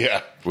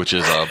 Yeah. which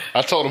is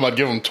I told him I'd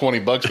give him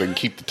 $20 so they can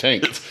keep the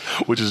tank.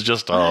 which is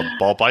just a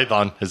ball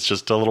python. It's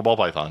just a little ball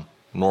python.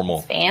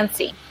 Normal.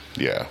 Fancy.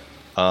 Yeah.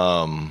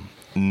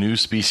 New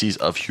species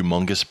of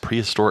humongous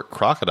prehistoric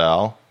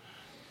crocodile.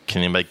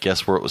 Can anybody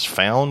guess where it was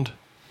found?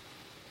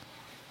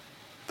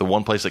 The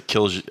one place that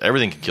kills you,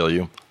 everything can kill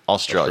you,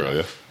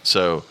 Australia.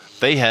 So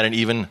they had an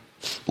even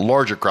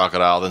larger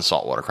crocodile than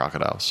saltwater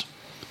crocodiles.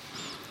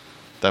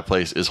 That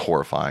place is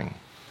horrifying.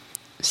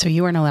 So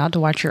you weren't allowed to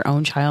watch your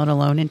own child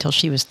alone until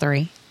she was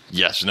 3?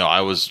 Yes, no,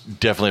 I was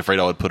definitely afraid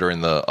I would put her in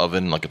the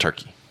oven like a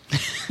turkey.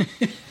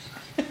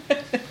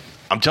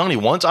 I'm telling you,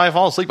 once I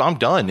fall asleep, I'm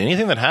done.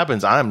 Anything that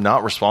happens, I'm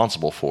not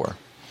responsible for.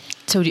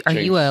 So are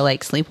you a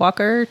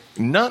sleepwalker?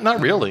 Not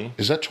really.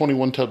 Is that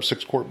 21 tub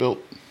 6 quart built?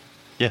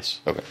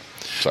 Yes. Okay.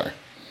 Sorry.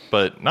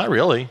 But not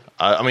really.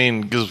 I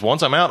mean, because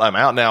once I'm out, I'm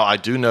out now. I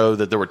do know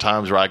that there were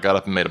times where I got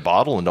up and made a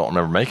bottle and don't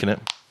remember making it.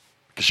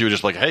 Because she was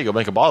just like, hey, go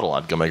make a bottle.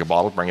 I'd go make a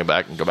bottle, bring it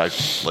back, and go back,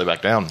 lay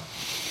back down.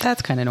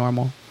 That's kind of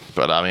normal.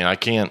 But, I mean, I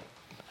can't.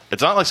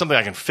 It's not like something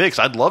I can fix.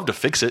 I'd love to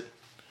fix it.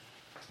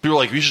 People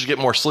are like, you should get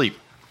more sleep.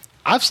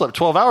 I've slept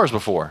 12 hours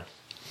before.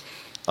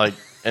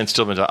 And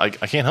still been, I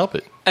can't help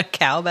it. A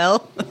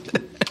cowbell?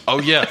 Oh,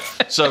 yeah.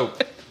 So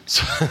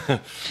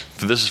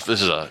this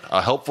is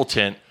a helpful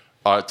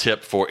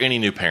tip for any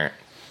new parent.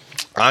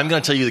 I'm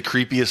going to tell you the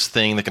creepiest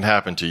thing that can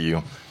happen to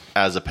you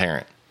as a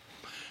parent.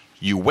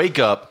 You wake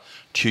up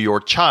to your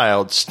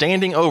child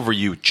standing over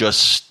you, just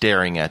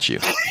staring at you.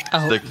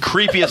 Oh. The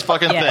creepiest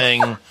fucking Yes.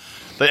 thing.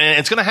 And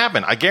it's going to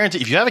happen. I guarantee.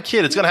 If you have a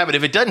kid, it's going to happen.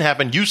 If it doesn't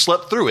happen, you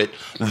slept through it.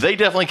 They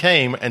definitely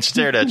came and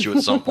stared at you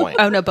at some point.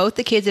 Oh, no, both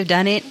the kids have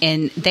done it,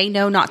 and they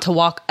know not to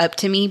walk up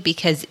to me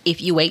because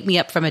if you wake me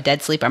up from a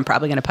dead sleep, I'm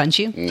probably going to punch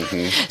you.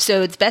 Mm-hmm.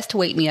 So it's best to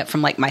wake me up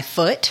from, like, my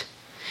foot,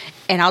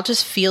 and I'll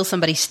just feel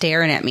somebody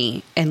staring at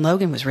me. And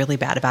Logan was really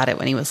bad about it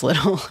when he was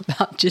little,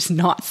 about just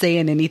not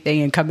saying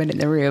anything and coming in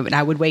the room, and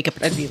I would wake up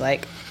and I'd be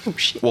like, oh,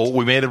 shit. Well,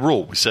 we made a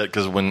rule. We said,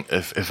 because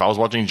if I was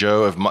watching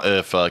Joe,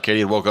 if Katie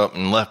had woke up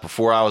and left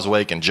before I was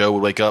awake, and Joe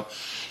would wake up,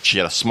 she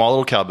had a small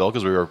little cowbell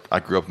because I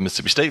grew up a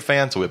Mississippi State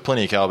fan, so we had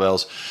plenty of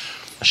cowbells.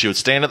 She would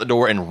stand at the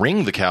door and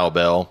ring the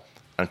cowbell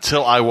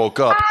until I woke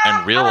up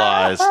and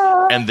realized,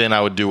 and then I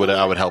would do what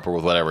I would help her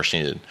with whatever she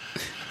needed.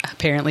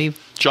 Apparently,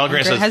 John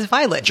Grant has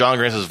Violet. John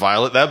Grant says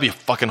Violet. That'd be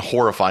fucking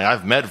horrifying.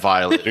 I've met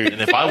Violet, dude,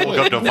 and if I woke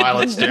up to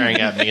Violet staring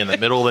at me in the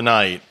middle of the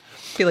night,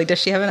 Feel like, does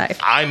she have a knife?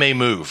 I may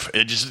move.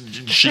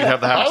 She'd have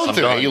the house. I was I'm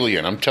an done.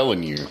 alien, I'm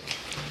telling you.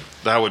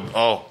 That would,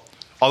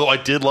 Although I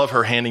did love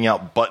her handing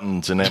out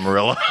buttons in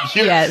Amarillo.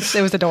 Yes,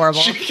 it was adorable.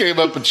 She came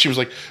up and she was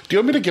like, "Do you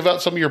want me to give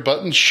out some of your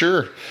buttons?"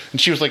 Sure. And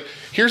she was like,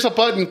 "Here's a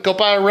button. Go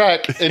buy a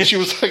rack." And she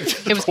was like,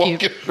 It was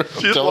cute. She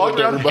just walked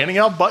around handing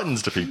out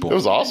buttons to people. It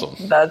was awesome.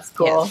 That's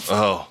cool. Yes.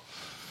 Oh,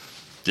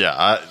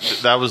 yeah.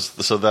 That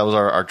was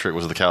our trick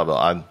was the cowbell.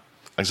 Like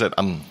I said,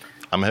 I'm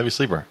a heavy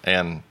sleeper,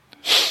 and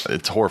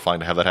it's horrifying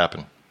to have that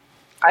happen.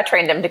 I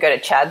trained him to go to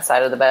Chad's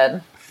side of the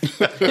bed.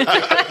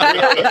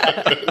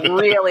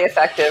 Really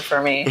effective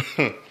for me.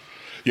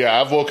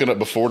 Yeah, I've woken up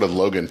before to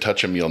Logan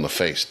touching me on the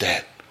face.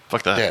 Dad.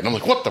 Fuck that. Dad. And I'm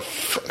like, what the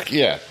fuck?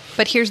 Yeah.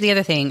 But here's the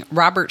other thing.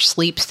 Robert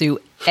sleeps through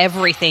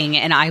everything,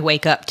 and I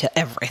wake up to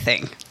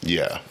everything.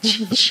 Yeah.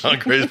 Sean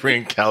Gray's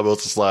bringing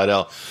cowbells to slide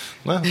out.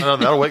 Well,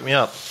 that'll wake me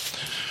up.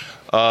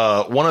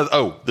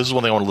 This is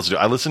one thing I want to listen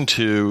to. I listened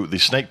to the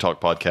Snake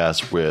Talk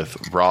podcast with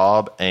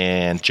Rob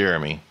and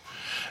Jeremy,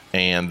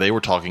 and they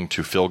were talking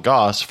to Phil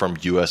Goss from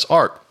US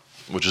Ark,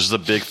 which is the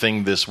big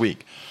thing this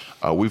week.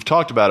 We've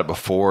talked about it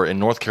before. In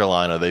North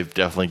Carolina, they've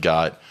definitely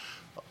got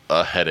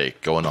a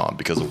headache going on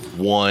because of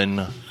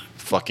one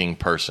fucking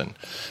person.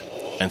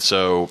 And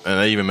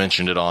they even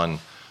mentioned it on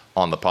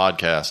the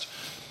podcast.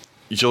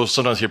 You'll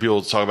sometimes hear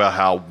people talk about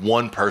how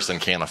one person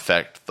can't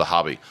affect the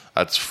hobby.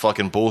 That's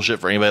fucking bullshit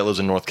for anybody that lives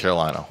in North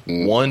Carolina.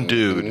 Mm-hmm. One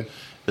dude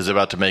is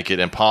about to make it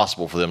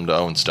impossible for them to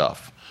own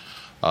stuff.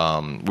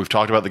 We've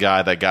talked about the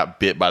guy that got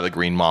bit by the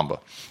green mamba.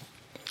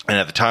 And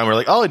at the time, we were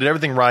like, oh, he did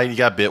everything right. He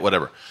got bit,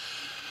 whatever.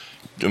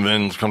 And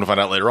then come to find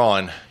out later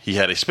on, he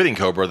had a spitting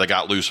cobra that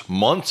got loose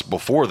months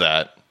before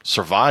that,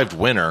 survived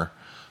winter,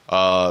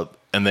 and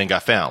then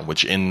got found,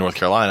 which in North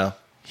Carolina,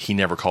 he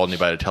never called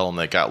anybody to tell him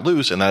that it got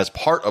loose. And that is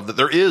part of that.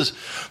 There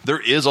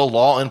is a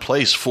law in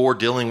place for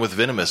dealing with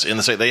venomous in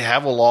the state. They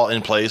have a law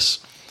in place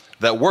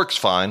that works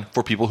fine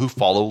for people who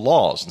follow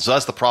laws. And so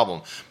that's the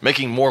problem.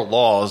 Making more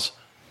laws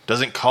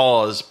doesn't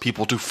cause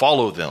people to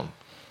follow them.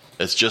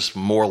 It's just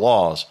more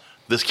laws.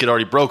 This kid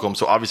already broke them,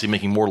 so obviously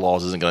making more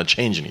laws isn't going to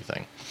change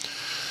anything.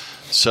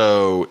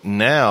 So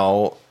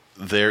now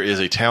there is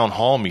a town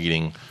hall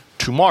meeting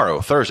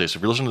tomorrow, Thursday. So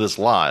if you're listening to this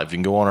live, you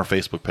can go on our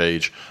Facebook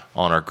page,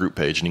 on our group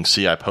page, and you can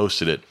see I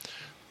posted it,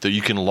 that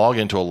you can log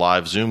into a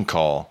live Zoom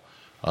call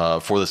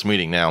for this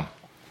meeting. Now,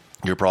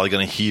 you're probably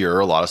going to hear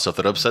a lot of stuff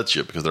that upsets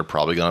you because they're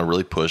probably going to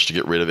really push to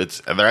get rid of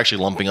it. They're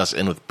actually lumping us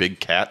in with big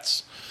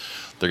cats.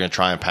 They're going to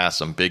try and pass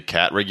some big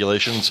cat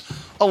regulations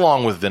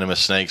along with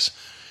venomous snakes.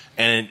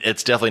 And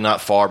it's definitely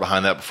not far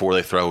behind that before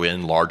they throw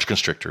in large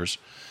constrictors.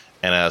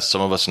 And as some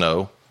of us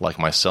know, like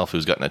myself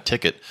who's gotten a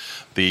ticket,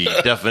 the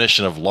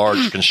definition of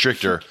large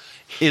constrictor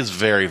is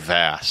very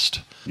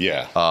vast.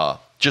 Yeah.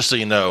 Just so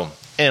you know,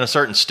 in a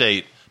certain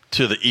state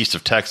to the east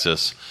of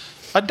Texas,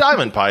 a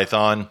diamond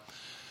python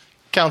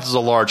counts as a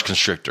large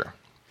constrictor.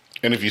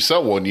 And if you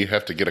sell one, you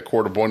have to get a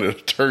court-appointed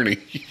attorney.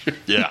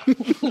 Yeah.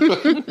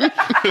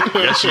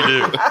 Yes, you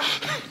do.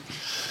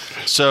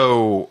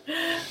 So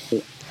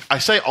I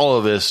say all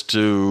of this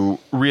to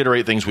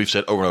reiterate things we've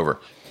said over and over.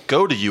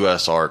 Go to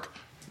US Ark,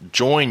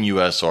 join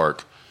US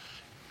Ark,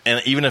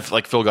 and even if,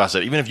 like Phil Goss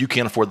said, even if you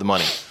can't afford the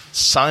money,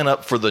 sign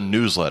up for the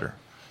newsletter.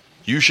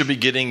 You should be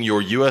getting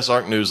your US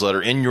Ark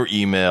newsletter in your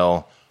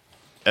email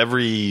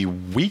every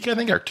week, I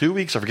think, or 2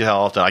 weeks. I forget how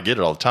often. I get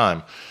it all the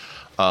time.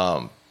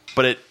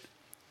 But it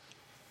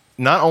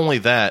not only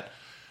that,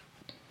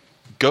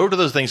 go to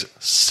those things,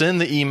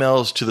 send the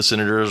emails to the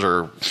senators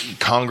or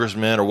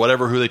congressmen or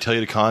whatever who they tell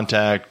you to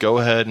contact. Go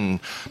ahead and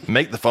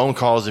make the phone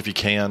calls if you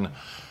can.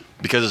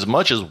 Because as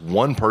much as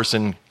one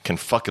person can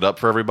fuck it up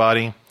for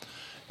everybody,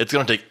 it's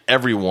going to take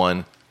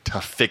everyone to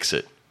fix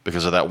it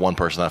because of that one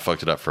person that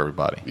fucked it up for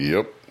everybody.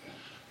 Yep.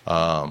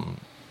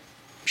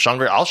 Sean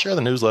Gray, I'll share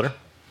the newsletter.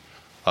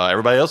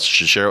 Everybody else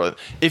should share it.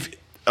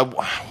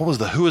 Who had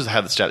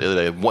the stat the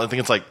other day? I think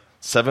it's like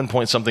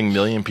 7-point-something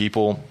million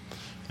people.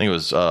 I think it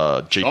was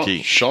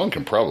JT. Sean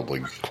can probably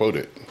quote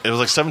it. It was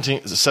like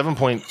 7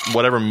 point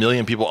whatever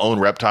million people own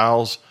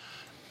reptiles,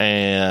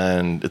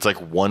 and it's like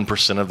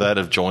 1% of that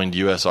have joined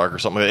US Ark or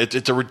something like that.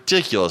 It's a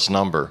ridiculous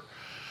number.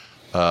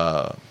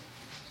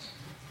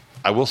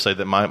 I will say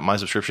that my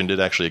subscription did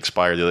actually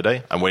expire the other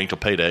day. I'm waiting till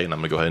payday, and I'm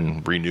going to go ahead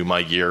and renew my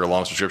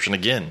year-long subscription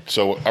again.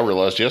 So I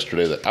realized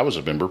yesterday that I was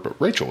a member, but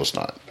Rachel was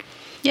not.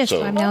 Yes,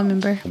 so I'm now a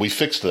member. We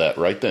fixed that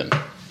right then.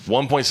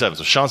 1.7.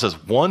 So Sean says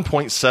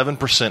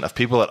 1.7% of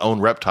people that own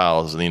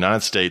reptiles in the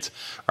United States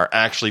are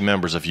actually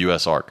members of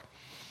US Ark.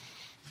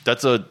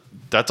 That's a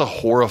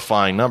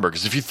horrifying number,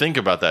 because if you think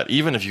about that,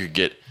 even if you could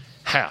get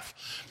half,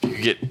 you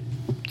could get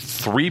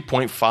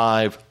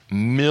 3.5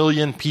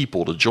 million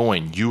people to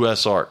join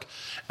US Ark,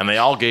 and they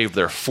all gave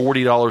their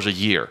 $40 a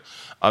year.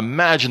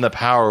 Imagine the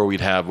power we'd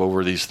have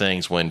over these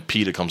things when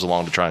PETA comes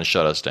along to try and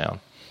shut us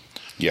down.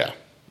 Yeah.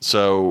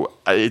 So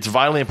it's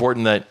vitally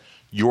important that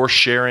you're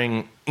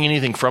sharing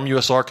anything from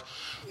US Ark.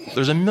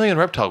 There's a million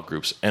reptile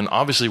groups, and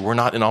obviously we're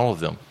not in all of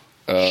them.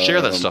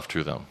 Share that stuff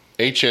to them.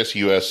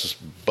 HSUS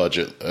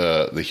budget,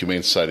 the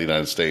Humane Society of the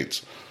United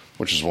States,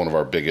 which is one of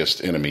our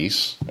biggest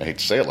enemies. I hate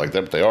to say it like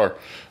that, but they are.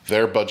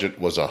 Their budget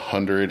was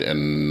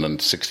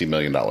 $160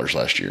 million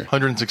last year.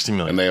 $160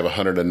 million. And they have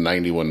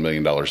 $191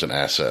 million in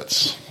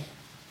assets.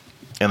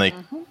 And they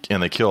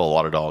kill a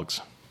lot of dogs.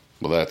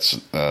 Well, that's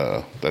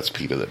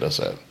PETA that does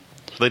that.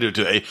 They do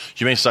too. A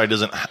humane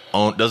society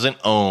doesn't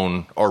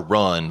own or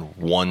run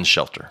one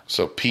shelter.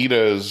 So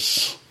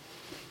PETA's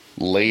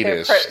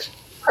latest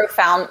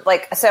profound,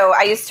 so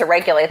I used to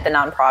regulate the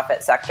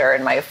nonprofit sector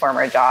in my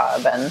former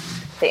job, and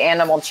the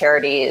animal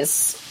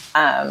charities,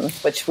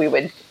 which we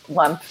would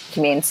lump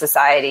Humane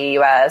Society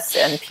US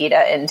and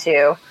PETA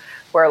into,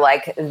 were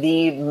like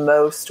the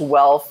most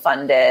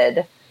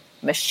well-funded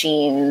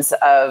machines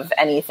of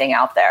anything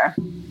out there.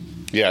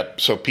 Yeah,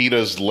 so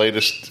PETA's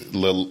latest,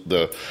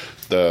 the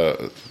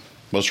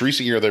most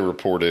recent year they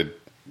reported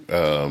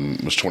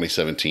was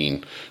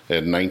 2017. They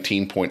had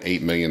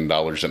 $19.8 million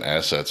in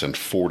assets and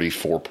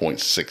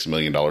 $44.6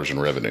 million in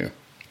revenue.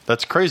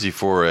 That's crazy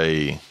for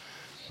a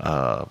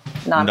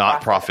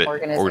not-profit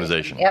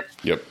organization.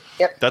 Yep.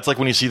 That's like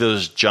when you see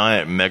those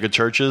giant mega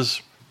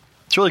churches.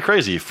 It's really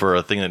crazy for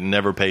a thing that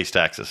never pays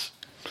taxes.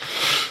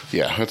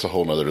 Yeah, that's a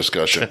whole nother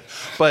discussion.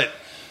 But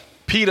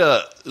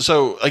PETA,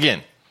 so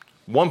again,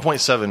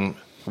 1.7,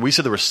 we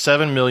said there were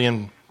 7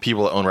 million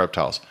people that own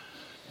reptiles.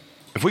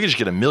 If we could just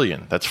get 1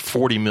 million, that's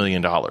 $40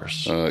 million.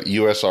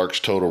 U.S. ARC's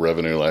total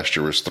revenue last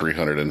year was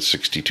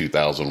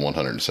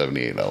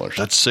 $362,178.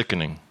 That's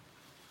sickening.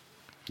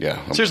 Yeah,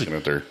 I'm seriously. looking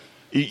at their...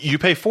 You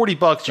pay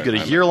 $40, you get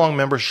a year-long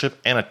membership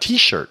and a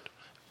T-shirt.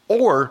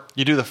 Or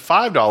you do the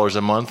 $5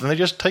 a month, and they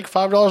just take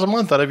 $5 a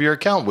month out of your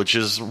account, which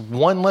is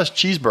one less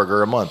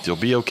cheeseburger a month. You'll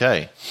be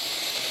okay.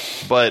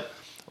 But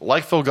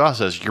like Phil Goss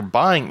says, you're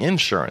buying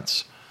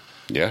insurance.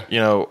 Yeah.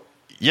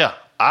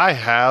 I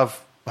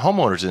have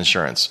homeowners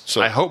insurance.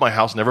 So I hope my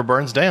house never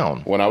burns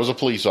down. When I was a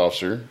police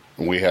officer,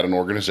 we had an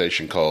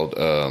organization called,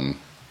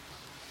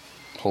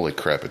 holy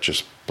crap, it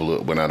just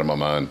went out of my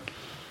mind.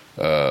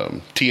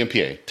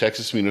 TMPA,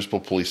 Texas Municipal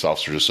Police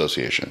Officers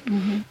Association.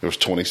 Mm-hmm. It was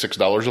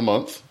 $26 a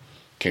month,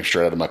 came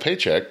straight out of my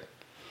paycheck,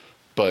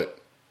 but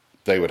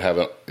they would have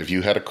if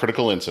you had a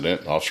critical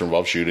incident, officer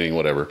involved shooting,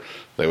 whatever,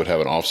 they would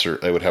have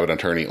an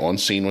attorney on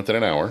scene within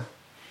an hour,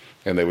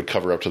 and they would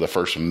cover up to the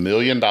first $1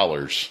 million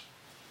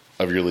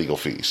of your legal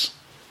fees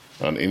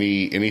on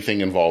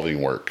anything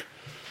involving work.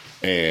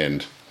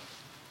 And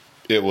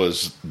it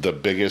was the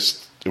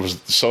biggest, it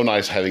was so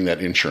nice having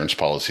that insurance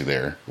policy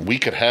there. We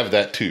could have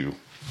that too.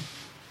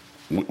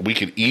 We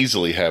could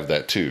easily have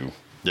that too.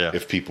 Yeah.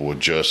 If people would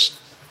just,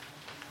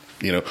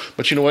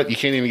 but you know what? You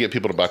can't even get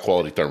people to buy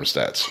quality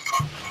thermostats.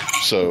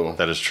 So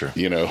that is true.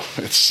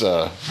 It's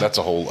that's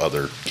a whole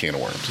other can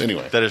of worms.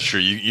 Anyway, that is true.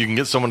 You can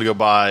get someone to go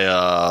buy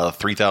a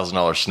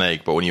 $3,000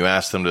 snake, but when you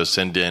ask them to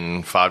send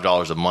in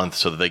 $5 a month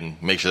so that they can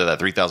make sure that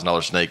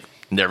 $3,000 snake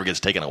never gets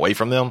taken away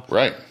from them,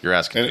 right? You're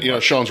asking.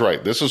 And Sean's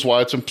right. This is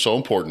why it's so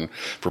important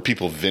for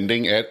people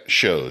vending at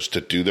shows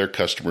to do their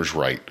customers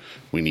right.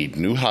 We need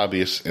new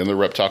hobbyists in the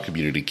reptile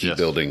community keep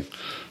building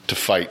to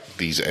fight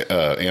these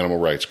animal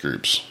rights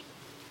groups.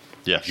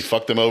 Yes. If you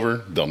fuck them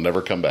over, they'll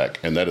never come back.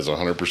 And that is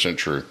 100%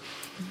 true.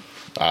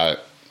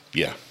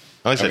 Yeah.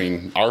 I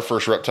mean, our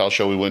first reptile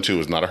show we went to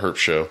was not a herp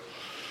show.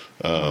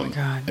 Oh, my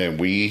God. And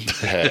we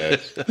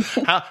had...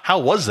 How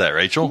was that,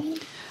 Rachel?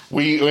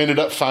 We ended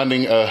up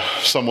finding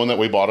someone that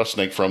we bought a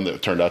snake from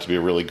that turned out to be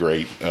really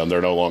great.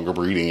 They're no longer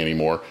breeding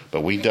anymore.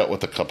 But we dealt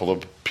with a couple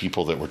of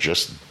people that were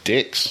just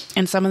dicks.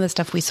 And some of the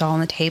stuff we saw on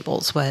the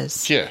tables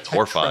was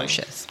horrifying.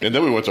 Atrocious. And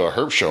then we went to a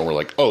herp show and we're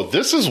like, oh,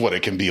 this is what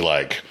it can be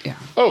like. Yeah.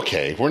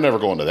 Okay, we're never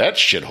going to that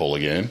shithole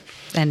again.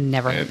 And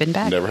never have been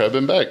back. Never have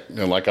been back.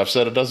 And like I've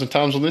said a dozen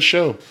times on this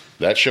show,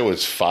 that show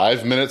is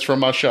 5 minutes from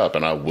my shop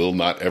and I will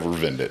not ever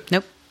vend it.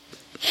 Nope.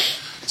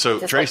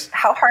 So, Trace,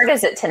 how hard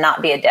is it to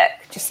not be a dick?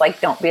 Just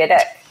don't be a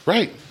dick.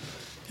 Right.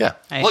 Yeah.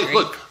 I Look,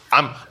 agree.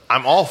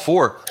 I'm all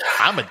for,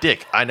 I'm a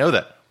dick. I know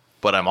that.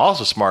 But I'm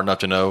also smart enough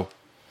to know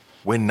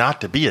when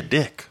not to be a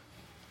dick.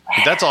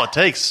 That's all it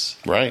takes.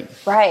 Right.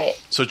 Right.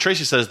 So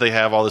Tracy says they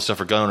have all this stuff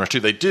for gun owners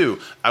too. They do.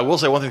 I will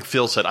say one thing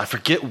Phil said. I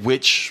forget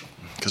which,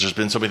 because there's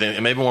been so many things.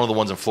 It may be one of the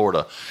ones in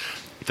Florida.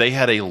 They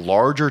had a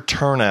larger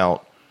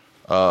turnout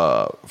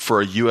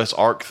for a U.S.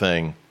 ARC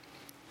thing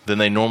than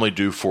they normally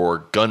do for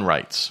gun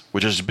rights,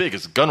 which is big.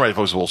 Because gun rights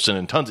folks will send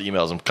in tons of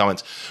emails and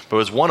comments. But it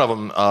was one of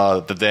them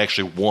that they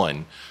actually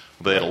won.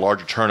 They had a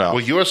larger turnout.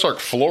 Well, U.S. ARC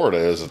Florida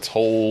is its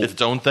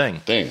own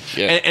thing.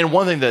 Yeah. And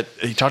one thing that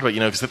he talked about,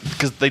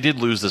 because they did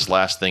lose this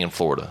last thing in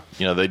Florida.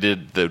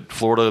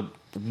 Florida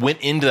went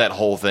into that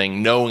whole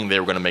thing knowing they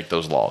were going to make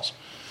those laws.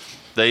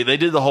 They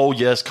did the whole,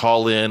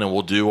 call in and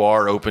we'll do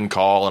our open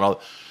call and all.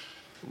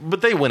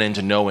 But they went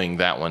into knowing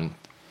that one.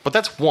 But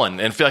that's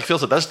one, and like Phil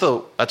said,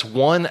 that's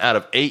 1 out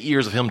of 8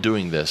 years of him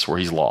doing this where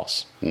he's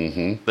lost.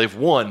 Mm-hmm. They've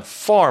won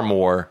far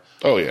more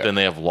than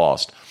they have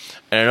lost.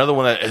 And another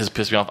one that has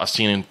pissed me off, I've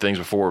seen in things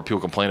before where people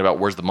complain about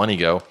where's the money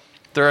go.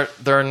 They're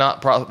a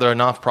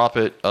nonprofit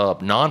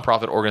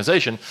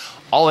organization.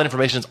 All that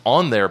information is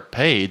on their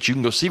page. You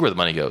can go see where the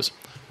money goes.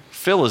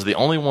 Phil is the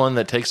only one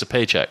that takes a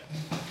paycheck,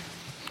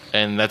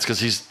 and that's because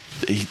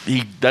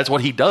he that's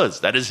what he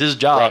does. That is his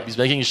job. Right. He's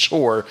making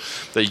sure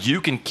that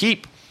you can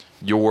keep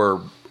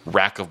your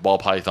rack of ball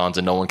pythons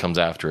and no one comes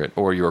after it,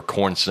 or your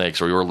corn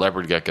snakes, or your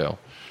leopard gecko.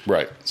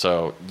 Right.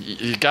 So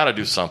you got to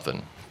do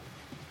something.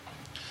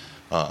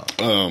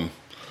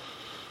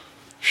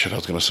 Shit, I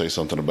was going to say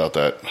something about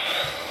that.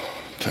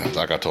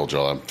 Like I told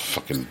y'all, I'm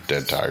fucking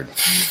dead tired.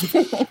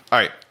 All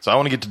right, so I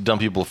want to get to dumb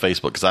people of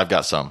Facebook because I've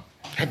got some.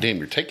 God damn,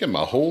 you're taking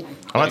my whole...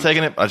 I'm not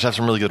taking it. I just have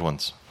some really good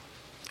ones.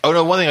 Oh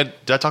no! One thing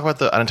did I talk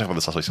about I didn't talk about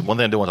this last week. One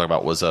thing I did want to talk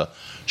about was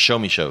show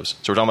me shows.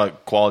 So we're talking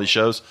about quality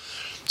shows.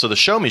 So the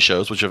show me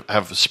shows, which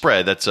have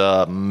spread, that's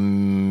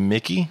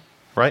Mickey,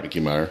 right?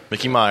 Mickey Meyer.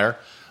 Mickey Meyer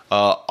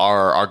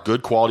are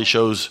good quality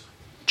shows,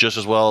 just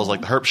as well as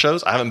like the Herp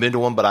shows. I haven't been to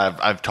one, but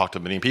I've talked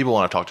to many people,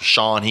 and I've talked to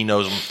Sean. He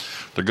knows them.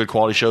 They're good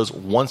quality shows.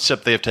 One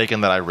step they have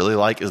taken that I really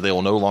like is they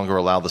will no longer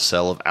allow the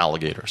sale of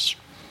alligators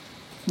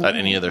at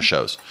any of their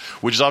shows,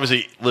 which is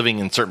obviously living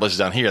in certain places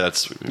down here.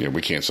 Yeah,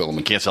 we can't sell them.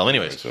 We can't sell them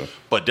anyways. So.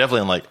 But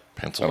definitely in like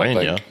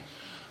Pennsylvania.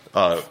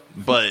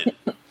 But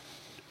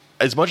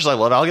as much as I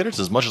love alligators,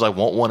 as much as I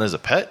want one as a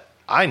pet,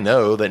 I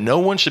know that no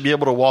one should be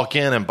able to walk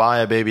in and buy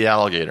a baby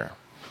alligator.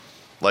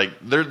 Like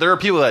there are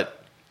people that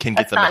can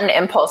get them. That's not an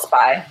impulse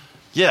buy.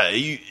 Yeah,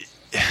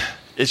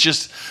 it's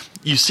just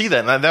you see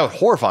that, and that would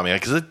horrify me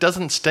because it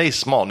doesn't stay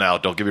small. Now,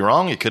 don't get me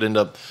wrong; it could end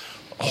up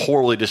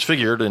horribly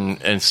disfigured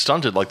and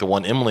stunted like the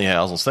one Emily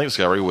has on Snake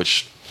Discovery,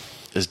 which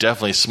is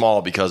definitely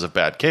small because of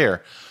bad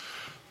care.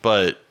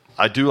 But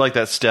I do like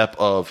that step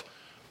of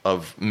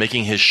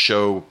making his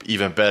show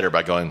even better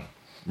by going,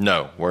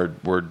 no,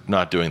 we're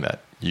not doing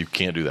that. You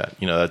can't do that.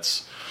 You know,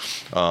 that's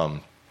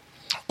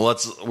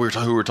we were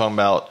talking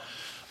about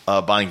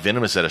buying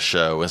venomous at a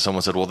show, and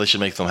someone said, well, they should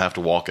make them have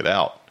to walk it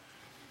out.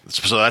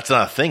 So that's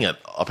not a thing at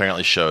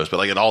apparently shows, but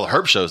like at all the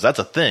herp shows, that's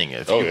a thing.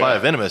 If you buy a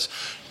venomous,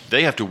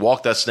 they have to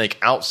walk that snake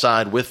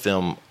outside with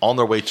them on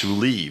their way to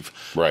leave.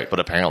 Right. But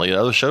apparently at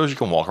other shows, you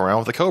can walk around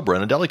with a cobra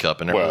and a deli cup,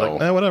 and everyone's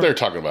like, whatever. They're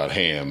talking about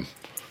ham.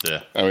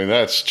 Yeah. I mean,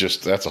 that's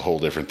a whole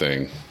different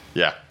thing.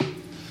 Yeah.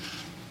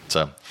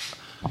 So,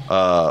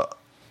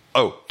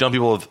 dumb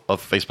people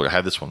of Facebook. I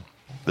had this one.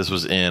 This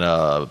was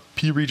in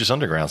P. Regis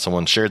Underground.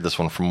 Someone shared this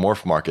one from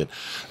Morph Market.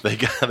 They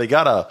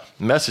got a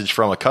message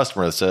from a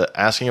customer that said,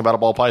 asking about a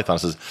ball python. It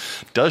says,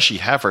 does she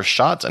have her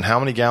shots, and how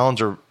many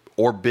gallons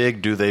or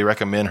big do they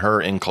recommend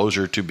her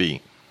enclosure to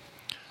be?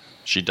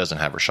 She doesn't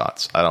have her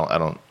shots. I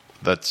don't.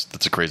 That's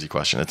a crazy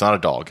question. It's not a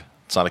dog.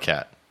 It's not a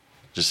cat.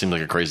 It just seems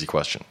like a crazy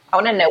question. I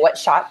want to know what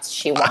shots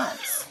she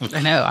wants.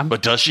 I know.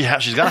 But does she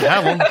have? She's got to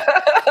have them.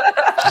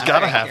 She's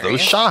got to have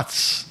those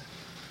shots.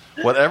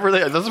 Whatever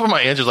that's what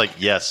my answer is like.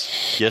 Yes,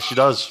 she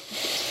does.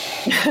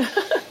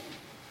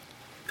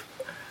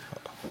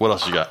 What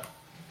else you got?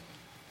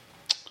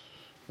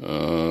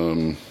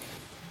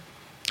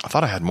 I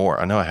thought I had more.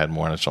 I know I had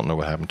more, and I just don't know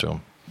what happened to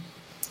them.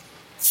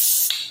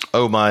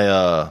 Oh,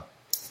 my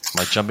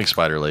jumping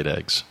spider laid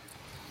eggs.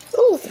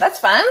 Ooh, that's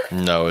fun.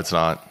 No, it's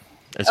not.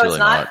 It's really it's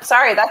not.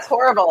 Sorry, that's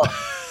horrible.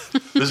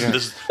 This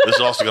is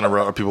also going to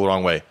rub people the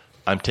wrong way.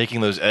 I'm taking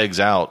those eggs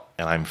out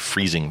and I'm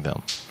freezing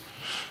them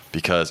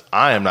because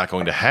I am not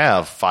going to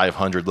have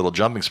 500 little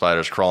jumping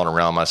spiders crawling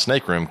around my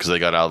snake room because they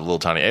got out of the little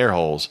tiny air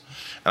holes.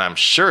 And I'm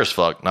sure as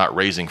fuck not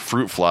raising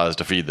fruit flies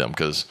to feed them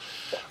because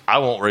I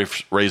won't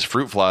raise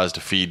fruit flies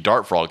to feed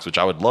dart frogs, which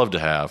I would love to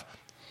have.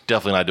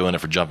 Definitely not doing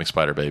it for jumping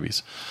spider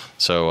babies.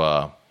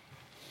 So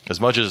as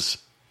much as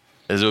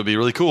it would be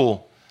really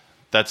cool,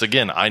 that's,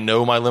 again, I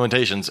know my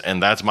limitations,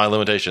 and that's my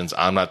limitations.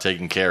 I'm not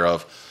taking care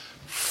of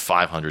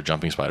 500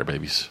 jumping spider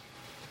babies.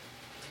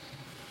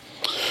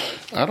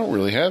 I don't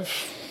really have.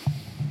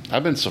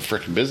 I've been so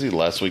freaking busy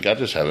last week. I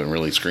just haven't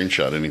really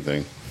screenshot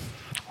anything.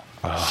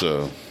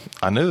 So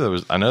I know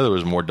there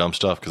was more dumb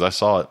stuff because I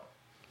saw it,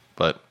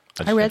 but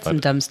I read some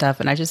dumb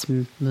stuff, and I just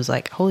was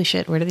like, holy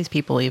shit, where do these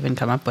people even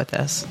come up with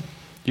this?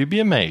 You'd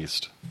be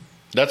amazed.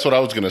 That's what I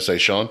was going to say,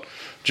 Sean.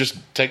 Just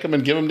take them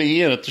and give them to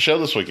Ian at the show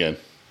this weekend.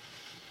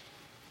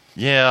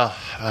 Yeah,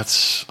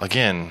 that's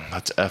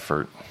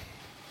effort.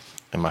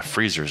 And my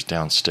freezer's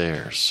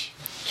downstairs.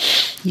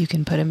 You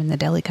can put them in the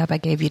deli cup I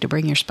gave you to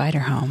bring your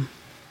spider home.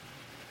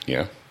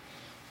 Yeah.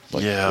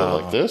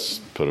 Like this.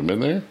 Put them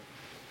in there.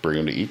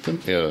 Bring them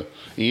to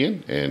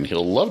Ian, and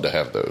he'll love to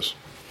have those.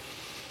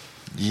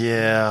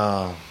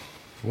 Yeah.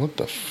 What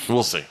the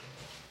We'll see.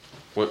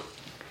 What?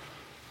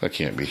 That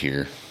can't be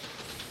here.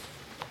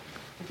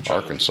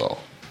 Arkansas.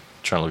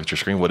 Trying to look at your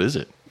screen. What is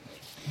it?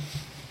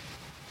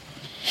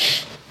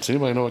 Does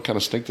anybody know what kind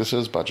of snake this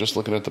is by just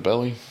looking at the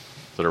belly?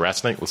 Is it a rat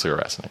snake? Let's see a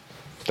rat snake.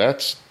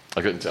 That's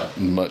I couldn't tell.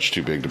 much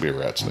too big to be a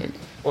rat snake.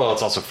 Well,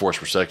 it's also force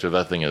protective.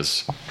 That thing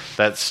is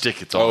that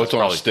stick. It's It's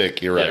on a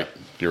stick. You're right.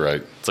 Yeah. You're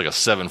right. It's like a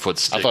 7-foot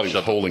stick. I thought he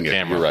was holding it.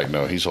 Camera. You're right.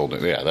 No, he's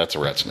holding it. Yeah, that's a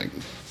rat snake.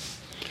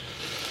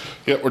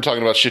 Yep, we're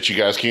talking about shit you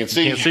guys can't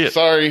see. Can't see it.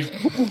 Sorry.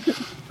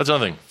 That's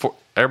another thing.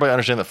 Everybody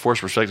understand that force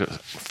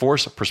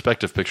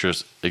perspective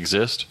pictures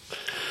exist,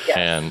 Yes.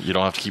 and you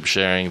don't have to keep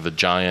sharing the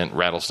giant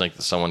rattlesnake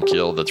that someone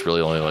killed. That's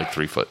really only like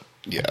 3 foot.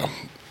 Yeah.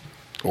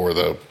 Or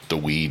the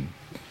weed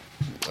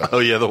Oh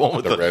yeah, the one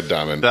with the red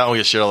diamond. That one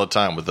gets shared all the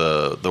time with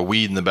the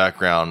weed in the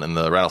background and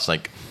the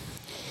rattlesnake.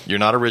 You're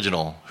not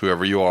original,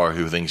 whoever you are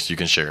who thinks you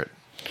can share it.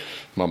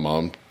 My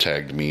mom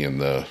tagged me in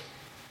the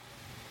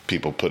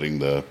people putting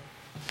the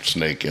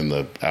snake in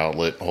the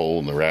outlet hole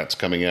and the rats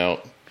coming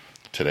out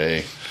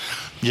today.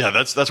 Yeah,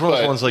 that's one of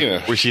those ones like you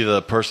know. we see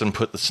the person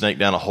put the snake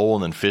down a hole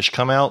and then fish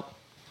come out.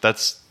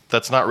 That's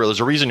not real. There's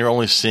a reason you're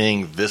only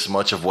seeing this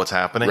much of what's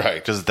happening, Right.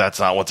 Because that's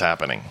not what's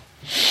happening.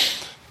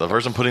 The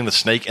person putting the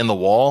snake in the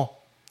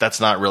wall,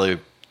 there's not really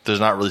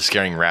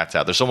scaring rats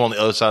out. There's someone on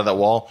the other side of that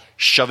wall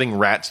shoving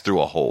rats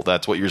through a hole.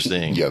 That's what you're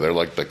seeing. Yeah, they're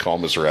like the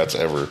calmest rats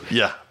ever.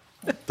 Yeah.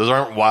 Those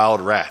aren't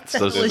wild rats.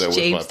 Those was That was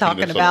James my talking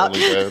penis about. on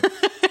Lily's head.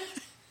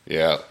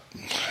 Yeah.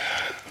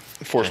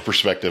 Forced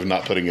perspective,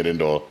 not putting it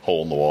into a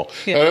hole in the wall.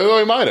 Well,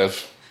 he might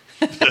have.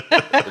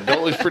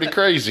 Goalie's pretty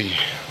crazy.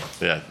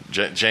 Yeah,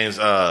 James.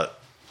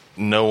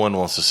 No one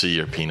wants to see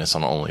your penis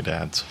on Only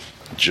Dads.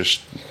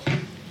 Just,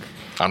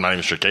 I'm not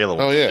even sure Kayla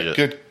wants oh to see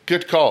yeah, it.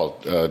 good call,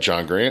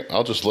 John Grant.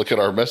 I'll just look at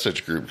our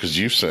message group because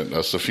you've sent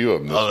us a few of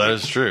them. This Oh, that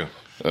week. is true.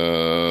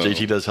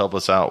 JT does help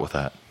us out with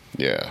that.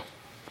 Yeah.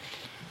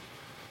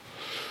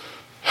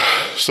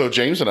 So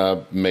James and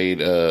I made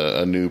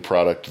a new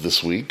product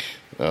this week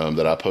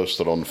that I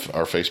posted on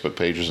our Facebook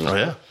pages. And Oh,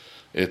 stuff.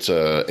 yeah? It's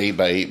a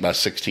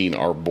 8x8x16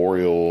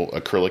 arboreal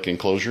acrylic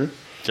enclosure.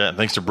 Yeah,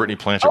 thanks to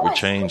Brittany Blanchard, Oh, I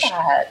saw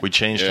that. we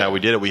changed Yeah. how we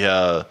did it.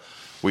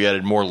 We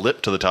added more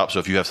lip to the top, so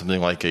if you have something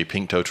like a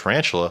pink toe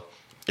tarantula,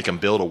 it can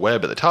build a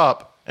web at the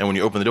top, and when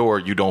you open the door,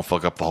 you don't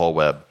fuck up the whole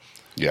web.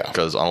 Yeah.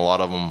 Because on a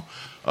lot of them,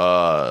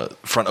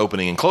 front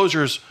opening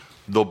enclosures,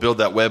 they'll build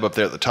that web up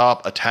there at the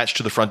top, attached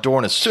to the front door,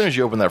 and as soon as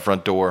you open that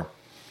front door,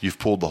 you've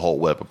pulled the whole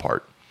web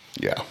apart.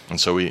 Yeah. And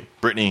so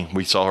Brittany,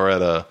 we saw her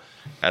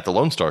at the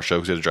Lone Star show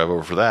because we had to drive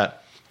over for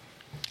that,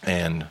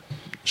 and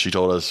she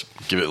told us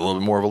give it a little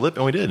bit more of a lip,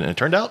 and we did, and it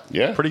turned out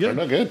pretty good. Turned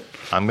out good.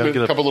 I'm gonna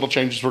get a couple little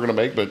changes we're gonna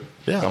make, but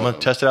I'm gonna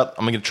test it out.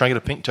 I'm gonna try and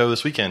get a pink toe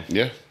this weekend.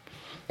 yeah.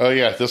 Oh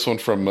yeah, this one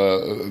from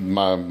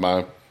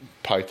my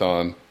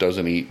python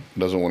doesn't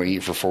want to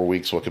eat for 4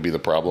 weeks. What could be the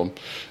problem?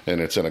 And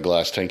it's in a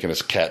glass tank, and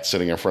it's a cat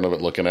sitting in front of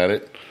it looking at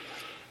it.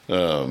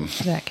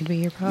 That could be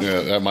your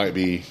problem. Yeah, it might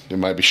be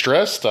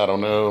stressed. I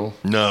don't know.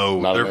 No,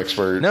 Not an they're-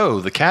 expert. No,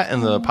 the cat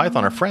and the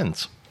python are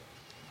friends.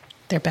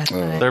 They're best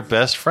friends. They're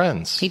best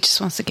friends. He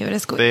just wants to give it a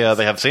squeeze. They have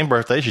the same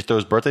birthday. She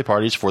throws birthday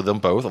parties for them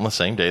both on the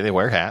same day. They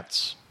wear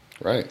hats.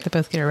 Right. They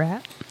both get a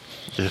rat.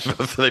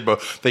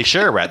 they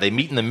share a rat. They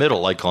meet in the middle,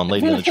 like on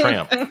Lady and the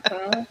Tramp.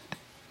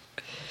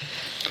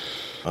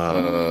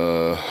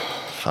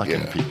 Fucking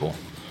yeah. people.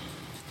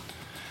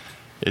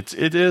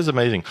 It is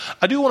amazing.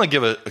 I do want to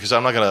give it because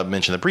I'm not going to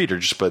mention the breeder,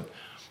 but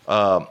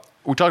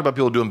we talked about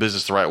people doing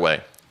business the right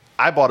way.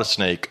 I bought a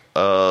snake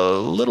a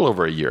little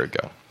over a year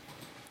ago.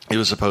 It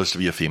was supposed to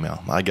be a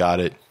female. I got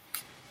it.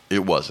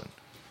 It wasn't.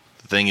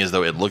 The thing is,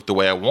 though, it looked the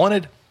way I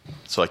wanted,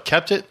 so I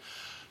kept it.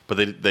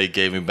 But they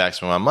gave me back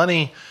some of my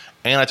money,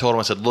 and I told them,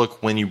 I said,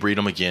 look, when you breed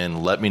them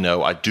again, let me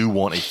know. I do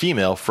want a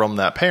female from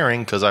that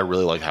pairing because I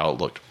really like how it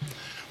looked.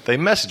 They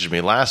messaged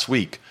me last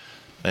week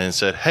and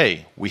said,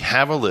 hey, we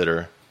have a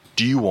litter.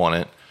 Do you want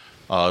it?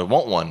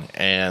 Want one?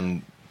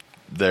 And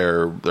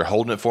they're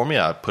holding it for me.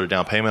 I put a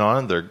down payment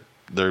on it.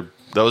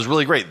 That was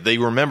really great. They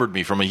remembered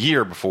me from a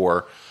year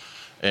before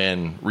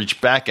and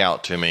reached back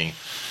out to me,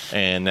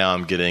 and now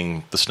I'm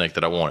getting the snake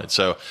that I wanted.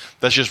 So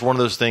that's just one of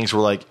those things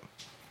where, like,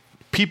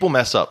 people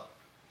mess up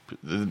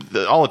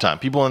all the time.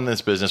 People in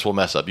this business will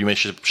mess up. You may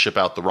ship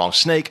out the wrong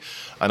snake.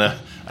 I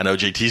know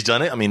JT's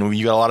done it. I mean,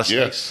 you got a lot of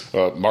snakes.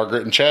 Yes.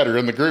 Margaret and Chad are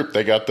in the group.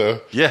 They got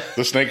the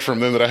snake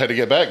from them that I had to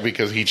get back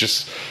because he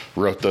just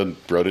wrote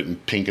it in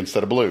pink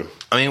instead of blue.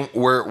 I mean,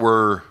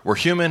 we're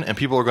human, and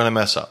people are going to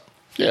mess up.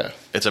 Yeah.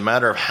 It's a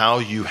matter of how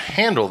you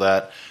handle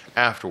that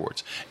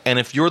afterwards. And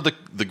if you're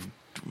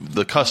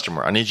the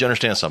customer, I need you to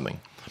understand something.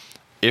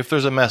 If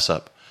there's a mess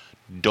up,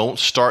 don't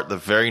start the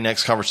very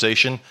next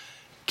conversation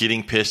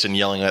getting pissed and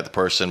yelling at the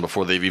person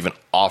before they've even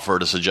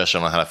offered a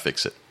suggestion on how to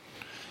fix it.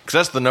 Because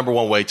that's the number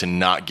one way to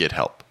not get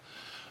help.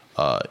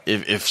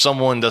 If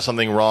someone does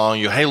something wrong,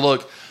 hey,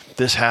 look,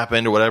 this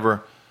happened or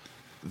whatever,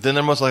 then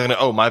they're most likely going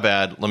to, oh, my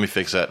bad, let me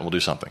fix that and we'll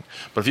do something.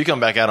 But if you come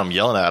back at them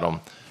yelling at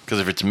them, because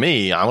if it's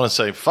me, I'm going to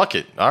say, fuck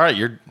it. All right,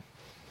 you're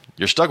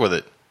stuck with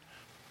it.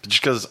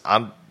 Just because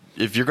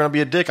if you're going to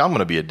be a dick, I'm going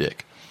to be a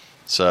dick.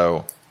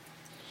 So,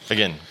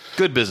 again,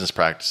 good business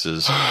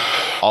practices.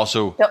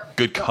 Also,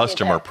 good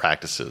customer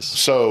practices.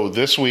 So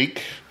this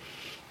week,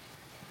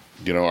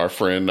 our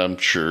friend, I'm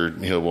sure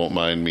he won't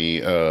mind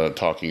me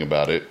talking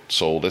about it,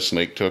 sold a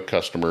snake to a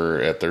customer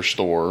at their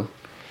store,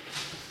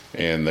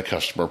 and the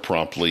customer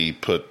promptly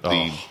put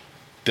the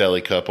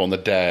deli cup on the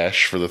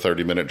dash for the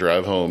 30-minute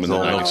drive home in the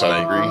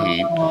 95-degree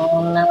heat.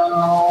 Oh,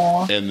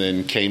 no. And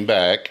then came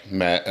back,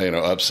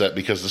 upset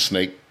because the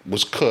snake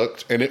was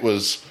cooked, and it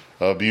was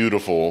a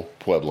beautiful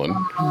Pueblan.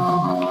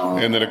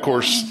 And then, of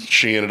course,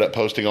 she ended up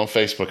posting on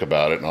Facebook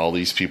about it, and all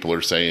these people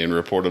are saying,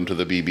 report them to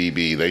the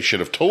BBB. They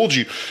should have told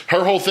you.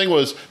 Her whole thing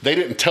was, they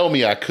didn't tell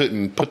me I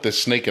couldn't put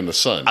this snake in the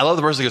sun. I love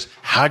the person that goes,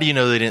 how do you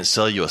know they didn't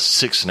sell you a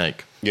sick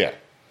snake? Yeah.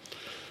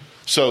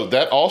 So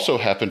that also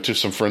happened to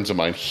some friends of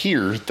mine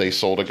here. They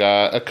sold a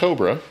guy a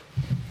cobra.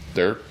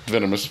 They're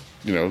venomous.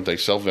 They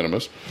sell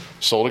venomous.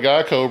 Sold a guy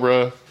a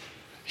cobra.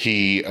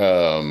 He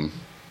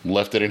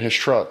left it in his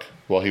truck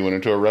while he went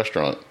into a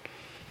restaurant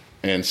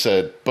and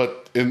said,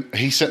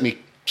 he sent me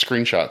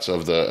screenshots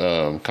of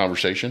the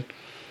conversation.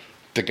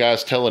 The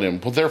guy's telling him,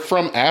 well, they're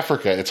from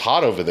Africa. It's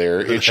hot over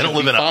there. They don't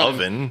live in an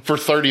oven. For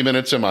 30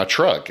 minutes in my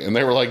truck. And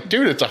they were like,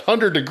 dude, it's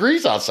 100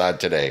 degrees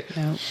outside today.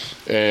 Nope.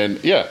 And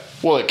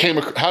well,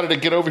 how did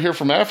it get over here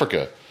from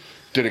Africa?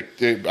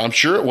 I'm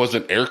sure it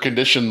wasn't air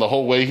conditioned the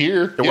whole way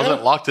here. It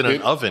wasn't locked in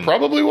an oven.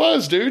 Probably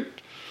was, dude.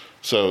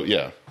 So,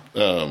 yeah.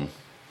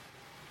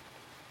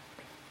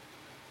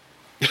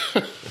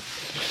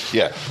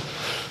 Yeah.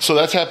 So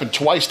that's happened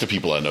twice to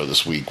people I know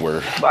this week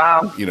where,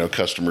 wow,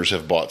 customers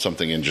have bought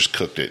something and just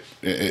cooked it.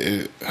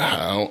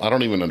 I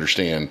don't even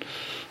understand.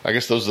 I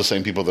guess those are the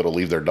same people that'll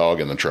leave their dog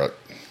in the truck.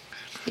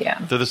 Yeah.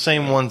 They're the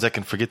same ones that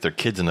can forget their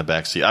kids in the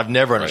backseat. I've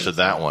never understood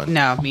that one.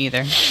 No, me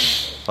either.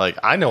 Like,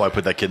 I know I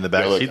put that kid in the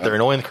backseat. They're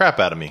annoying the crap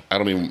out of me.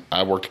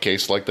 I worked a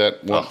case like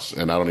that once,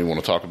 and I don't even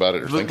want to talk about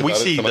it or think about it. We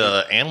see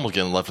the animals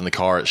getting left in the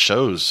car at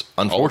shows,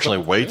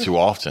 unfortunately, way too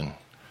often.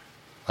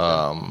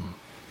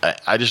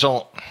 I just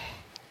don't...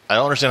 I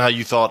don't understand how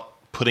you thought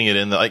putting it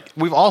in the... Like,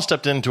 we've all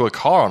stepped into a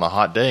car on a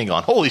hot day and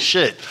gone, holy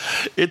shit,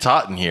 it's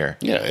hot in here.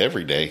 Yeah,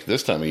 every day,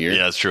 this time of year.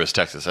 Yeah, it's true. It's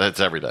Texas. It's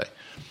every day.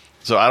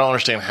 So I don't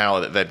understand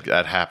how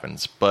that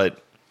happens.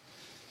 But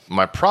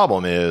my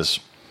problem is,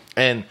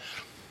 and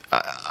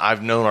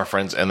I've known our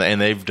friends, and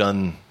they've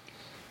done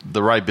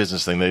the right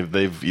business thing.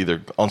 They've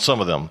either, on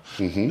some of them,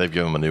 they've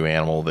given them a new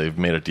animal, they've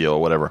made a deal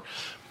or whatever.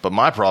 But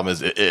my problem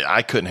is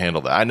I couldn't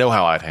handle that. I know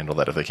how I'd handle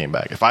that if they came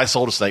back. If I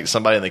sold a snake to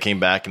somebody and they came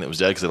back and it was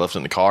dead because they left it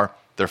in the car,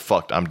 they're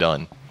fucked. I'm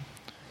done.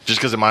 Just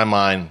because in my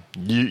mind,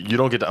 you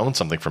don't get to own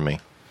something from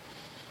me.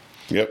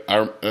 Yep.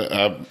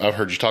 I've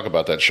heard you talk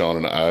about that, Sean,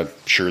 and I'm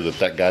sure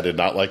that guy did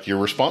not like your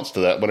response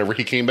to that whenever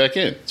he came back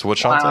in. So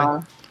what's Sean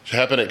saying? It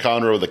happened at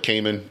Conroe with the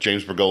Cayman.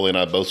 James Bergoli and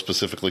I both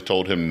specifically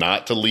told him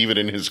not to leave it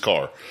in his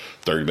car.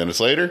 30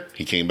 minutes later,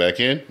 he came back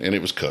in and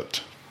it was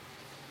cooked.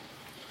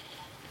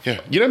 Yeah,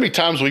 you know how many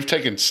times we've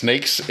taken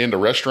snakes into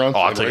restaurants?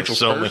 Oh, I've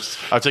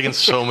taken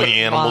so many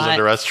animals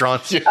into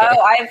restaurants. Yeah.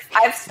 Oh,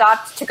 I've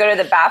stopped to go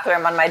to the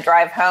bathroom on my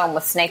drive home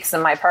with snakes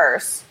in my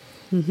purse.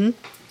 Mm-hmm.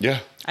 Yeah,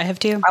 I have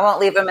too. I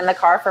won't leave them in the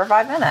car for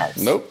 5 minutes.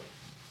 Nope.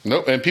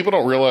 And people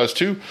don't realize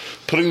too,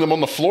 putting them on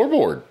the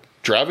floorboard,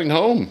 driving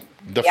home,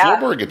 the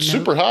floorboard gets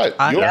super hot.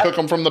 You'll cook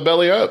them from the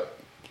belly up.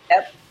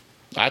 Yep.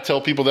 I tell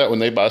people that when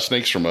they buy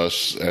snakes from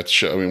us at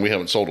show. I mean, we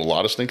haven't sold a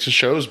lot of snakes at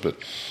shows, but.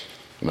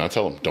 And I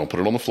tell them, don't put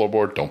it on the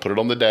floorboard. Don't put it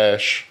on the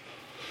dash.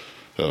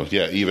 So,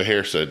 yeah, Eva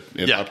Hare said,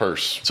 in my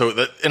purse. So,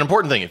 an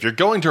important thing, if you're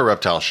going to a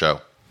reptile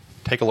show,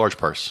 take a large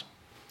purse.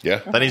 Yeah.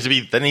 That needs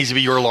to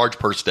be your large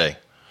purse day.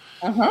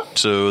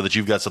 So that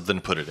you've got something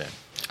to put it in.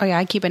 Oh, yeah,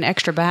 I keep an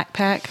extra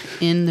backpack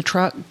in the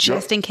truck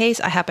just in case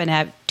I happen to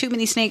have too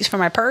many snakes for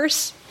my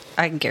purse.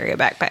 I can carry a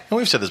backpack. And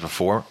we've said this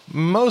before.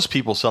 Most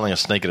people selling a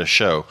snake at a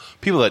show,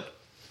 people that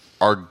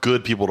are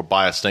good people to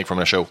buy a snake from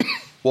a show,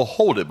 will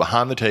hold it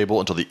behind the table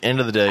until the end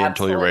of the day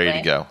until you're ready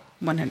to go.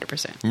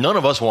 100%. None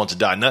of us want to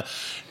die.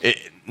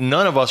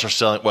 None of us are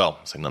selling... Well,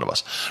 I say none of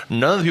us.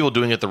 None of the people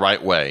doing it the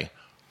right way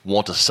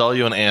want to sell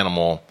you an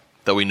animal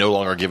that we no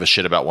longer give a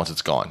shit about once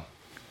it's gone.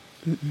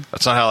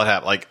 That's not how that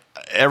happens. Like,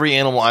 every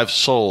animal I've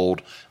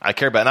sold, I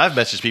care about. And I've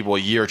messaged people a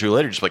year or two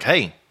later just like,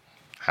 hey,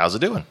 how's it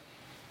doing?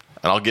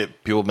 And I'll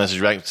get people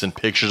message back and send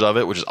pictures of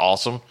it, which is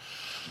awesome.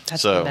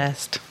 That's the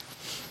best.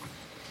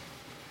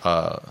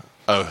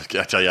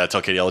 I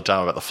tell Katie all the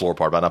time about the floor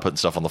part, about not putting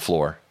stuff on the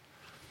floor.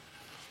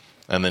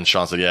 And then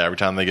Sean said, yeah, every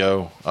time they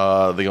go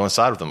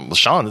inside with them. Well,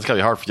 Sean, it's got to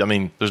be hard for you. I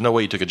mean, there's no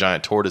way you took a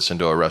giant tortoise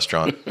into a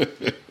restaurant.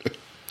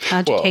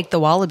 How'd you take the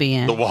wallaby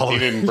in? The wallaby.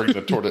 He didn't bring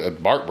the tortoise.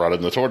 Mark brought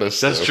in the tortoise.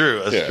 That's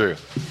true. That's true.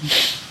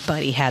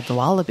 But he had the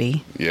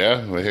wallaby.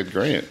 Yeah, they had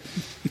Grant.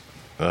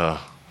 How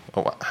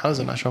does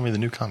it not show me the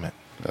new comment?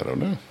 I don't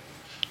know.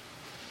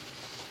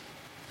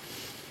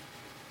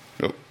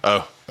 Nope.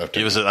 Oh, I've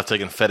taken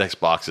FedEx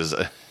boxes.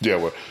 Yeah,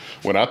 well,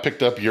 when I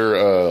picked up your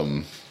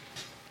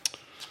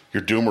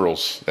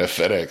Doomerals at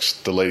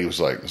FedEx, the lady was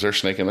like, "Is there a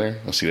snake in there?"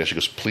 I see that. She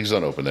goes, "Please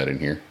don't open that in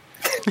here."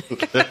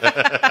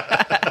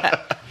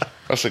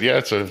 I said, "Yeah,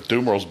 it's a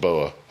Doomerals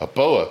boa. A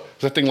boa?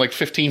 Is that thing like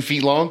 15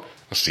 feet long?"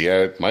 I said, "Yeah,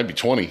 it might be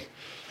 20."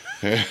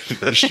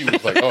 She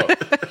was like, "Oh,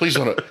 please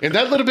don't." In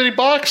that little bitty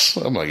box?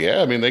 I'm like,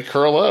 "Yeah, I mean, they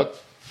curl up."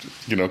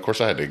 Of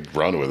course, I had to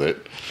run with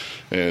it.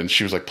 And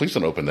she was like, "Please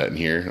don't open that in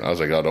here." I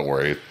was like, "Oh, don't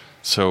worry."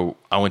 So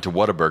I went to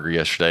Whataburger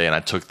yesterday, and I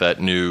took that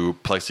new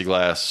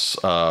plexiglass,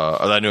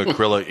 or that new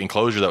acrylic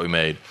enclosure that we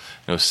made,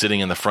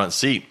 sitting in the front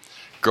seat.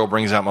 Girl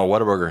brings out my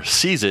Whataburger,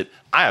 sees it.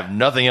 I have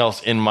nothing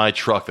else in my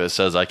truck that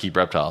says I keep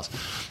reptiles.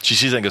 She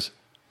sees it and goes,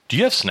 "Do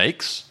you have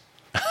snakes?"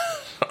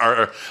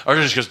 or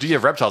she goes, "Do you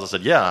have reptiles?" I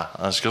said, "Yeah."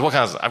 She goes, "What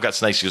kinds?" "I've got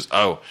snakes." She goes,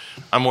 "Oh,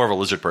 I'm more of a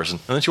lizard person."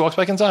 And then she walks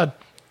back inside.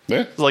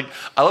 Yeah. It's like,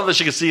 I love that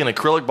she can see an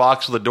acrylic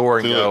box with a door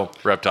and go,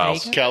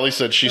 reptiles. Callie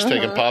said she's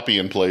taken Poppy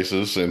in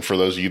places, and for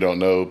those of you who don't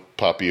know,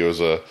 Poppy was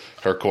her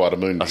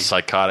Coatamundi. A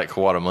psychotic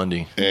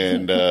Coatamundi.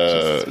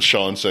 And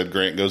Sean said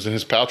Grant goes in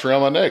his pouch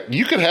around my neck.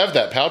 You could have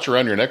that pouch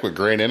around your neck with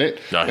Grant in it,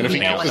 No, and if he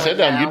no kept one his head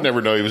down, you'd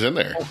never know he was in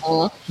there.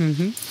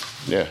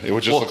 Yeah, it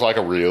would just look like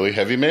a really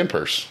heavy man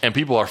purse. And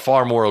people are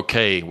far more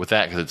okay with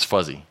that because it's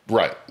fuzzy.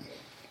 Right.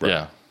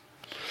 Yeah.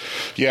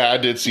 Yeah, I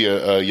did see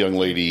a young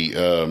lady.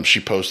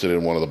 She posted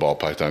in one of the ball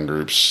python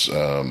groups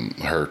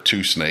her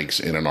 2 snakes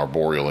in an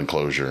arboreal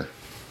enclosure,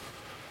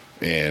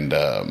 and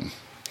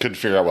couldn't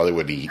figure out why they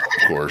wouldn't eat.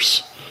 Of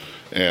course,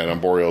 an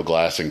arboreal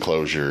glass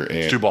enclosure.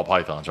 And 2 ball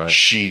pythons, right?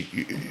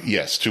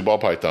 Yes, 2 ball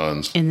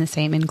pythons In the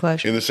same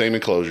enclosure. in the same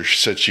enclosure. She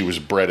said she was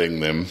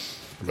breeding them.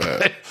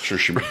 Sure,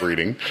 she was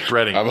breeding.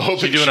 Breading. I'm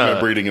hoping she's been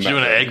breeding in She's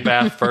doing an egg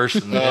bath first.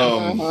 And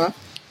then,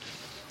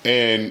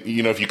 And,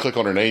 you know, if you click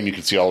on her name, you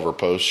can see all of her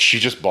posts. She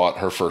just bought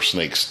her first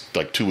snakes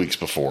like 2 weeks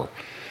before.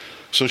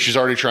 So she's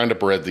already trying to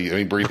breed these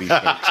snakes.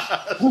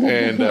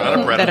 And,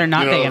 that are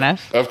not big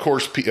enough. Of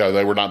course,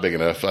 they were not big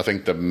enough. I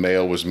think the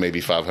male was maybe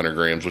 500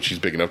 grams, which is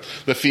big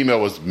enough. The female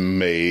was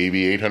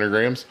maybe 800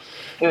 grams.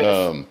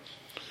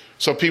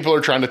 So people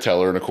are trying to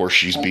tell her, and of course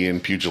she's being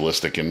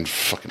pugilistic and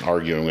fucking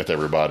arguing with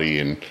everybody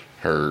and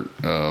her,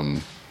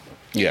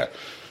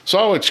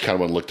 So I just kind of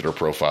went and looked at her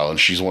profile, and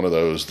she's one of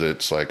those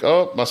that's like,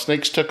 oh, my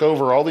snakes took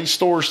over all these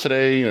stores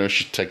today. You know,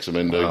 she takes them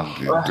into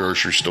the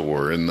grocery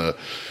store and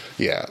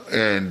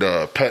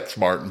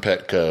PetSmart and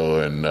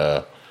Petco and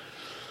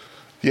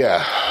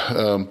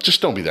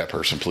just don't be that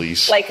person,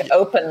 please. Like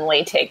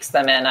openly takes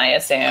them in, I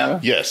assume.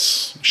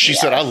 Yes. She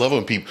said, I love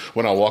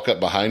when I walk up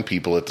behind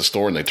people at the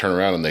store and they turn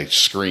around and they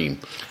scream.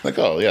 Like,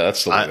 oh, yeah,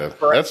 that's the way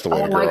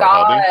to grow a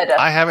hobby.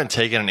 I haven't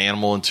taken an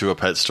animal into a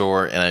pet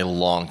store in a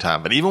long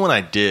time. But even when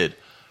I did,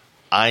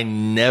 I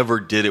never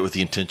did it with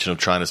the intention of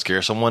trying to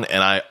scare someone.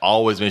 And I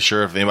always made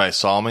sure if anybody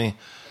saw me,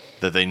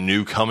 that they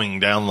knew coming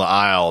down the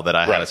aisle that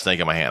I had a snake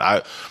in my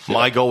hand.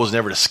 My goal was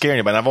never to scare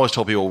anybody. I've always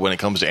told people when it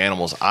comes to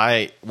animals,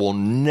 I will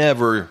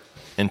never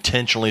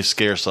intentionally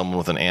scare someone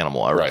with an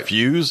animal. I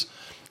refuse.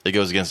 It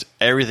goes against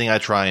everything I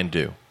try and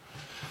do.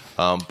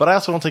 But I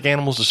also don't take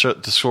animals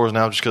to stores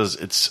now just because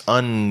it's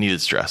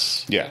unneeded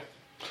stress. Yeah.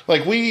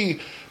 Like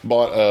we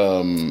bought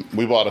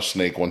a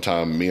snake one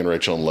time, me and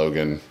Rachel and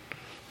Logan,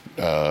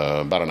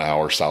 about an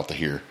hour south of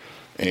here.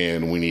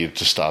 And we needed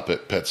to stop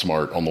at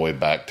PetSmart on the way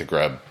back to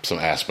grab some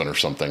Aspen or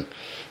something.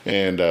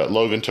 And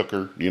Logan took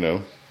her, we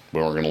weren't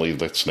going to leave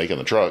the snake in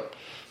the truck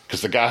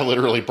because the guy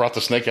literally brought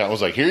the snake out and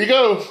was like, here you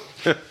go.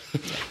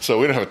 So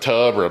we didn't have a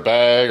tub or a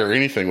bag or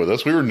anything with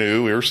us. We were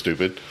new. We were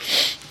stupid.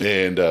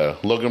 And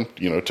Logan,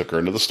 took her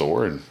into the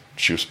store and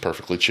she was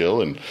perfectly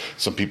chill. And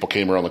some people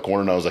came around the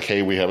corner and I was like,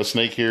 hey, we have a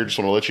snake here. Just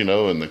want to let you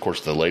know. And of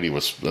course the lady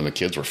and the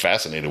kids were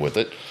fascinated with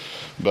it.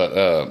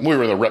 But we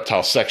were in the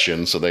reptile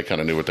section, so they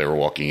kind of knew what they were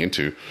walking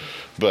into.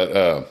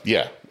 But,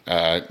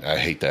 I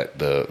hate that,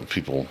 the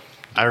people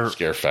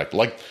scare factor.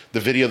 Like the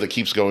video that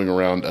keeps going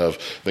around of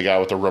the guy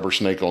with the rubber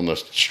snake on the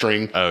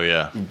string. Oh,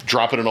 yeah.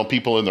 Dropping it on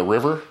people in the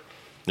river.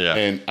 Yeah.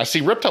 And I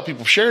see reptile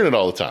people sharing it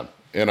all the time.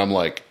 And I'm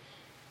like,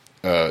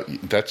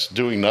 that's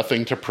doing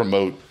nothing to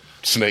promote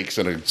snakes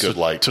in a good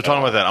light. So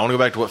talking about that, I want to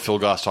go back to what Phil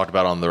Goss talked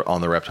about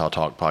on the Reptile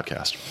Talk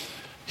podcast.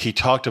 He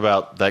talked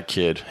about that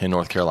kid in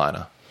North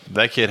Carolina.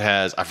 That kid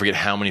has, I forget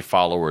how many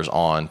followers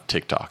on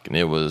TikTok, and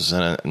it was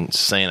an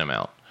insane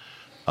amount.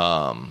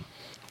 And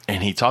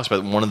he talks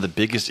about one of the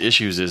biggest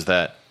issues is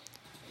that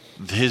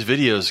his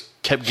videos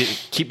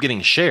keep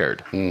getting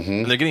shared. Mm-hmm.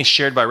 And they're getting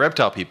shared by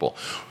reptile people.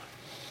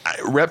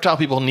 Reptile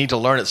people need to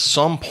learn at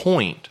some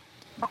point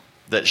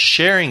that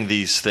sharing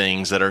these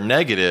things that are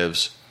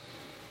negatives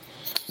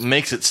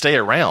makes it stay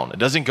around. It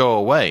doesn't go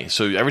away.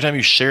 So every time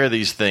you share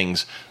these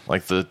things,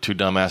 like the 2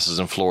 dumbasses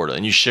in Florida,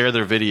 and you share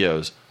their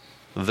videos,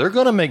 they're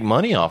going to make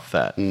money off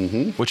that,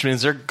 which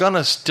means they're going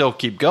to still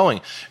keep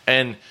going.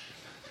 And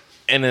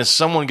as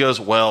someone goes,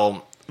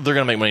 well, they're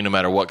going to make money no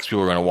matter what because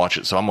people are going to watch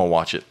it, so I'm going to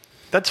watch it.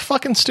 That's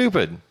fucking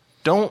stupid.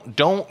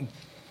 Don't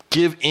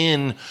give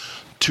in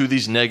to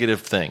these negative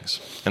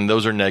things, and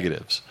those are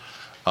negatives.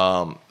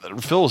 Phil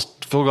Goss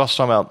was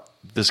talking about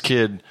this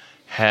kid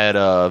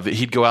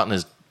he'd go out in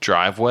his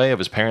driveway of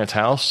his parents'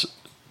 house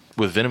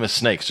with venomous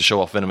snakes to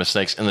show off venomous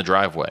snakes in the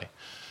driveway.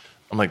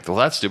 I'm like, well,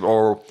 that's stupid.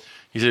 Or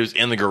he said he was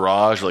in the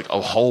garage, like a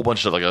whole bunch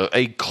of stuff, like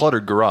a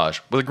cluttered garage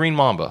with a green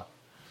mamba.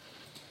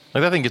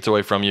 Like that thing gets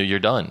away from you, you're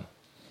done.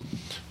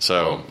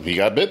 So he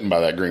got bitten by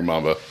that green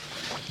mamba.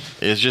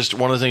 It's just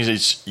one of the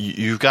things.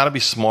 You've got to be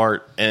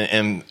smart,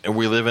 and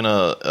we live in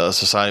a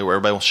society where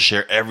everybody wants to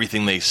share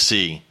everything they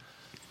see.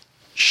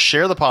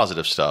 Share the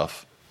positive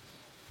stuff.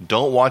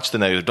 Don't watch the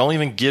negative. Don't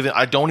even give it.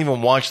 I don't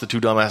even watch the 2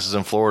 dumbasses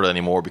in Florida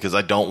anymore because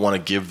I don't want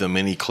to give them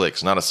any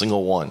clicks, not a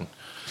single one.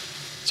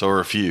 So I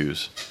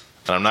refuse.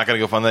 And I'm not going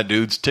to go find that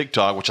dude's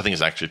TikTok, which I think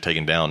is actually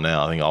taken down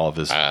now. I think all of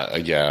his...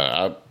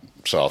 I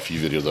saw a few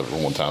videos of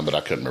it one time, but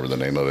I couldn't remember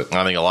the name of it.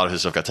 I think a lot of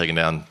his stuff got taken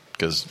down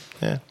because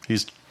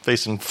he's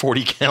facing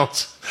 40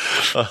 counts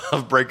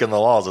of breaking the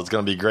laws. It's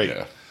going to be great.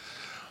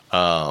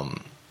 Yeah.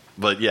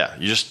 But yeah,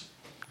 you just,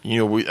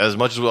 as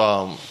much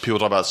as people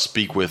talk about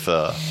speak with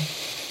your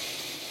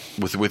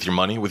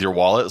money, with your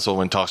wallet. So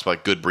when it talks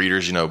about good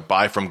breeders,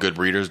 buy from good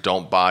breeders.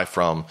 Don't buy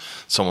from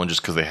someone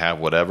just because they have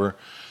whatever.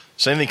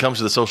 Same thing comes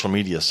to the social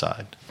media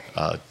side.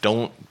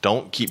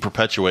 Don't keep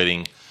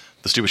perpetuating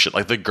the stupid shit,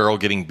 like the girl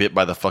getting bit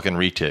by the fucking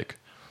retic.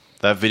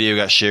 That video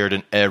got shared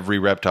in every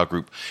reptile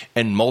group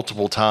and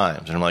multiple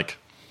times, and I'm like,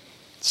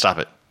 stop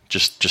it,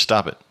 just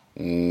stop it.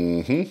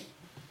 Mm-hmm.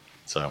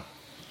 So,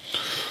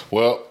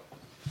 well,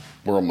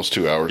 we're almost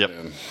 2 hours Yep.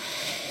 in.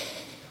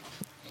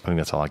 I think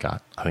that's all I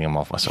got. I think I'm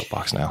off my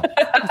soapbox now.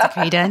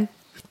 Are you done?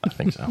 I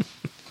think so.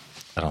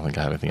 I don't think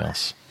I have anything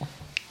else.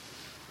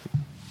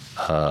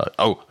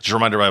 Just a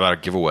reminder about our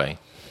giveaway.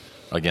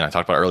 Again, I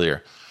talked about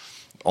earlier.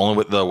 Only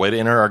with the way to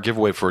enter our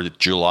giveaway for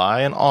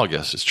July and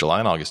August,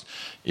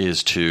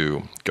 is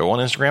to go on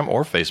Instagram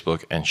or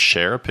Facebook and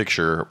share a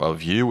picture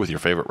of you with your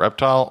favorite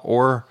reptile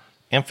or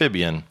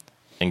amphibian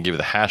and give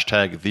the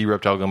hashtag The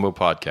Reptile Gumbo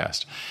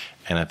Podcast.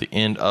 And at the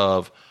end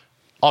of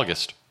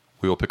August,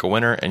 we will pick a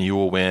winner and you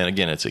will win.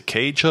 Again, it's a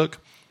cage hook,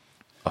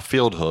 a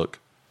field hook,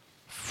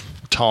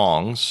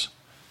 tongs,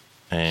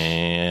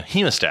 and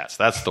hemostats.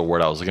 That's the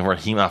word I was looking for.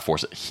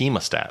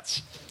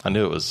 Hemostats. I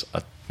knew it was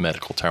a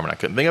medical term and I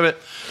couldn't think of it.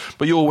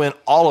 But you will win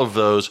all of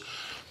those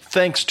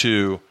thanks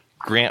to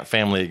Grant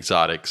Family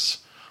Exotics,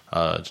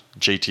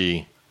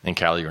 JT and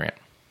Callie Grant.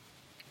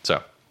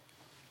 So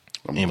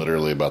I'm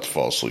literally about to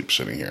fall asleep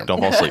sitting here. don't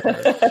fall asleep.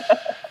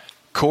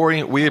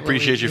 Corey, we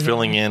appreciate you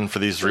filling in for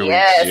these 3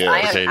 Yes, weeks. I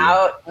am Katie.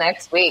 out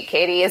next week.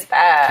 Katie is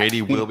back.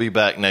 Katie will be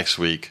back next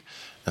week.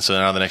 And so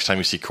now the next time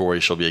you see Corey,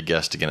 she'll be a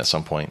guest again at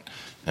some point.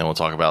 And we'll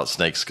talk about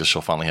snakes because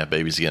she'll finally have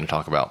babies again to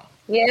talk about.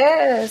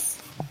 Yes.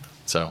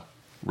 So,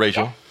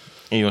 Rachel,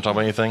 you want to talk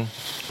about anything?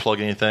 Plug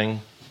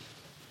anything?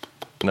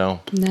 No?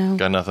 No.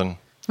 Got nothing?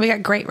 We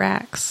got great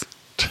racks.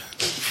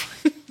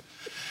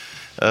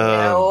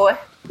 No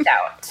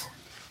doubt.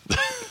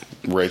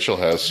 Rachel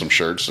has some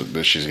shirts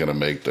that she's going to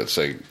make that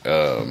say,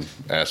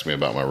 ask me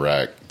about my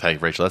rack. Hey,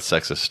 Rachel, that's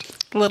sexist.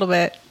 A little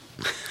bit.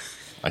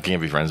 I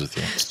can't be friends with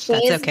you. She's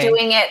okay.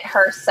 doing it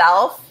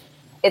herself.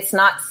 It's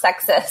not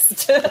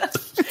sexist.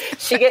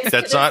 She gets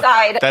That's to not.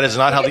 decide. That is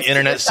not how She the gets to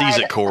internet sees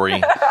decide. it,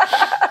 Corey.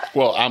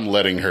 Well, I'm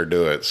letting her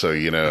do it, so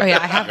you know. Oh, yeah,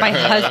 I have my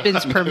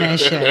husband's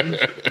permission.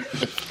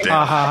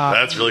 Damn,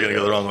 that's really going to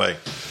go the wrong way.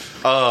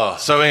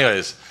 So,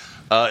 anyways,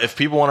 if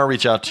people want to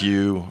reach out to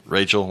you,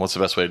 Rachel, what's the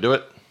best way to do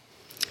it?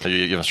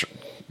 You got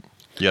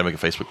to make a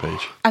Facebook page.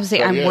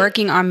 Obviously, I'm yeah.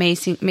 working on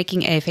making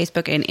a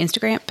Facebook and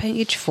Instagram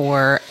page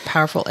for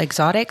Powerful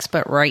Exotics,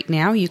 but right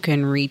now you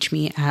can reach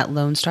me at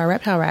Lone Star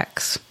Reptile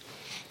Racks.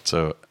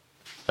 So,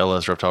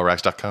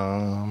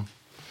 lsreptileracks.com.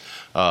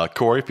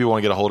 Corey, if people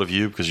want to get a hold of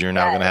you, because you're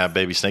now Yes. going to have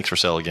baby snakes for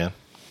sale again.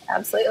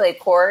 Absolutely.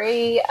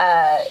 Corey.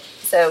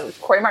 So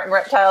Corey Martin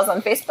Reptiles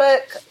on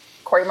Facebook,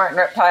 Corey Martin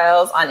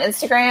Reptiles on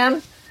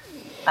Instagram.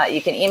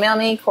 You can email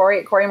me, Corey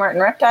at Corey Martin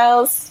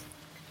Reptiles.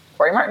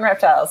 Corey Martin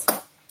Reptiles.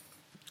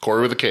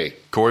 Corey with a K.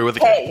 Corey with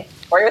a K.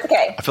 Corey with a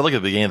K. I feel like at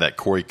the beginning of that,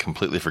 Corey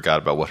completely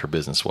forgot about what her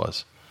business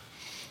was.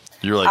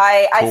 You're like,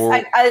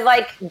 I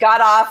like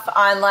got off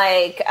on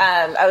like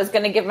I was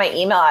going to give my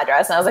email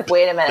address and I was like,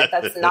 wait a minute,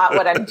 that's not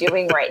what I'm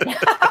doing right now.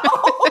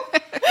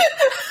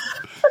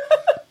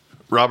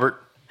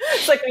 Robert,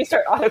 It's like when you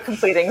start auto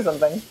completing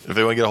something. if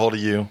they want to get a hold of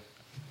you,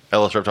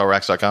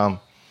 lsreptileracks.com.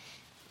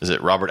 Is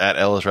it Robert at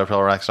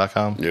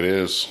lsreptileracks.com? It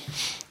is.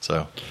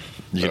 So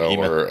you can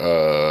email.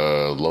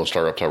 Or Lone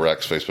Star Reptile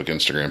Racks, Facebook,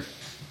 Instagram.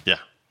 Yeah.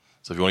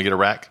 So if you want to get a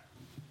rack,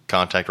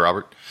 contact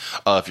Robert.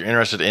 If you're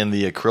interested in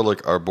the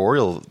acrylic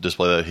arboreal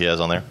display that he has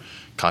on there,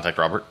 contact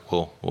Robert.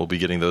 We'll be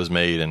getting those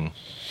made and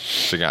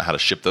figuring out how to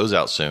ship those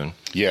out soon.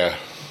 Yeah.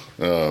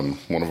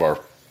 One of our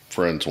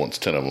friends wants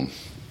 10 of them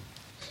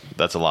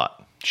That's a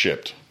lot.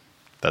 shipped.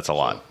 That's a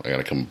lot. I got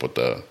to come up with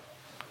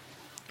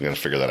I got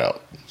to figure that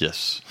out.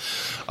 Yes.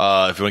 If you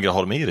want to get a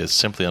hold of me, it is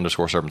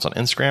simply_serpents on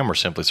Instagram or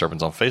simply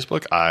serpents on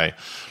Facebook. I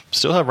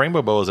still have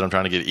rainbow boas that I'm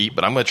trying to get eat,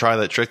 but I'm going to try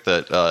that trick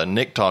that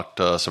Nick talked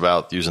to us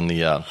about using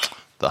the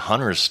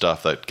hunter's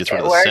stuff that gets rid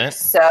It of the worked scent.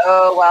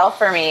 so well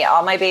for me.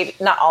 All my baby,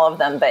 not all of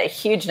them, but a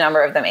huge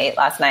number of them ate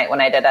last night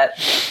when I did it.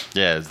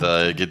 Yeah,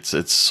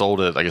 it's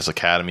sold at, I guess,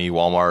 Academy,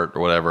 Walmart,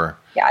 or whatever.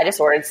 Yeah, I just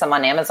ordered some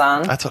on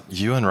Amazon. That's what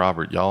you and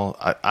Robert, y'all.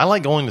 I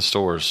like going to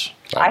stores.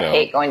 I know.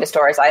 hate going to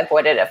stores. I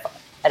avoid it if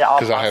at all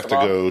Because possible. I have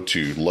to go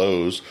to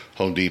Lowe's,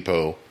 Home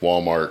Depot,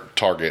 Walmart,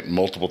 Target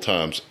multiple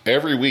times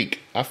every week.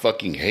 I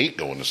fucking hate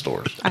going to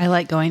stores. I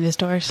like going to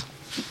stores.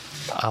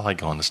 I like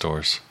going to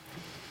stores.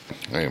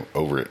 I am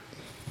over it.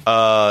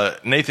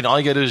 Nathan, all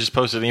you got to do is just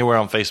post it anywhere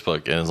on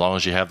Facebook, and as long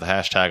as you have the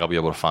hashtag, I'll be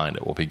able to find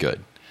it. We'll be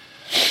good.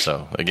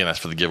 So, again, that's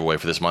for the giveaway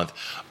for this month.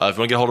 If you want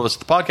to get a hold of us at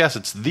the podcast,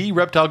 it's the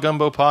Reptile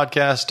Gumbo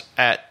Podcast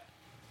at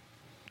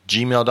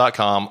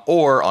gmail.com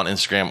or on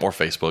Instagram or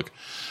Facebook.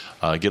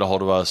 Get a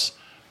hold of us.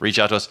 Reach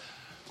out to us.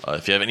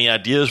 If you have any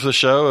ideas for the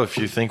show, if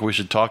you think we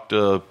should talk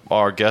to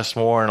our guests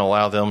more and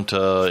allow them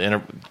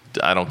to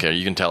I don't care.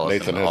 You can tell us.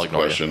 Nathan and I'll has a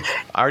ignore you. question.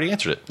 I already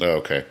answered it. Oh,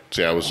 okay.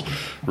 See, I was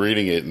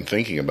reading it and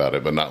thinking about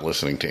it, but not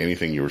listening to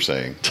anything you were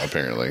saying,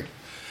 apparently.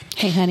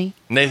 Hey, honey.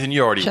 Nathan,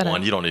 you already Shut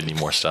won. up. You don't need any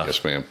more stuff.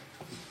 Yes, ma'am.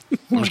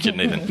 I'm just kidding,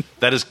 Nathan.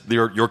 That is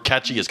your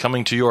catchy is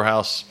coming to your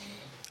house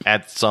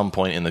at some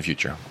point in the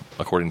future,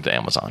 according to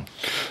Amazon.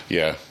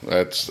 Yeah,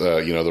 that's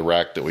the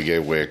rack that we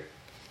gave away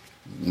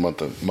a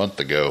month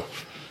ago.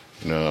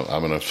 I'm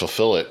going to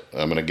fulfill it.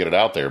 I'm going to get it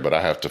out there, but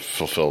I have to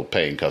fulfill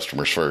paying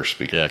customers first.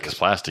 Because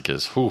plastic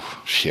is, whew.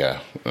 Yeah.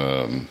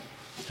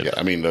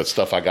 I mean, the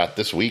stuff I got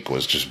this week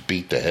was just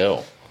beat to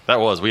hell.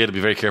 We had to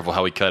be very careful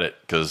how we cut it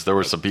because there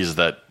were some pieces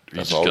that you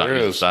That's just all got there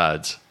use the is.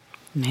 sides.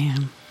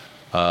 Man.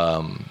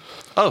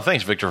 Oh,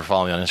 thanks, Victor, for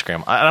following me on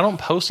Instagram. I don't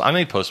post. I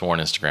may post more on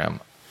Instagram.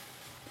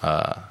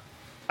 I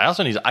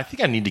also I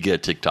think I need to get a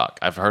TikTok.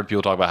 I've heard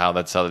people talk about how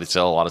that's how they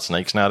sell a lot of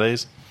snakes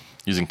nowadays,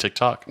 using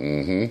TikTok.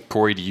 Mm-hmm.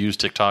 Corey, do you use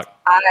TikTok?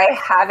 I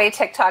have a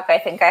TikTok. I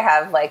think I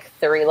have like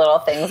 3 little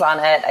things on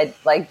it.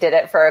 I did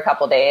it for a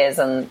couple days,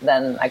 and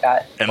then I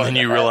got. And then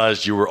you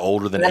realized you were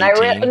older than then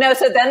 18.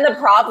 So then the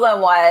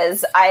problem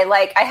was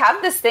I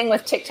have this thing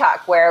with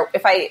TikTok where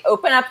if I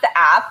open up the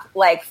app,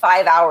 like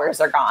 5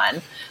 hours are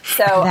gone.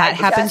 So That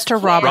happens to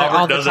Robert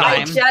all the does it.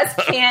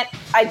 time.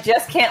 I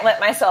just can't let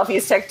myself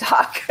use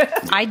TikTok.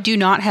 I do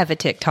not have a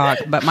TikTok,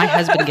 but my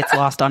husband gets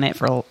lost on it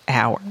for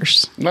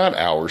hours. Not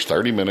hours,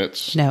 30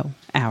 minutes. No,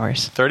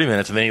 hours. 30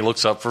 minutes, and then he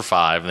looks up for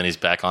 5, and then he's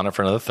back on it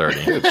for another 30.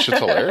 It's just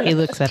hilarious. He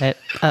looks at it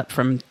up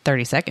from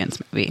 30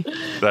 seconds, maybe.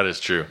 That is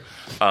true.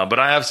 But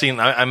I have seen,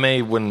 I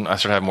may, when I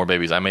start having more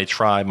babies, I may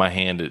try my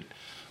hand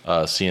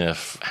at seeing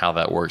how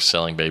that works,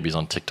 selling babies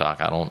on TikTok.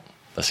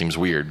 That seems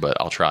weird, but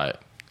I'll try it.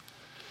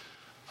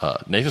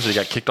 Nathan said he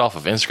got kicked off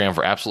of Instagram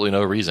for absolutely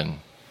no reason.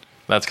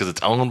 That's because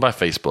it's owned by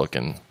Facebook,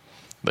 and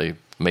they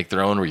make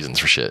their own reasons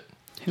for shit.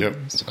 Yep.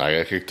 I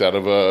got kicked out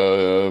of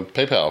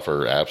PayPal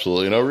for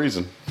absolutely no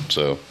reason.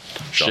 So,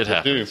 Shit that's what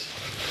I do. happens.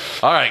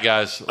 All right,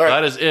 guys. right.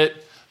 That is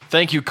it.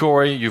 Thank you,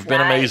 Corey. You've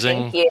been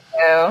amazing. Thank you.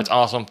 It's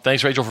awesome.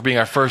 Thanks, Rachel, for being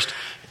our first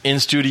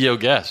in-studio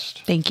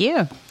guest. Thank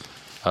you.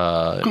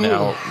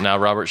 Now,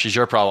 Robert, she's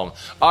your problem.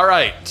 All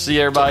right. See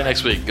you, everybody,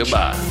 next week.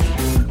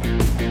 Goodbye.